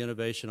the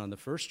innovation on the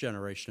first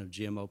generation of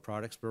GMO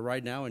products, but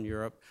right now in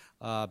Europe,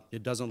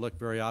 it doesn't look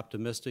very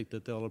optimistic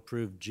that they'll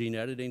approve gene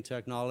editing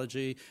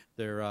technology.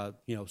 There,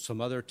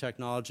 some other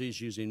technologies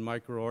using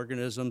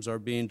microorganisms are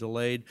being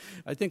delayed.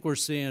 I think we're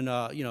seeing,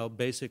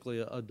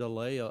 basically a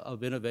delay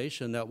of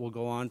innovation that will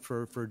go on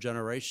for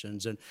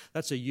generations, and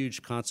that's a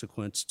huge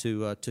consequence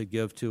to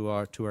give to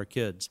our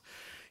kids.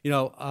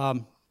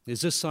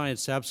 Is this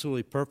science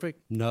absolutely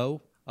perfect?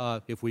 No.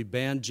 If we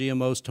banned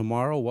GMOs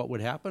tomorrow, what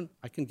would happen?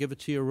 I can give it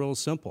to you real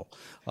simple.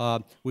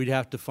 We'd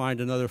have to find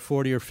another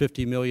 40 or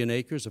 50 million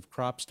acres of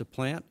crops to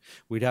plant.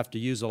 We'd have to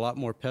use a lot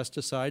more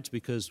pesticides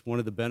because one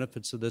of the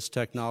benefits of this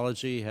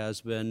technology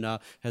has been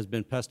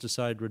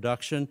pesticide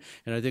reduction,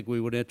 and I think we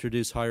would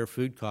introduce higher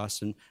food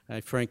costs. And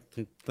I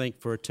frankly think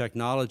for a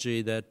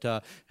technology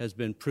that has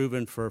been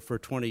proven for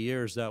 20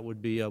 years, that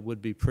would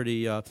be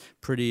pretty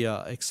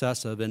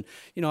excessive. And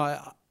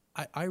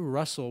I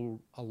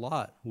wrestle a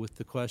lot with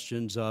the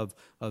questions of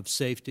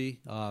safety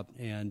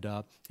and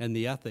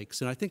the ethics,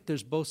 and I think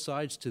there's both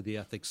sides to the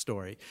ethics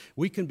story.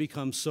 We can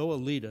become so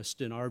elitist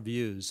in our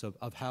views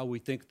of how we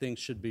think things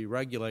should be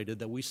regulated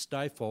that we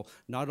stifle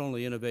not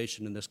only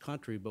innovation in this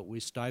country, but we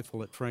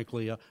stifle it,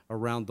 frankly,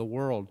 around the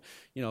world.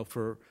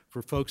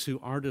 For folks who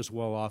aren't as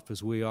well off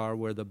as we are,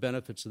 where the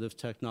benefits of this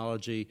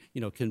technology,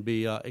 can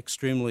be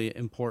extremely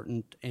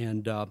important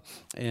and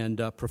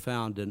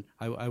profound, and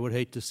I would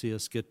hate to see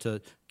us get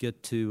to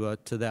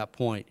that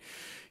point.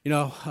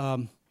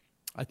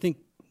 I think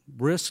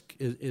risk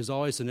is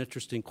always an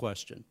interesting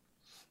question.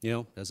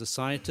 As a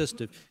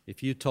scientist,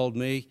 if you told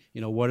me,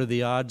 what are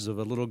the odds of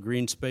a little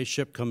green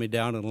spaceship coming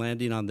down and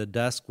landing on the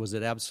desk, was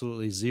it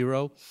absolutely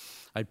zero?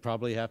 I'd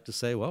probably have to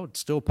say, well, it's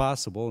still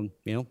possible, and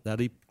that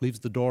leaves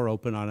the door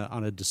open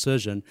on a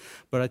decision.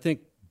 But I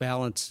think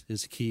balance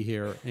is key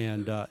here,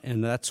 and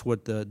that's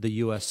what the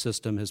U.S.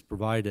 system has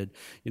provided.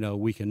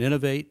 We can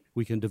innovate,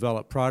 we can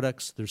develop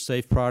products, they're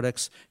safe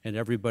products, and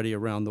everybody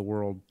around the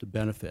world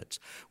benefits.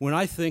 When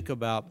I think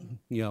about,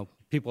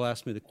 people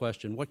ask me the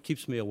question, what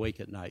keeps me awake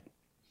at night?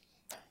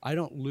 I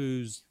don't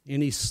lose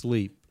any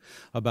sleep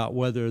about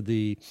whether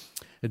the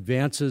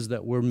advances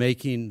that we're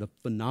making, the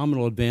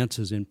phenomenal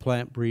advances in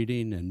plant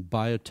breeding and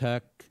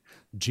biotech,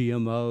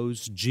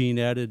 GMOs, gene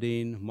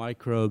editing,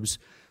 microbes,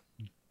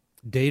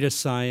 data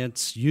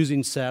science,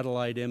 using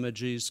satellite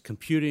images,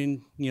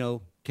 computing,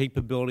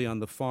 capability on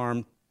the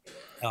farm,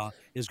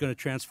 is going to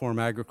transform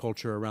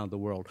agriculture around the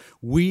world.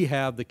 We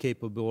have the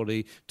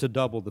capability to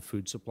double the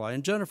food supply.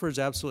 And Jennifer is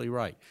absolutely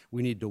right.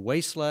 We need to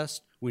waste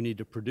less, we need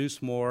to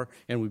produce more,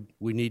 and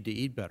we need to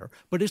eat better.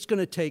 But it's going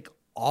to take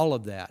all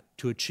of that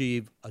to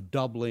achieve a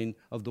doubling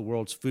of the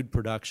world's food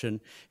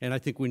production, and I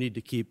think we need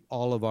to keep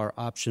all of our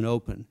options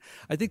open.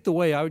 I think the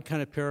way I would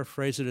kind of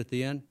paraphrase it at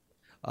the end,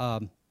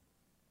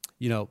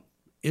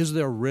 is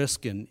there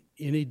risk in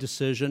any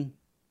decision,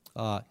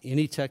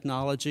 any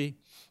technology?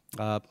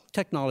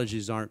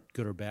 Technologies aren't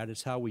good or bad,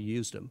 it's how we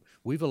use them.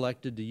 We've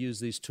elected to use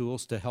these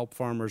tools to help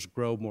farmers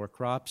grow more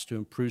crops, to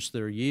improve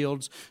their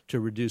yields, to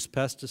reduce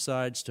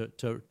pesticides,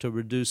 to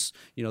reduce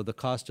the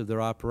cost of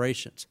their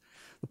operations.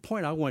 The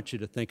point I want you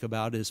to think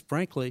about is,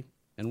 frankly,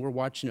 and we're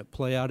watching it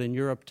play out in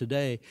Europe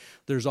today,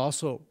 there's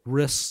also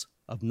risks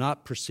of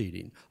not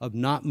proceeding, of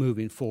not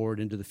moving forward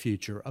into the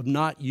future, of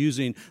not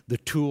using the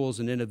tools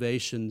and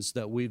innovations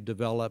that we've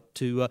developed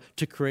to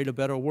create a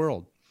better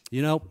world.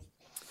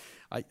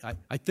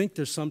 I think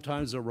there's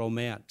sometimes a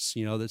romance,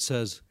 that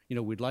says,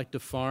 we'd like to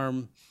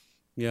farm,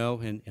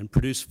 and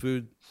produce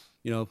food,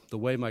 the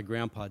way my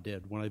grandpa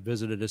did when I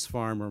visited his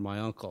farm, or my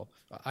uncle.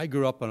 I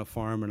grew up on a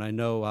farm, and I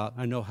know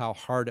how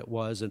hard it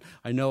was, and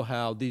I know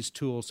how these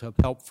tools have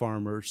helped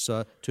farmers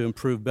to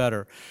improve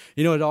better.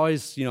 It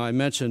always, I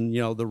mentioned,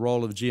 the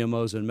role of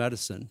GMOs in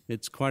medicine.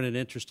 It's quite an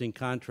interesting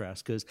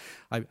contrast, because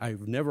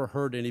I've never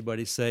heard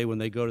anybody say when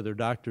they go to their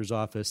doctor's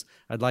office,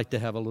 I'd like to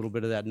have a little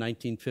bit of that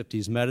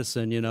 1950s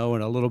medicine, and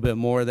a little bit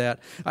more of that.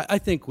 I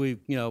think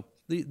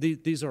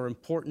these are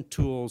important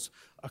tools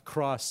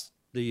across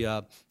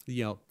the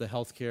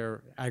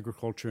healthcare,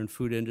 agriculture, and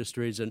food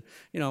industries. And,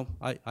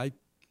 I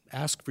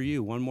ask for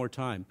you one more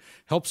time,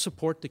 help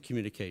support the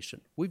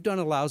communication. We've done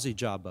a lousy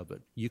job of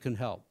it. You can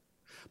help.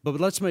 But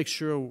let's make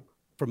sure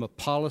from a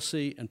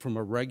policy and from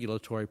a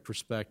regulatory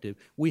perspective,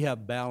 we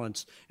have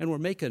balance, and we're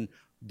making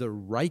the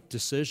right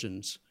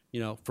decisions,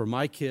 for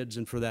my kids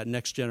and for that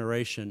next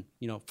generation,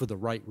 for the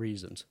right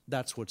reasons.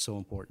 That's what's so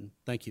important.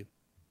 Thank you.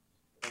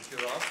 Thank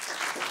you, Rob.